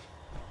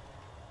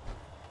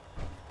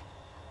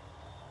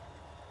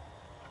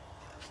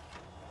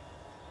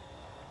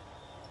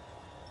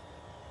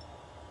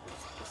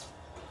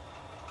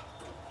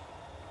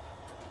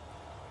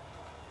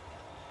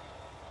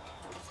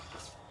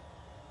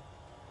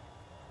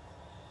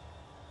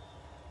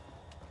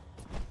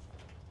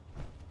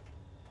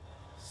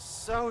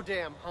 So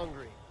damn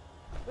hungry.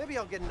 Maybe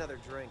I'll get another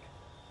drink.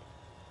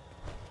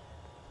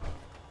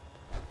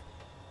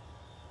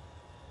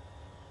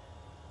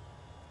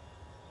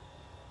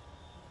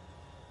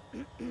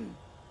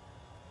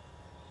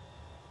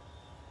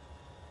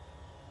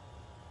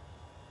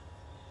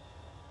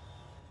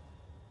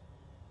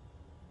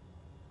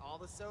 All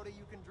the soda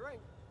you can drink.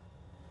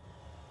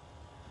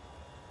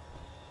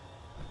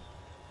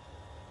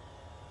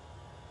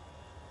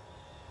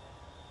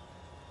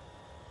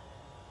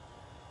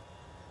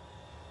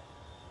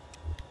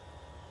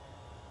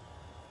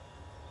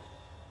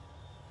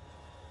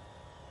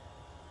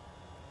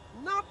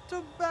 Not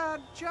a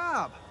bad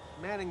job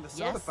manning the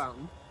soda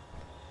fountain.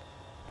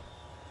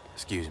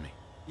 Excuse me.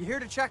 You here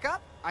to check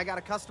up? I got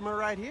a customer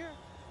right here.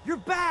 You're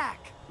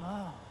back!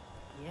 Oh,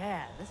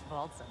 yeah, this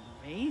vault's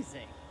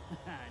amazing.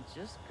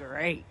 Just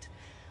great.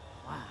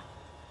 Wow.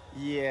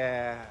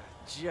 Yeah,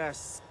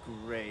 just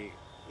great.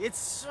 It's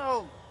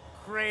so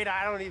great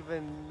I don't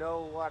even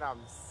know what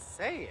I'm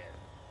saying.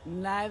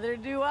 Neither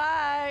do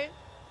I.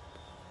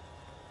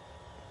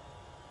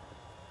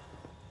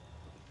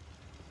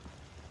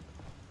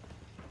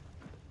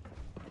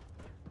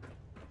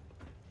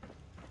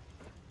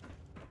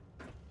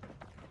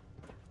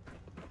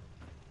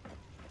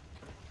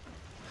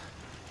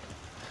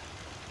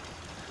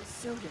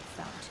 The soda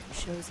fountain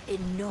shows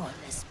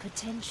enormous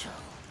potential.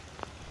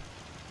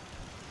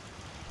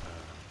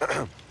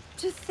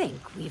 To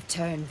think we've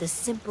turned the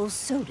simple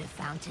soda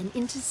fountain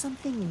into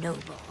something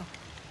noble.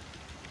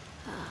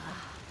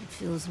 Ah, it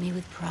fills me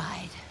with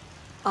pride.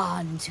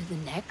 On to the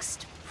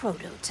next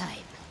prototype.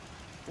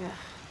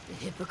 The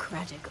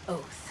Hippocratic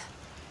Oath.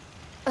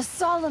 A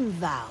solemn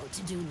vow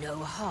to do no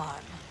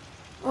harm.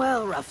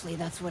 Well, roughly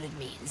that's what it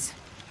means.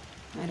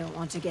 I don't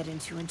want to get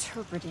into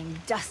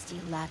interpreting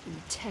dusty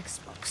Latin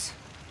textbooks,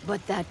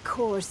 but that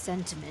core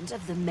sentiment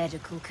of the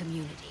medical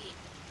community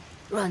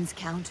runs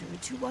counter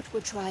to what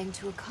we're trying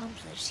to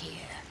accomplish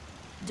here.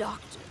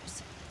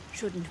 Doctors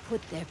shouldn't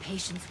put their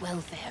patients'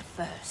 welfare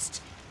first.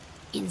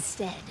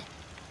 Instead,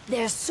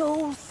 their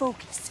sole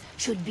focus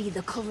should be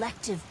the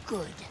collective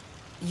good.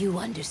 You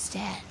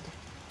understand,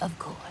 of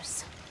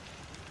course.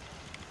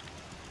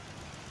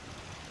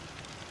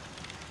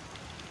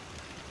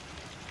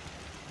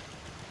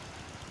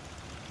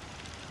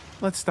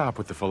 Let's stop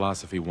with the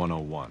Philosophy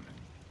 101.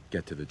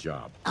 get to the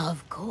job.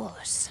 Of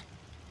course.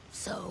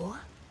 So,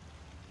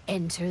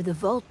 enter the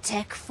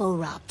Vault-Tec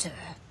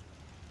Phoropter.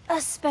 A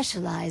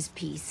specialized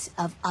piece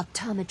of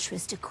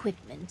optometrist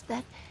equipment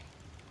that,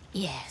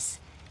 yes,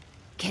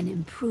 can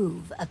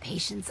improve a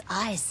patient's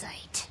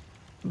eyesight.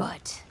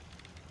 But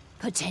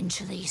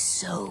potentially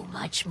so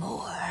much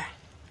more.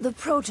 The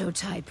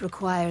prototype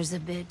requires a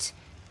bit,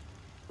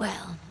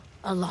 well,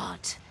 a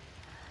lot.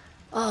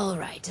 All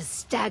right, a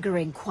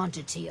staggering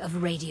quantity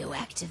of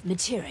radioactive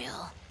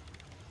material.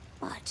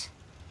 But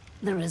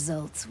the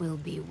results will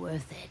be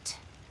worth it.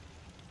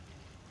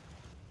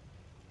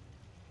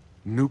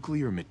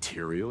 Nuclear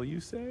material, you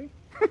say?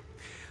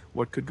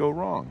 What could go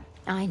wrong?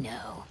 I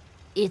know.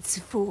 It's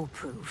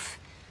foolproof.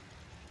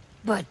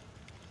 But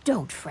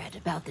don't fret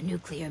about the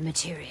nuclear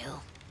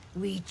material.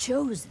 We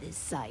chose this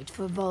site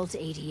for Vault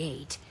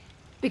 88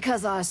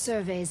 because our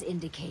surveys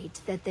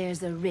indicate that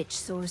there's a rich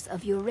source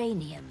of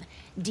uranium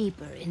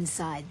deeper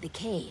inside the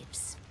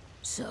caves.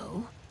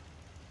 So,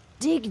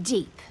 dig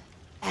deep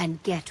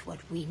and get what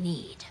we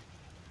need.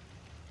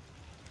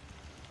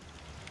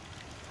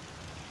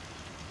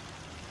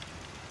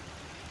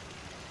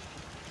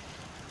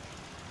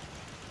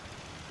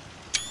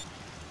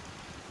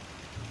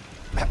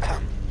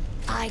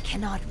 I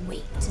cannot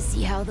wait to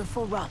see how the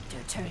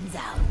Phoropter turns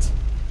out.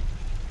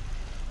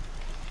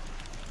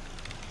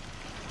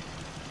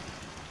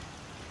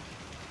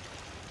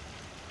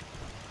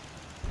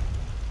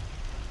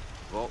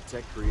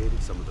 Vault-Tec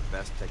created some of the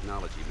best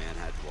technology man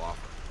had to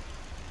offer.